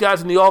many of those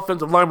guys in the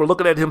offensive line were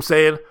looking at him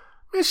saying,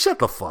 man, shut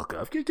the fuck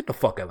up. Get the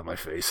fuck out of my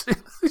face.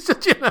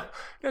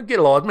 Get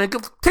lost, man.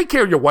 Take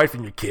care of your wife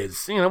and your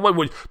kids. You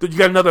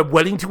got another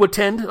wedding to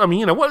attend? I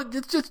mean, what?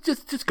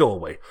 Just go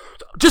away.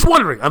 Just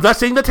wondering. I'm not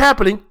saying that's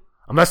happening.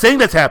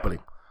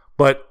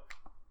 But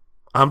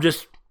I'm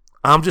just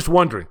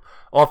wondering.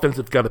 Offense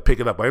has got to pick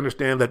it up. I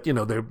understand that,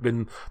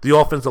 the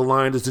offensive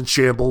line is in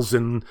shambles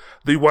and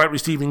the wide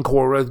receiving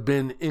core has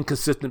been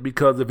inconsistent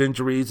because of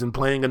injuries and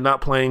playing and not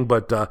playing,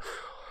 but,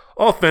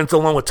 offense,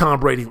 along with Tom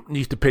Brady,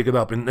 needs to pick it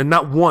up. And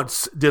not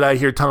once did I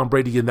hear Tom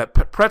Brady in that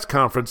press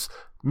conference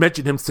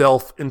mention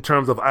himself in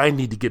terms of, I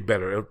need to get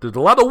better. There's a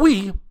lot of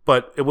we,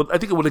 but I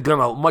think it would have gone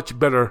a much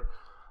better,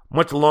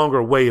 much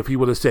longer way if he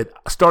would have said,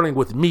 starting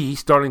with me,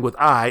 starting with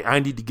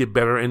I need to get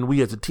better, and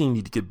we as a team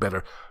need to get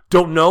better.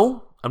 Don't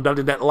know. I'm not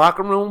in that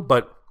locker room,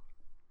 but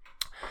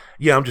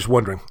yeah, I'm just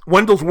wondering.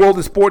 Wendell's World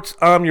of Sports.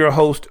 I'm your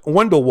host,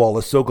 Wendell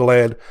Wallace. So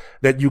glad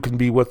that you can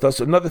be with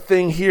us. Another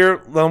thing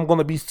here I'm going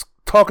to be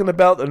talking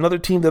about, another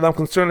team that I'm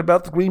concerned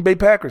about, the Green Bay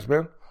Packers,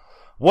 man.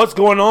 What's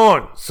going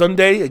on?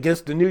 Sunday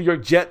against the New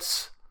York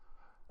Jets,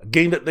 a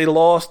game that they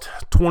lost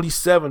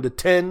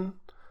 27-10.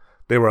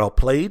 They were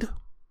outplayed,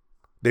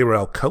 they were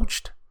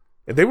outcoached,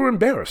 and they were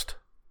embarrassed.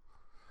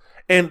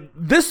 And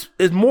this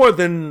is more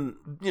than,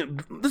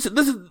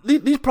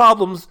 these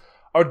problems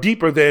are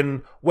deeper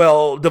than,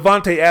 well,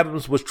 Devontae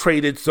Adams was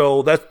traded,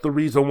 so that's the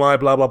reason why,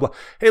 blah, blah, blah.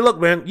 Hey,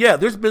 look, man, yeah,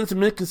 there's been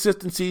some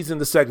inconsistencies in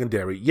the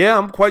secondary. Yeah,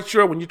 I'm quite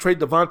sure when you trade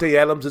Devontae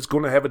Adams, it's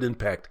going to have an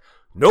impact.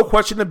 No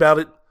question about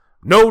it.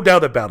 No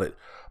doubt about it.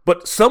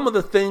 But some of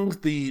the things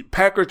the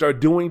Packers are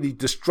doing, the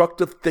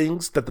destructive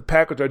things that the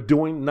Packers are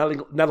doing,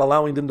 not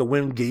allowing them to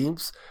win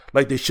games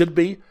like they should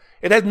be,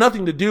 it has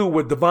nothing to do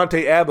with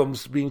Devontae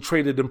Adams being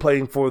traded and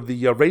playing for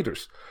the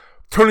Raiders.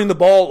 Turning the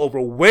ball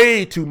over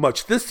way too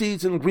much. This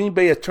season, Green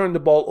Bay has turned the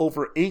ball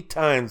over 8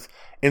 times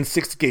in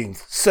 6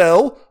 games.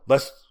 So,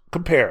 let's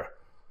compare.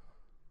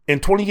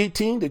 In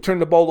 2018, they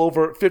turned the ball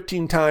over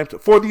 15 times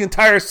for the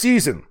entire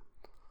season.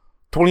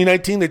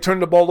 2019, they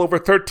turned the ball over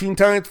 13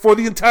 times for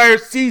the entire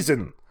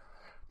season.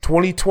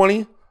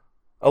 2020,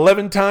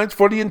 11 times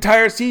for the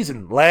entire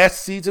season.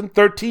 Last season,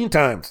 13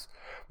 times.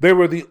 They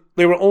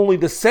were only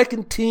the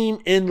second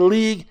team in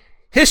league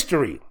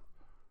history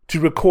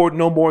to record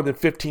no more than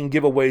 15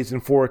 giveaways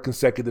in 4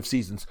 consecutive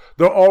seasons.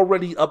 They're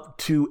already up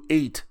to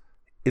 8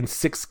 in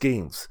 6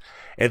 games.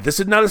 And this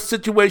is not a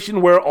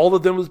situation where all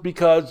of them was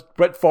because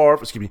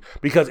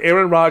because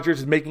Aaron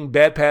Rodgers is making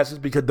bad passes,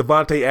 because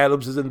Devontae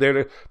Adams isn't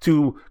there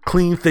to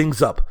clean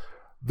things up.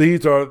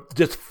 These are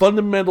just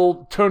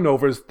fundamental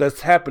turnovers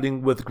that's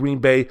happening with Green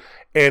Bay,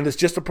 and it's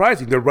just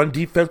surprising. Their run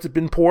defense has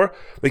been poor.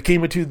 They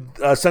came into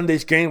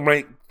Sunday's game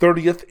ranked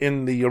 30th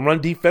in the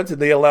run defense,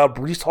 and they allowed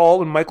Breece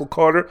Hall and Michael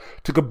Carter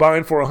to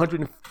combine for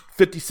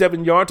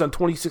 157 yards on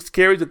 26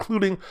 carries,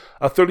 including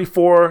a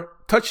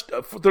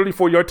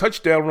 34-yard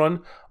touchdown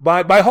run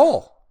by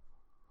Hall.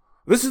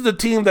 This is a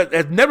team that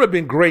has never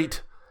been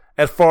great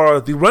as far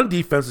as the run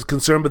defense is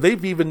concerned, but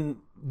they've even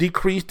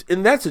decreased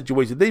in that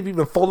situation. They've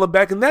even fallen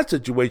back in that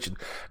situation.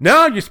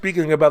 Now you're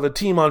speaking about a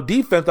team on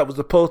defense that was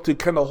supposed to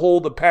kind of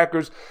hold the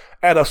Packers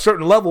at a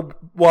certain level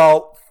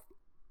while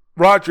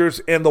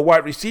Rodgers and the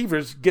wide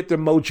receivers get their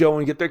mojo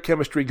and get their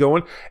chemistry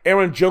going.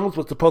 Aaron Jones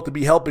was supposed to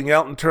be helping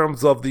out in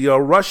terms of the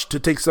rush to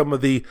take some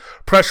of the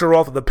pressure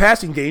off of the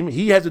passing game.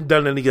 He hasn't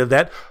done any of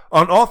that.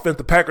 On offense,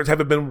 the Packers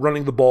haven't been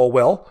running the ball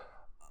well.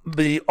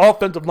 The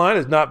offensive line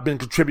has not been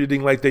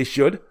contributing like they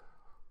should.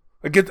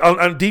 Again,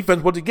 on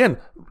defense, once again,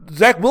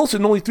 Zach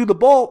Wilson only threw the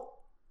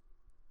ball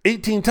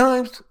 18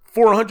 times,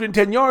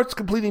 410 yards,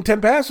 completing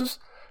 10 passes.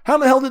 How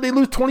the hell did they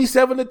lose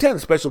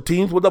 27-10? Special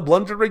teams with a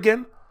blunder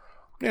again?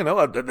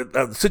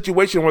 A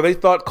situation where they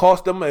thought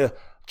cost them a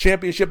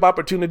championship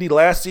opportunity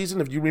last season.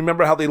 If you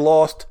remember how they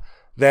lost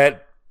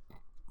that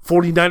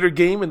 49er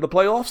game in the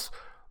playoffs.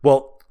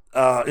 Well,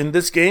 in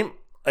this game,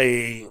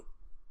 a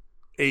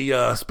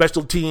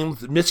special teams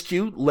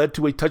miscue led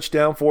to a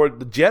touchdown for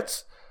the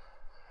Jets.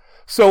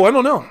 So I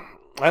don't know.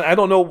 I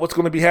don't know what's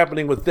going to be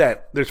happening with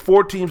that. There's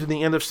 4 teams in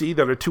the NFC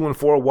that are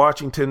 2-4.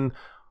 Washington,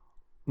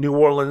 New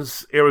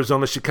Orleans,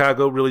 Arizona,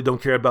 Chicago. Really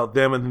don't care about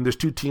them. And then there's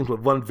 2 teams with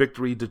 1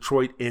 victory,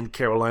 Detroit and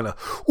Carolina.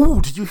 Ooh,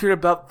 did you hear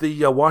about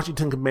the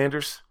Washington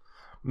Commanders?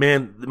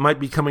 man, it might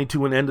be coming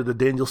to an end of the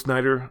Daniel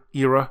Snyder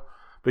era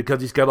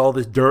because he's got all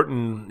this dirt,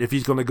 and if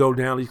he's going to go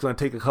down, he's going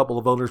to take a couple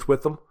of owners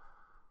with him.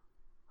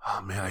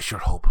 Oh, man, I sure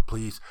hope,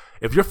 please.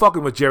 If you're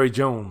fucking with Jerry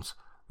Jones,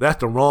 that's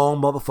the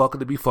wrong motherfucker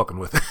to be fucking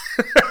with.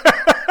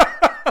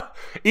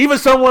 Even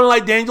someone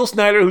like Daniel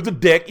Snyder, who's a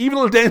dick,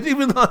 even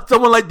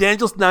someone like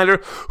Daniel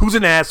Snyder, who's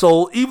an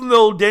asshole, even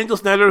though Daniel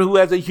Snyder, who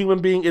as a human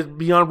being is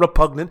beyond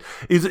repugnant,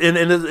 is a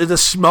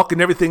schmuck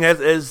and everything,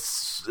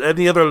 as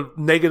any other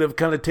negative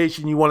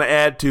connotation you want to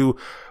add to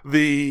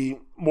the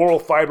moral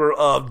fiber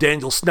of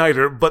Daniel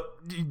Snyder, but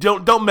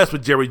don't mess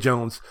with Jerry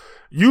Jones.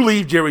 You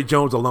leave Jerry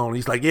Jones alone.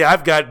 He's like, yeah,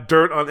 I've got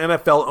dirt on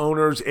NFL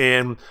owners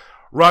and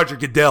Roger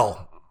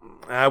Goodell.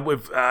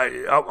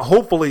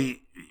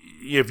 Hopefully,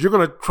 if you're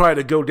going to try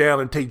to go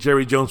down and take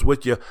Jerry Jones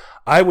with you,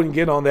 I wouldn't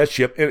get on that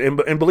ship.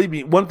 And believe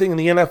me, one thing in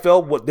the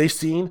NFL, what they've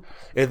seen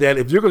is that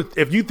if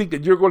you think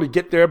that you're going to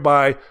get there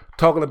by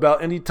talking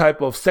about any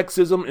type of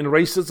sexism and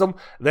racism,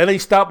 that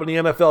ain't stopping the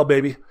NFL,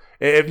 baby.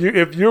 If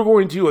you're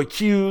going to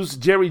accuse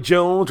Jerry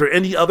Jones or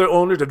any other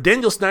owners, if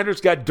Daniel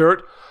Snyder's got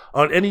dirt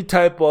on any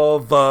type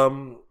of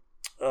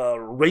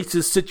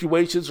racist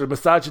situations or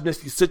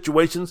misogynistic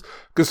situations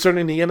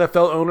concerning the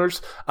NFL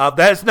owners,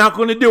 that's not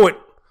going to do it.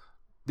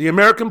 The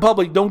American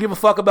public don't give a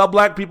fuck about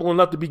black people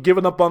enough to be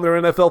giving up on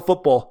their NFL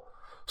football.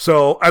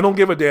 So I don't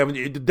give a damn.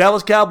 The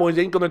Dallas Cowboys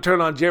ain't going to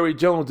turn on Jerry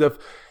Jones if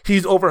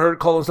he's overheard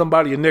calling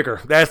somebody a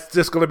nigger. That's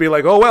just going to be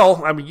like, oh,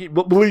 well, I mean,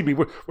 believe me,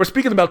 we're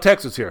speaking about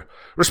Texas here.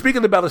 We're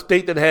speaking about a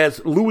state that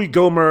has Louis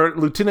Gohmert,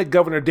 Lieutenant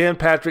Governor Dan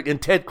Patrick,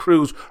 and Ted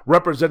Cruz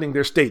representing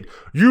their state.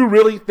 You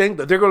really think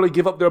that they're going to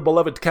give up their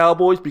beloved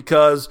Cowboys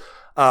because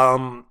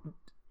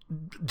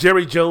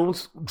Jerry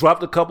Jones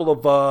dropped a couple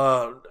of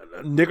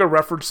nigger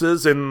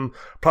references and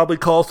probably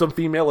called some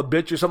female a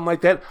bitch or something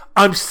like that?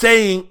 I'm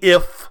saying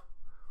if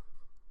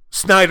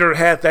Snyder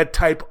had that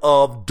type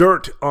of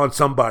dirt on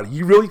somebody,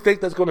 you really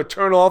think that's going to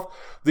turn off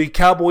the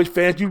Cowboys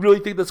fans? You really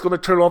think that's going to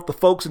turn off the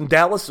folks in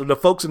Dallas or the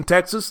folks in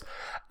Texas?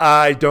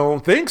 I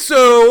don't think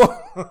so.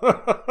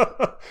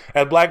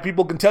 And black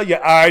people can tell you,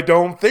 I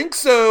don't think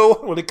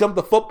so. When it comes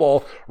to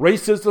football,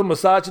 racism,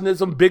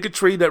 misogynism,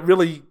 bigotry, they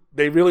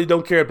really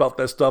don't care about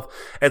that stuff.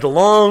 As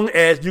long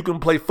as you can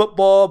play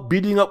football,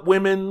 beating up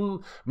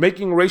women,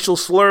 making racial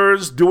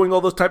slurs, doing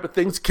all those type of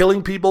things,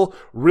 killing people,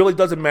 really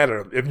doesn't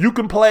matter. If you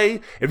can play,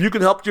 if you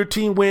can help your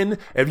team win,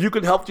 if you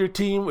can help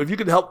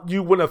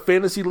you win a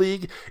fantasy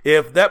league,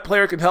 if that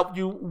player can help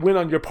you win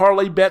on your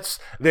parlay bets,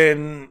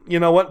 then you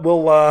know what?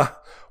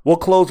 We'll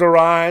close our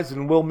eyes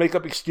and we'll make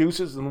up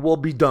excuses and we'll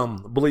be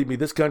dumb. Believe me,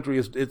 this country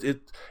is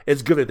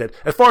good at that.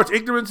 As far as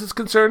ignorance is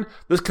concerned,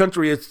 this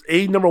country is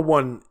number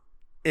one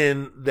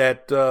in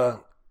that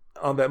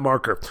on that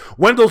marker.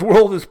 Wendell's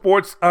World in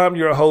Sports. I'm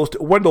your host,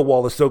 Wendell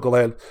Wallace. So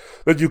glad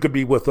that you could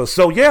be with us.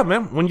 So yeah,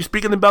 man, when you're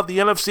speaking about the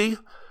NFC,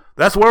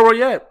 that's where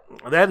we're at.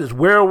 That is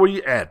where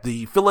we're at.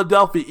 The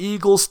Philadelphia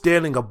Eagles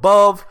standing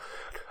above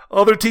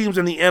other teams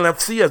in the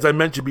NFC, as I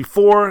mentioned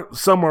before.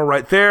 Some are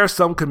right there.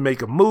 Some can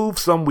make a move.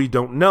 Some we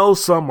don't know.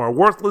 Some are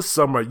worthless.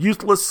 Some are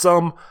useless.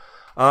 Some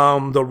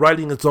the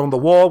writing is on the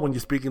wall when you're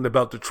speaking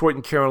about Detroit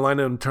and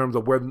Carolina in terms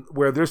of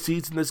where their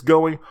season is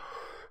going.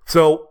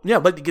 So, yeah,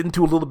 I'd like to get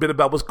into a little bit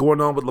about what's going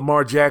on with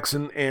Lamar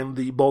Jackson and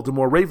the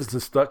Baltimore Ravens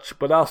and such,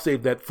 but I'll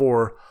save that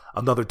for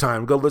another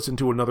time. Go listen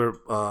to another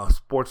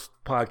sports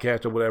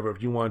podcast or whatever if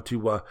you want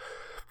to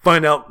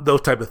find out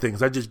those type of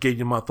things. I just gave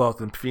you my thoughts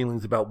and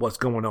feelings about what's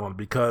going on,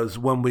 because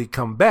when we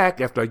come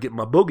back, after I get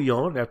my boogie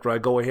on, after I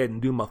go ahead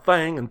and do my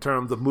thing in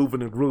terms of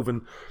moving and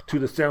grooving to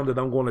the sound that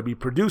I'm going to be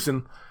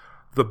producing,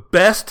 the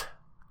best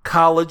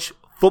college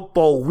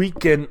football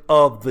weekend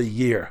of the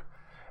year.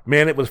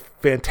 Man, it was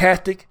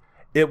fantastic.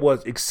 It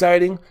was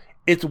exciting.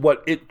 It's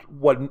what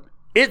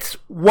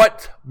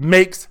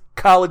makes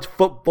college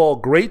football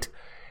great,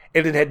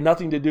 and it had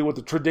nothing to do with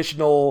the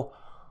traditional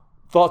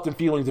thoughts and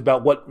feelings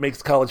about what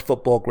makes college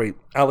football great.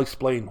 I'll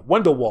explain.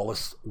 Wendell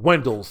Wallace,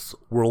 Wendell's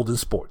World in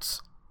Sports.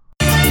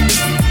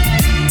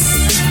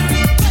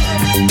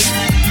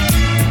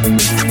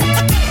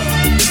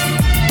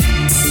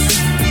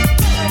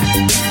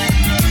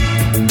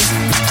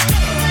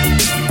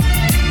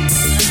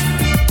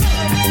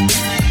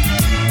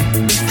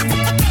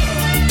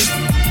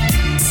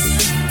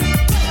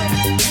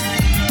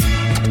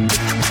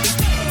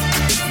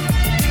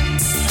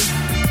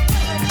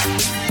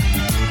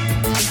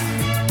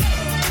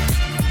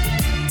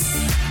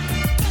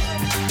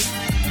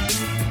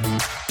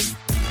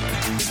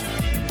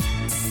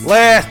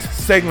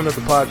 Last segment of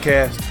the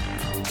podcast.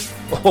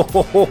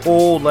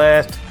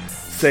 Last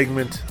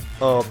segment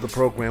of the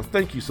program.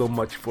 Thank you so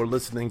much for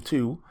listening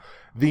to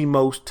the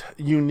most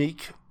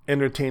unique,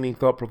 entertaining,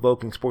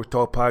 thought-provoking sports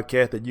talk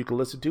podcast that you can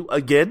listen to.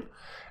 Again,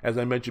 as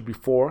I mentioned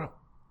before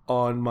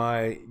on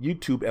my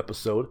YouTube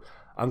episode,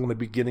 I'm going to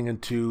be getting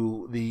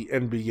into the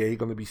NBA,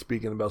 going to be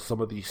speaking about some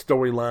of the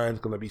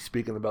storylines, going to be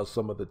speaking about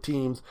some of the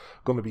teams,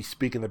 going to be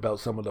speaking about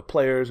some of the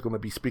players, going to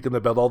be speaking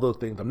about all those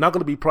things. I'm not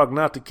going to be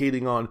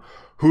prognosticating on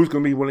who's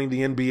going to be winning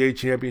the NBA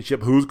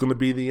championship, who's going to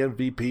be the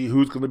MVP,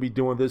 who's going to be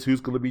doing this,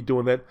 who's going to be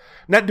doing that.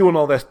 Not doing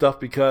all that stuff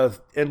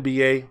because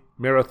NBA,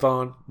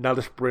 marathon, not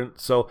a sprint.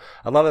 So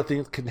a lot of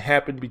things can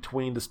happen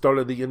between the start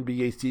of the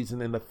NBA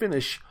season and the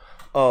finish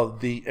of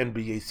the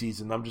NBA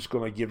season. I'm just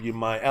going to give you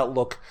my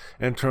outlook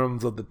in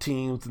terms of the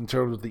teams, in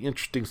terms of the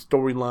interesting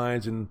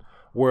storylines and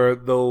where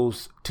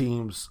those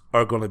teams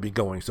are going to be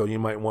going. So you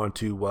might want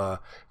to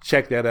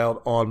check that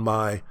out on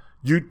my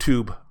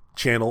YouTube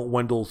channel,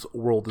 Wendell's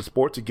World of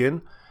Sports.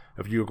 Again,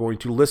 if you're going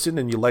to listen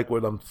and you like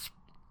what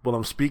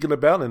I'm speaking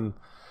about and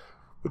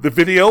the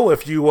video,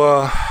 if you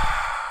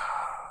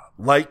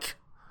like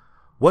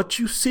what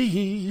you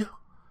see,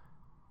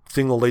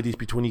 single ladies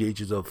between the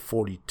ages of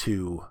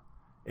 42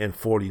 and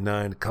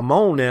 49. Come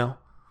on now.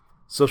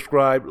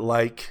 Subscribe,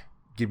 like,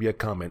 give me a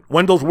comment.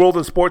 Wendell's World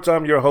in Sports.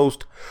 I'm your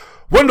host,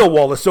 Wendell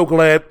Wallace. So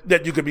glad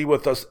that you could be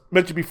with us.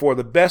 Mentioned before,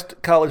 the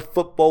best college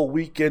football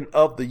weekend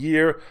of the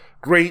year.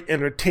 Great,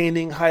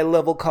 entertaining,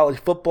 high-level college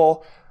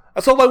football.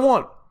 That's all I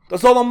want.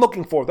 That's all I'm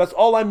looking for. That's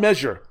all I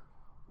measure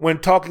when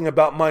talking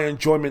about my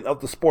enjoyment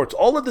of the sports.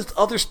 All of this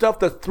other stuff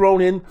that's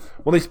thrown in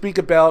when they speak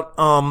about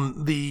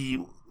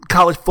the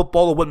college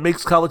football or what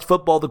makes college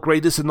football the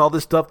greatest and all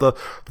this stuff,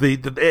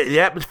 the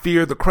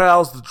atmosphere, the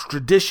crowds, the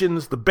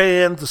traditions, the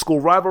bands, the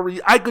school rivalry.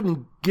 I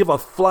couldn't give a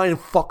flying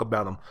fuck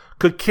about them.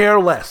 Could care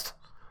less.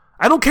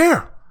 I don't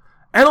care.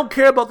 I don't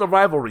care about the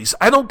rivalries.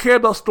 I don't care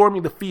about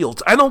storming the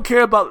fields. I don't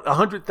care about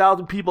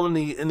 100,000 people in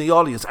the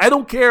audience. I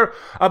don't care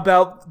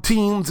about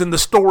teams and the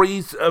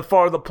stories as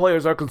far as the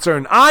players are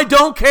concerned. I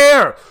don't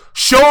care.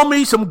 Show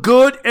me some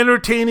good,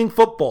 entertaining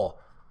football.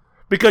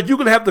 Because you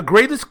can have the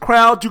greatest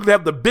crowd, you can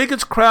have the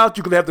biggest crowd,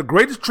 you can have the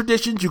greatest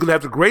traditions, you can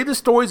have the greatest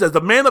stories. As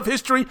a man of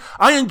history,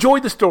 I enjoy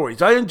the stories.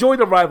 I enjoy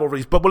the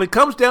rivalries. But when it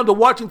comes down to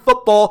watching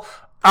football,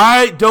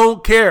 I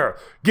don't care.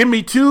 Give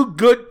me two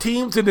good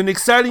teams and an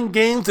exciting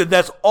games, and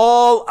that's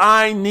all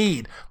I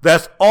need.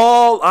 That's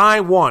all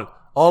I want.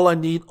 All I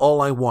need, all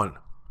I want.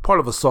 Part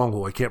of a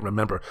song, I can't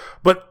remember.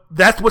 But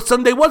that's what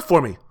Sunday was for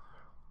me.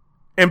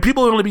 And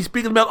people are going to be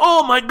speaking about,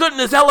 oh my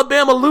goodness,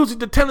 Alabama losing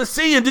to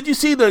Tennessee. And did you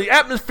see the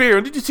atmosphere?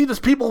 And did you see those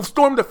people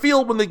storm the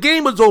field when the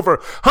game was over?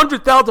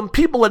 100,000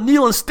 people at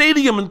Neyland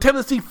Stadium, and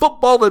Tennessee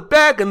footballed it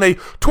back. And they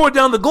tore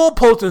down the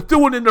goalpost and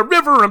threw it in the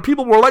river. And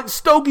people were like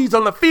stogies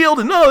on the field.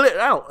 And no,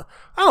 I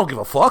don't give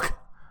a fuck.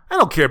 I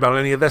don't care about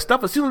any of that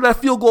stuff. As soon as that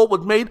field goal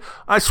was made,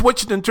 I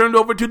switched and turned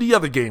over to the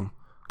other game.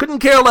 Couldn't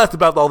care less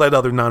about all that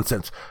other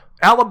nonsense.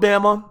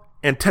 Alabama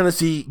and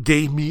Tennessee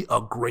gave me a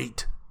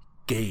great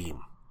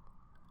game.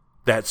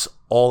 That's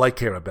all I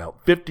care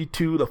about.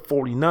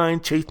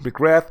 52-49. Chase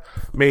McGrath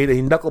made a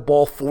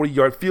knuckleball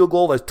 40-yard field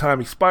goal as time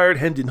expired.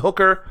 Hendon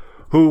Hooker,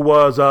 who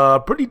was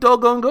pretty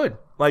doggone good.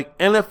 Like,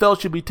 NFL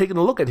should be taking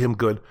a look at him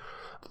good.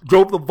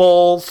 Drove the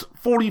Vols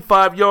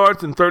 45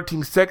 yards in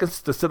 13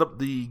 seconds to set up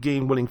the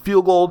game-winning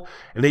field goal.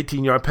 An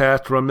 18-yard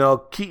pass to Ramel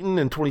Keaton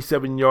and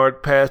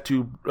 27-yard pass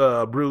to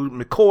Brew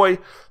McCoy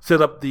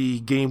set up the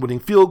game-winning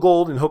field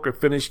goal. And Hooker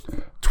finished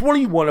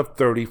 21 of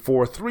 30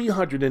 for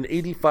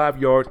 385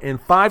 yards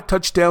and 5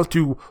 touchdowns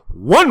to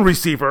one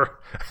receiver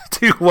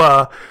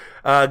to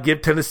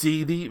give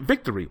Tennessee the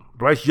victory.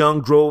 Bryce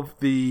Young drove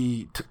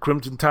the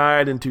Crimson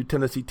Tide into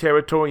Tennessee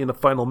territory in the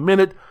final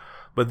minute.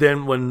 But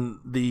then when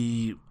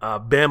the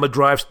Bama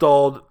drive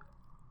stalled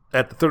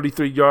at the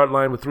 33-yard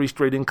line with 3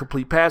 straight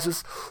incomplete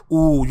passes,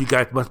 you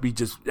guys must be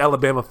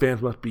Alabama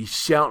fans must be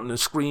shouting and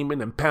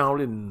screaming and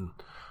pounding and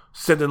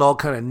sending all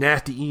kind of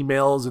nasty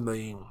emails, and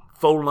the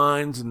phone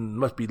lines and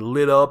must be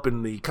lit up,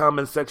 and the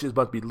comment sections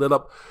must be lit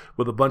up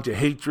with a bunch of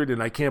hatred,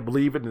 and I can't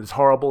believe it, and it's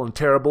horrible and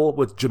terrible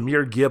with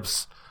Jahmyr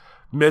Gibbs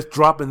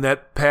dropping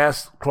that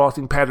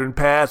crossing pattern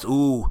pass.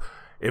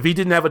 If he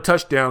didn't have a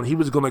touchdown, he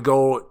was going to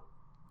go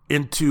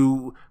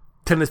into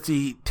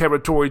Tennessee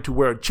territory to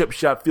where a chip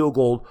shot field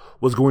goal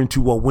was going to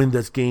win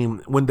that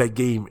game.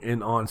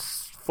 And on,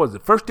 what is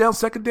it, first down,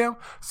 second down?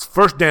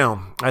 First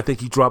down, I think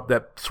he dropped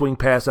that swing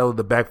pass out of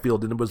the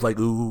backfield, and it was like,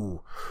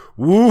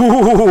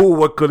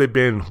 what could have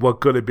been?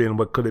 But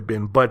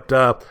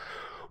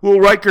Will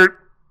Reichert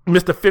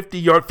missed a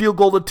 50-yard field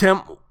goal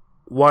attempt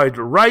wide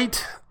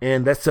right,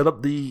 and that set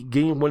up the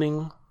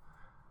game-winning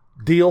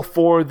deal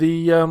for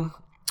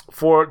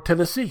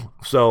Tennessee.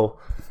 So,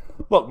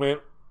 look, man.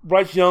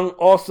 Bryce Young,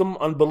 awesome,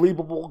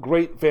 unbelievable,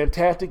 great,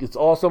 fantastic. It's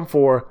awesome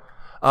for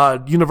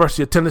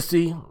University of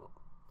Tennessee.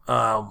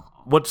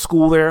 Went to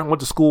school there. Went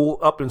to school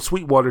up in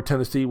Sweetwater,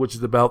 Tennessee, which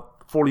is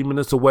about 40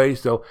 minutes away.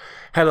 So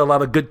had a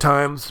lot of good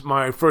times.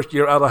 My first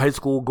year out of high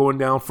school, going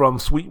down from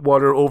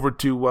Sweetwater over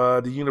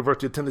to the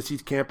University of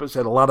Tennessee's campus.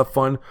 Had a lot of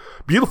fun.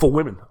 Beautiful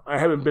women. I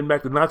haven't been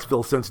back to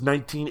Knoxville since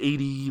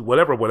 1980,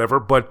 whatever.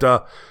 But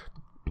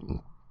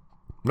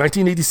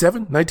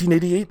 1987,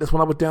 1988, that's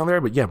when I was down there.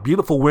 But yeah,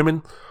 beautiful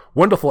women.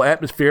 Wonderful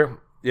atmosphere.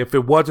 If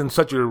it wasn't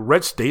such a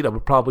red state, I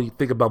would probably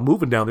think about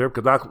moving down there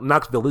because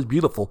Knoxville is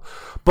beautiful.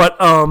 But,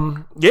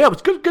 yeah, it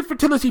was good for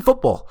Tennessee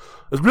football.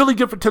 It was really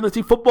good for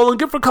Tennessee football and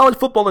good for college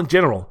football in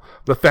general.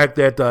 The fact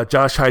that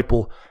Josh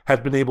Heupel has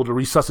been able to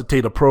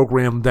resuscitate a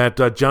program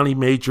that Johnny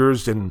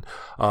Majors and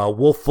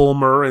Wolf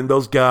Fulmer and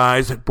those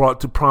guys had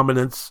brought to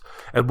prominence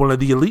at one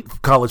of the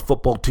elite college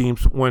football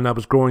teams when I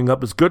was growing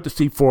up. It's good to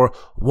see for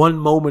one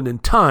moment in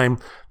time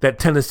that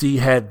Tennessee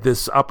had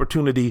this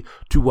opportunity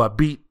to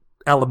beat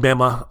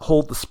Alabama,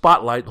 hold the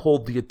spotlight,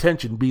 hold the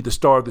attention, be the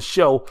star of the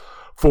show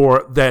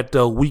for that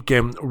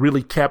weekend,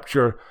 really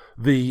capture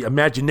the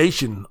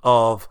imagination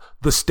of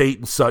the state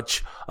and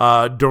such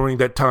during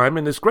that time,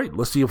 and it's great.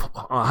 Let's see if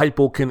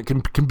Heupel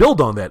can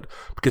build on that,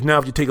 because now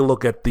if you take a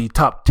look at the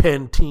top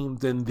 10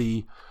 teams in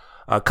the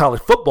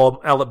college football,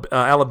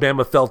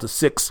 Alabama fell to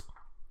 6,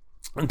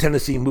 and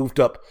Tennessee moved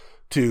up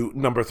to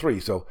number 3.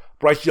 So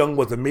Bryce Young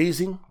was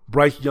amazing.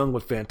 Bryce Young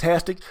was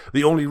fantastic.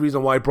 The only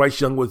reason why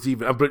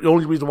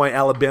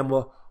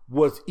Alabama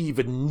was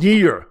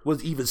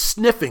even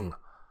sniffing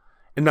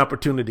an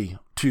opportunity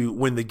to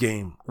win the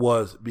game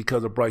was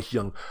because of Bryce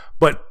Young.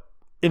 But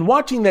in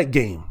watching that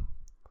game,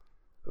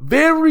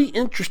 very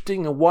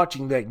interesting in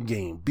watching that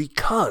game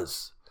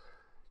because,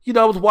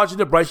 I was watching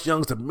it. Bryce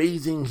Young's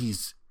amazing.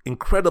 He's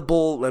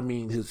incredible. I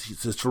mean, his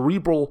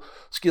cerebral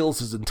skills,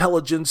 his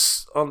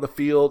intelligence on the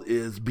field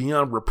is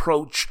beyond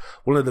reproach.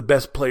 One of the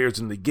best players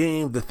in the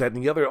game, this, that,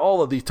 and the other,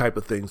 all of these type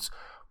of things.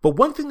 But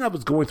one thing that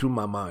was going through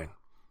my mind,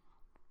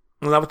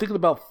 and I was thinking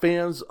about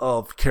fans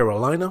of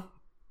Carolina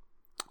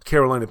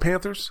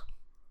Panthers,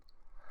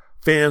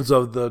 fans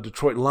of the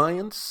Detroit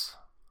Lions,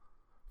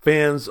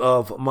 fans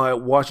of my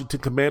Washington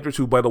Commanders,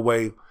 who, by the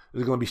way,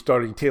 is going to be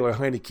starting Taylor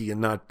Heineke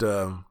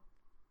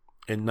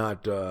and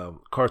not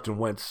Carson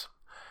Wentz.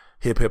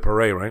 Hip, hip,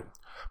 hooray, right?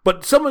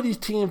 But some of these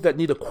teams that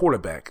need a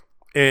quarterback,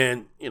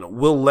 and,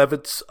 Will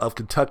Levis of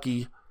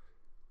Kentucky,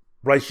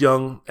 Bryce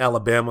Young,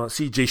 Alabama,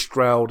 C.J.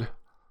 Stroud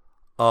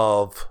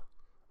of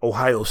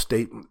Ohio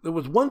State, there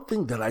was one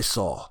thing that I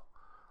saw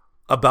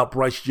about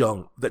Bryce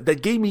Young that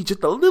gave me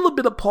just a little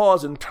bit of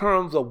pause in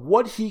terms of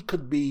what he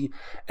could be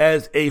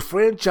as a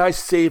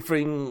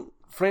franchise-saving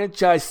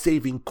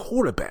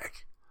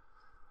quarterback,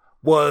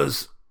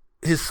 was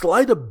his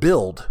slight of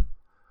build,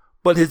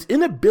 but his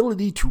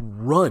inability to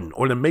run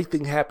or to make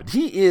things happen.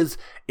 He is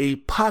a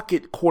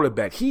pocket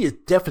quarterback. He is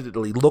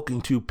definitely looking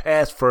to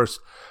pass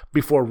first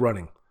before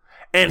running.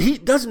 And he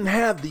doesn't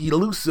have the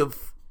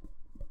elusive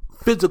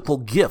physical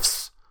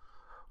gifts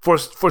for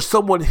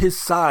someone his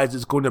size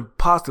is going to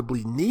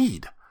possibly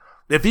need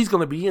if he's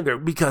going to be in there.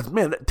 Because,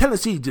 man,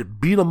 Tennessee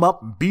just beat him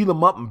up and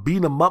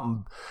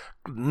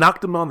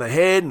knocked him on the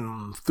head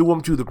and threw him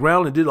to the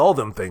ground and did all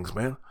them things,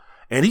 man.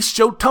 And he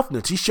showed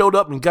toughness. He showed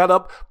up and got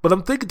up. But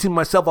I'm thinking to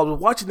myself, I was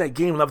watching that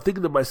game and I'm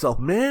thinking to myself,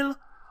 man,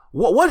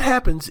 what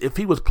happens if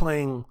he was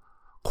playing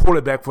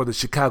quarterback for the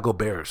Chicago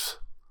Bears?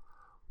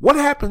 What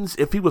happens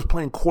if he was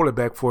playing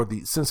quarterback for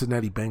the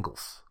Cincinnati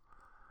Bengals?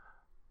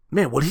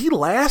 Man, would he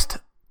last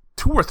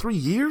 2 or 3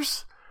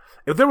 years?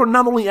 If they were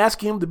not only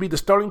asking him to be the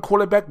starting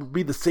quarterback, but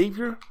be the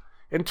savior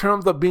in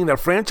terms of being their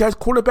franchise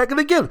quarterback. And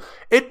again,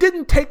 it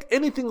didn't take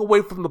anything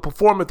away from the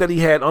performance that he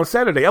had on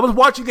Saturday. I was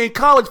watching a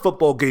college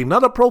football game,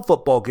 not a pro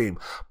football game.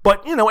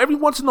 But, every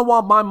once in a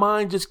while, my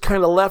mind just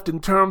kind of left in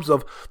terms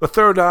of the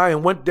third eye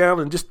and went down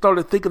and just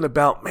started thinking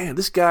about, man,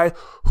 this guy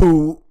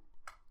who,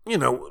 is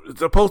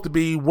supposed to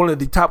be one of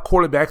the top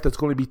quarterbacks that's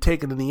going to be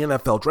taken in the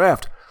NFL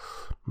draft.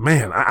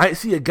 Man, I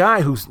see a guy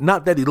who's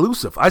not that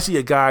elusive. I see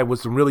a guy with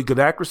some really good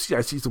accuracy.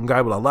 I see some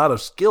guy with a lot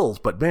of skills.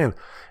 But, man,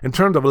 in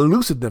terms of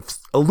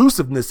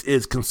elusiveness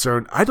is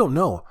concerned, I don't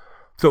know.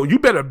 So you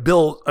better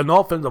build an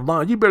offensive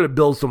line. You better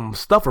build some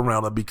stuff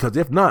around him, because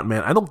if not,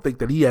 man, I don't think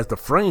that he has the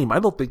frame. I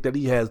don't think that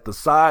he has the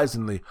size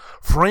and the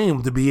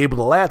frame to be able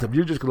to last if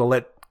you're just going to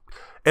let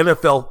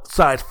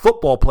NFL-sized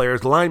football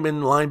players, linemen,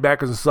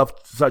 linebackers, and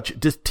such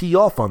just tee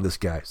off on this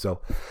guy.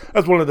 So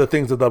that's one of the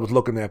things that I was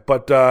looking at.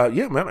 But,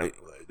 yeah, man,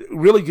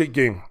 really good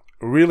game.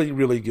 Really,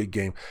 really good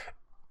game.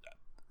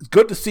 It's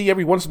good to see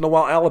every once in a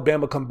while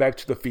Alabama come back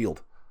to the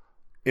field.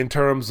 In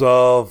terms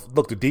of,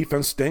 look, the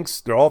defense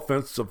stinks. Their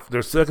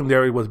their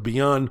secondary was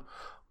beyond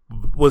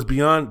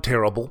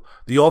terrible.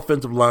 The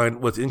offensive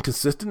line was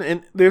inconsistent,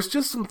 and there's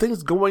just some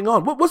things going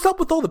on. What's up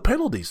with all the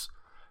penalties?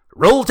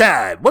 Roll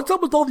Tide. What's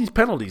up with all these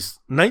penalties?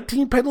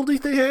 19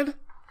 penalties they had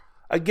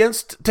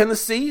against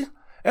Tennessee?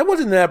 That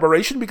wasn't an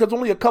aberration, because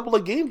only a couple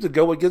of games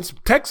ago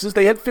against Texas,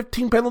 they had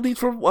 15 penalties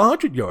for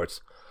 100 yards.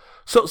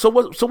 So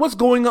what's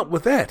going up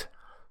with that?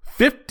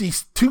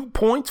 52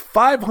 points,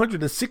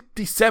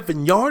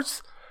 567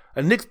 yards?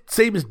 And Nick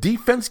Saban's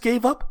defense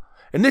gave up?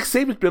 And Nick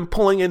Saban's been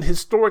pulling in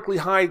historically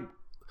high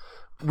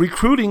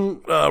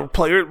recruiting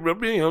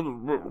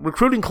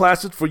recruiting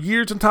classes for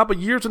years on top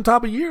of years on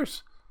top of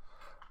years.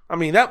 I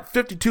mean, that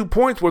 52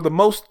 points were the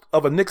most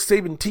of a Nick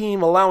Saban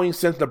team allowing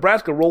since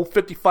Nebraska rolled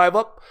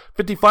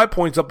 55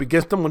 points up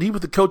against them when he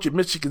was the coach at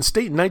Michigan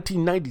State in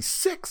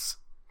 1996.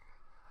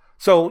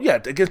 So, yeah,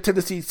 against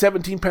Tennessee,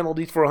 17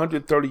 penalties for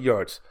 130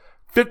 yards.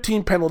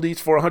 15 penalties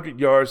for 100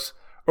 yards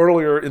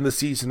earlier in the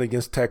season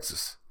against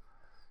Texas.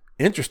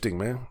 Interesting,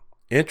 man.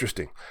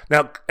 Interesting.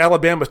 Now,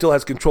 Alabama still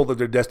has control of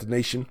their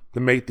destination to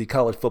make the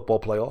college football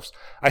playoffs.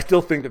 I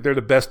still think that they're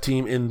the best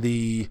team in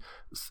the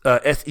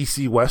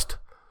SEC West.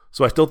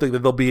 So I still think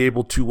that they'll be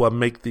able to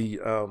make the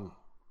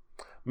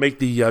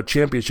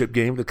championship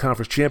game, the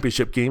conference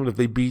championship game. If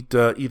they beat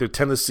either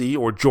Tennessee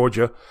or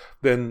Georgia,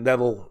 then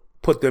that'll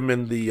put them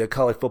in the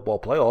college football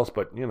playoffs.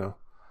 But,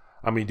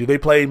 do they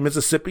play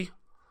Mississippi?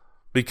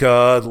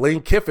 Because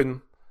Lane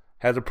Kiffin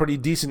has a pretty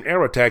decent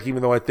air attack,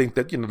 even though I think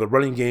that, the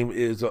running game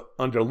is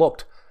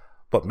underlooked.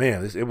 But,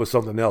 man, it was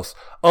something else.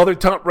 Other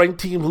top-ranked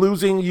teams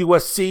losing.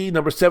 USC,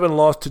 number 7,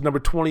 lost to number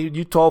 20,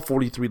 Utah,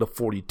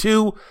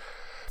 43-42.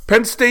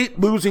 Penn State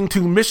losing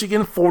to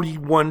Michigan,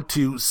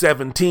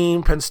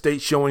 41-17. Penn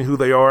State showing who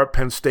they are.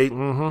 Penn State,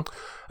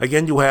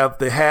 Again, you have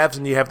the haves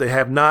and you have the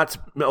have-nots.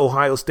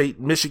 Ohio State,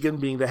 Michigan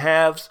being the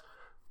haves.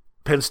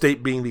 Penn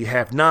State being the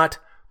have-not,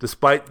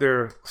 despite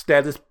their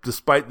status,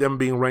 despite them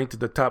being ranked in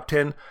the top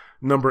 10.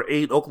 Number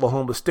 8,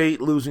 Oklahoma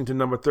State, losing to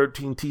number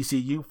 13,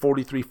 TCU,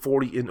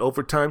 43-40 in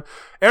overtime.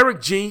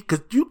 Eric G.,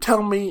 could you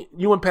tell me,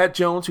 you and Pat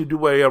Jones, who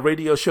do a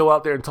radio show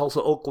out there in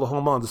Tulsa,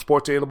 Oklahoma on the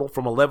Sports Animal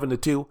from 11 to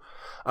 2,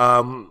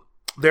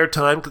 their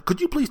time,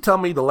 could you please tell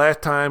me the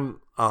last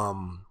time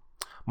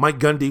Mike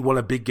Gundy won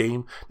a big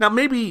game? Now,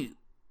 maybe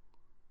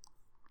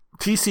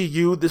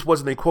TCU, this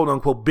wasn't a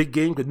quote-unquote big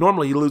game, because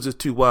normally he loses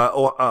to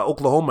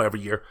Oklahoma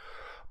every year.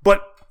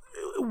 But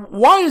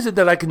why is it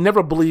that I can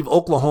never believe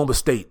Oklahoma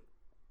State?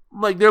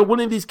 Like, they're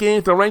winning these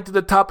games, they're ranked in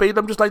the top 8.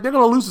 I'm just like, they're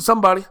going to lose to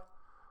somebody.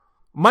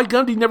 Mike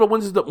Gundy never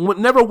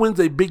wins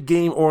a big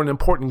game or an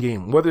important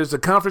game, whether it's a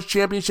conference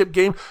championship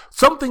game,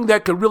 something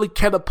that could really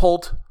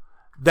catapult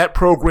that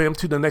program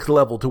to the next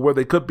level, to where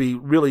they could be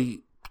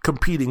really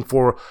competing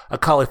for a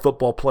college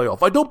football playoff.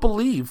 I don't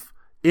believe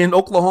in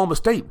Oklahoma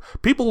State.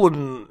 People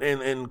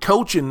and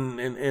coach and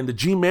the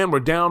G-Man were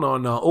down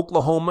on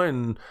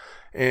Oklahoma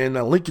and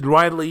Lincoln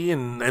Riley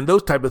and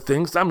those type of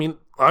things. I mean,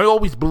 I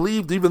always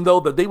believed, even though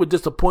that they would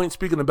disappoint,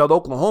 speaking about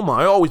Oklahoma,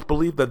 I always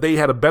believed that they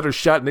had a better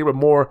shot and they were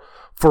more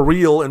for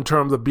real in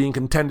terms of being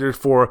contenders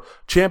for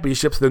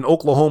championships than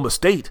Oklahoma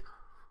State,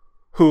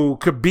 who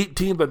could beat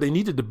teams that they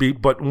needed to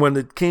beat, but when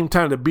it came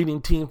time to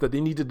beating teams that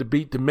they needed to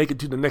beat to make it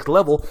to the next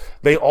level,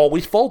 they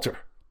always falter.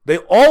 They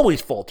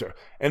always falter.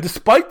 And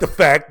despite the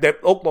fact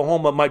that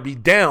Oklahoma might be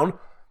down,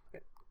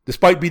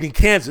 despite beating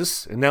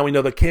Kansas, and now we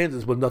know that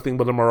Kansas was nothing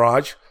but a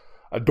mirage,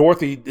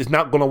 Dorothy is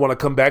not going to want to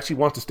come back. She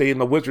wants to stay in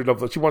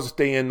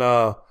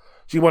the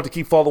she wants to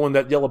keep following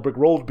that yellow brick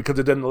road, because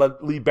it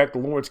doesn't lead back to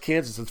Lawrence,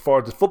 Kansas, as far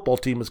as the football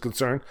team is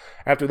concerned.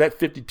 After that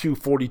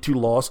 52-42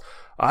 loss,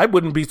 I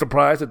wouldn't be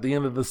surprised at the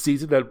end of the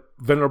season that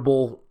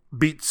Venerable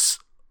beats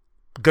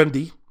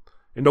Gundy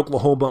and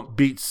Oklahoma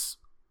beats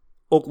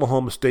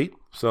Oklahoma State.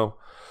 So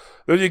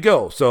there you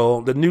go.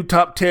 So the new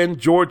top 10,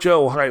 Georgia,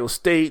 Ohio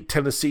State,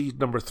 Tennessee,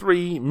 number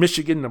 3,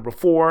 Michigan, number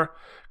 4.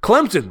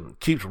 Clemson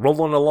keeps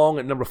rolling along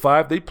at number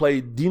 5. They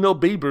play Dino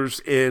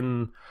Babers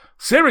in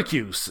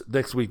Syracuse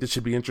next week. This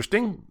should be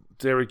interesting.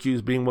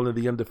 Syracuse being one of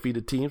the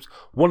undefeated teams.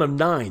 One of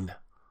 9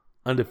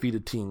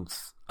 undefeated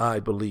teams, I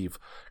believe.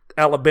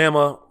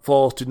 Alabama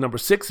falls to number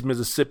 6.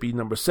 Mississippi,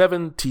 number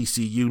 7.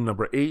 TCU,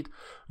 number 8.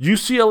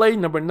 UCLA,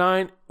 number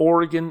 9.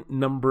 Oregon,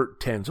 number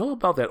 10. So how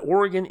about that?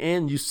 Oregon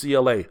and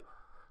UCLA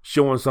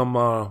showing some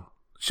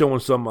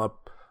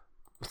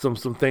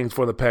things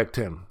for the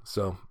Pac-10.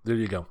 So there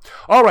you go.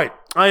 All right,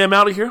 I am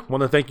out of here.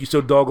 Want to thank you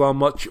so doggone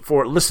much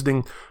for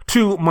listening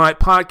to my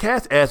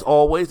podcast. As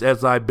always,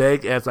 as I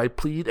beg, as I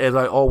plead, as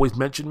I always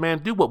mention, man,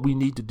 do what we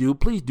need to do.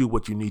 Please do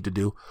what you need to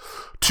do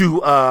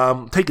to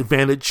take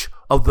advantage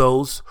of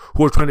those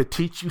who are trying to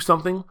teach you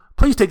something.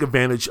 Please take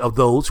advantage of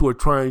those who are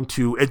trying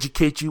to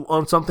educate you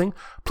on something.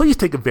 Please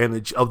take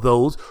advantage of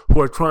those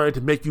who are trying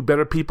to make you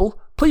better people.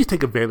 Please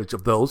take advantage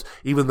of those,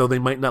 even though they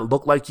might not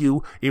look like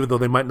you, even though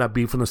they might not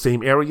be from the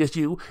same area as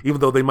you, even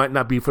though they might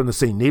not be from the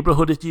same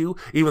neighborhood as you,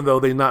 even though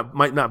they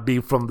might not be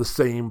from the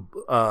same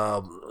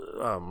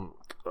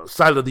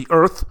side of the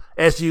earth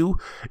as you,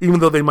 even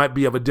though they might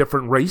be of a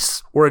different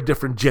race or a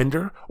different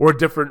gender or a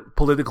different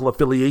political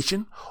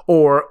affiliation,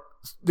 or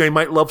they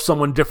might love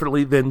someone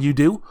differently than you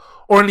do,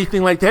 or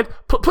anything like that.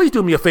 Please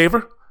do me a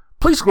favor.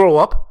 Please grow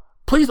up.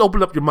 Please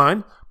open up your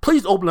mind.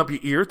 Please open up your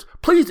ears.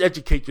 Please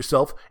educate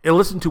yourself and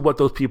listen to what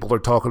those people are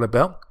talking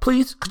about.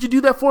 Please, could you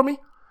do that for me?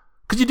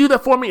 Could you do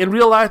that for me and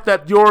realize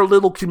that your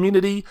little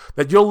community,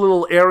 that your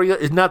little area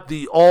is not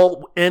the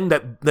all end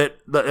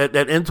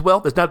that ends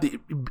well? It's not the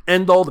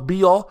end all, the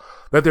be all.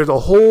 That there's a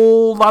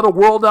whole lot of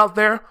world out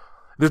there.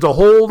 There's a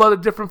whole lot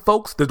of different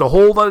folks. There's a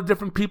whole lot of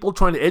different people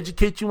trying to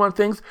educate you on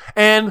things.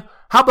 And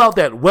how about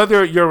that?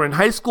 Whether you're in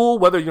high school,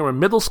 whether you're in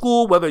middle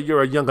school, whether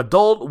you're a young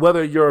adult,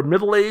 whether you're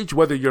middle age,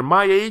 whether you're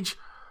my age.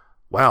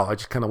 Wow, I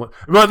just kind of went.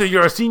 Whether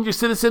you're a senior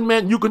citizen,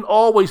 man, you can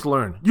always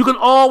learn. You can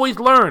always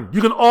learn.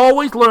 You can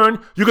always learn.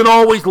 You can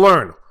always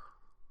learn.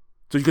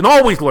 So you can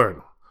always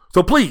learn.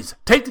 So please,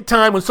 take the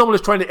time when someone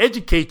is trying to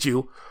educate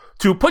you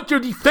to put your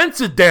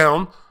defenses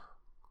down,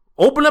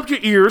 open up your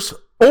ears,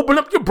 open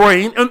up your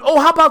brain, and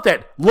how about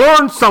that?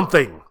 Learn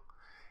something.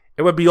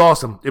 It would be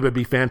awesome. It would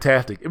be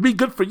fantastic. It'd be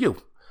good for you.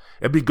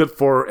 It'd be good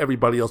for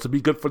everybody else. It'd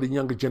be good for the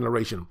younger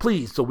generation.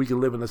 Please, so we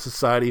can live in a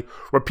society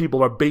where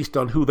people are based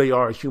on who they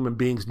are as human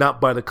beings, not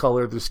by the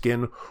color of their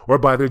skin or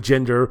by their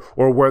gender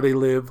or where they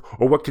live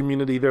or what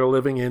community they're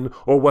living in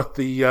or what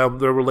their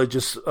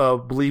religious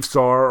beliefs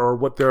are or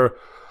what their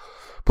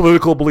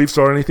political beliefs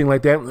are or anything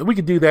like that. If we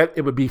could do that,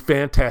 it would be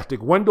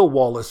fantastic. Wendell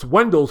Wallace,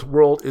 Wendell's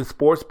World in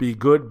Sports. Be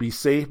good, be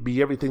safe,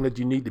 be everything that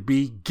you need to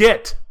be.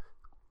 Get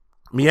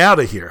me out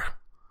of here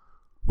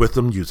with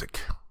the music.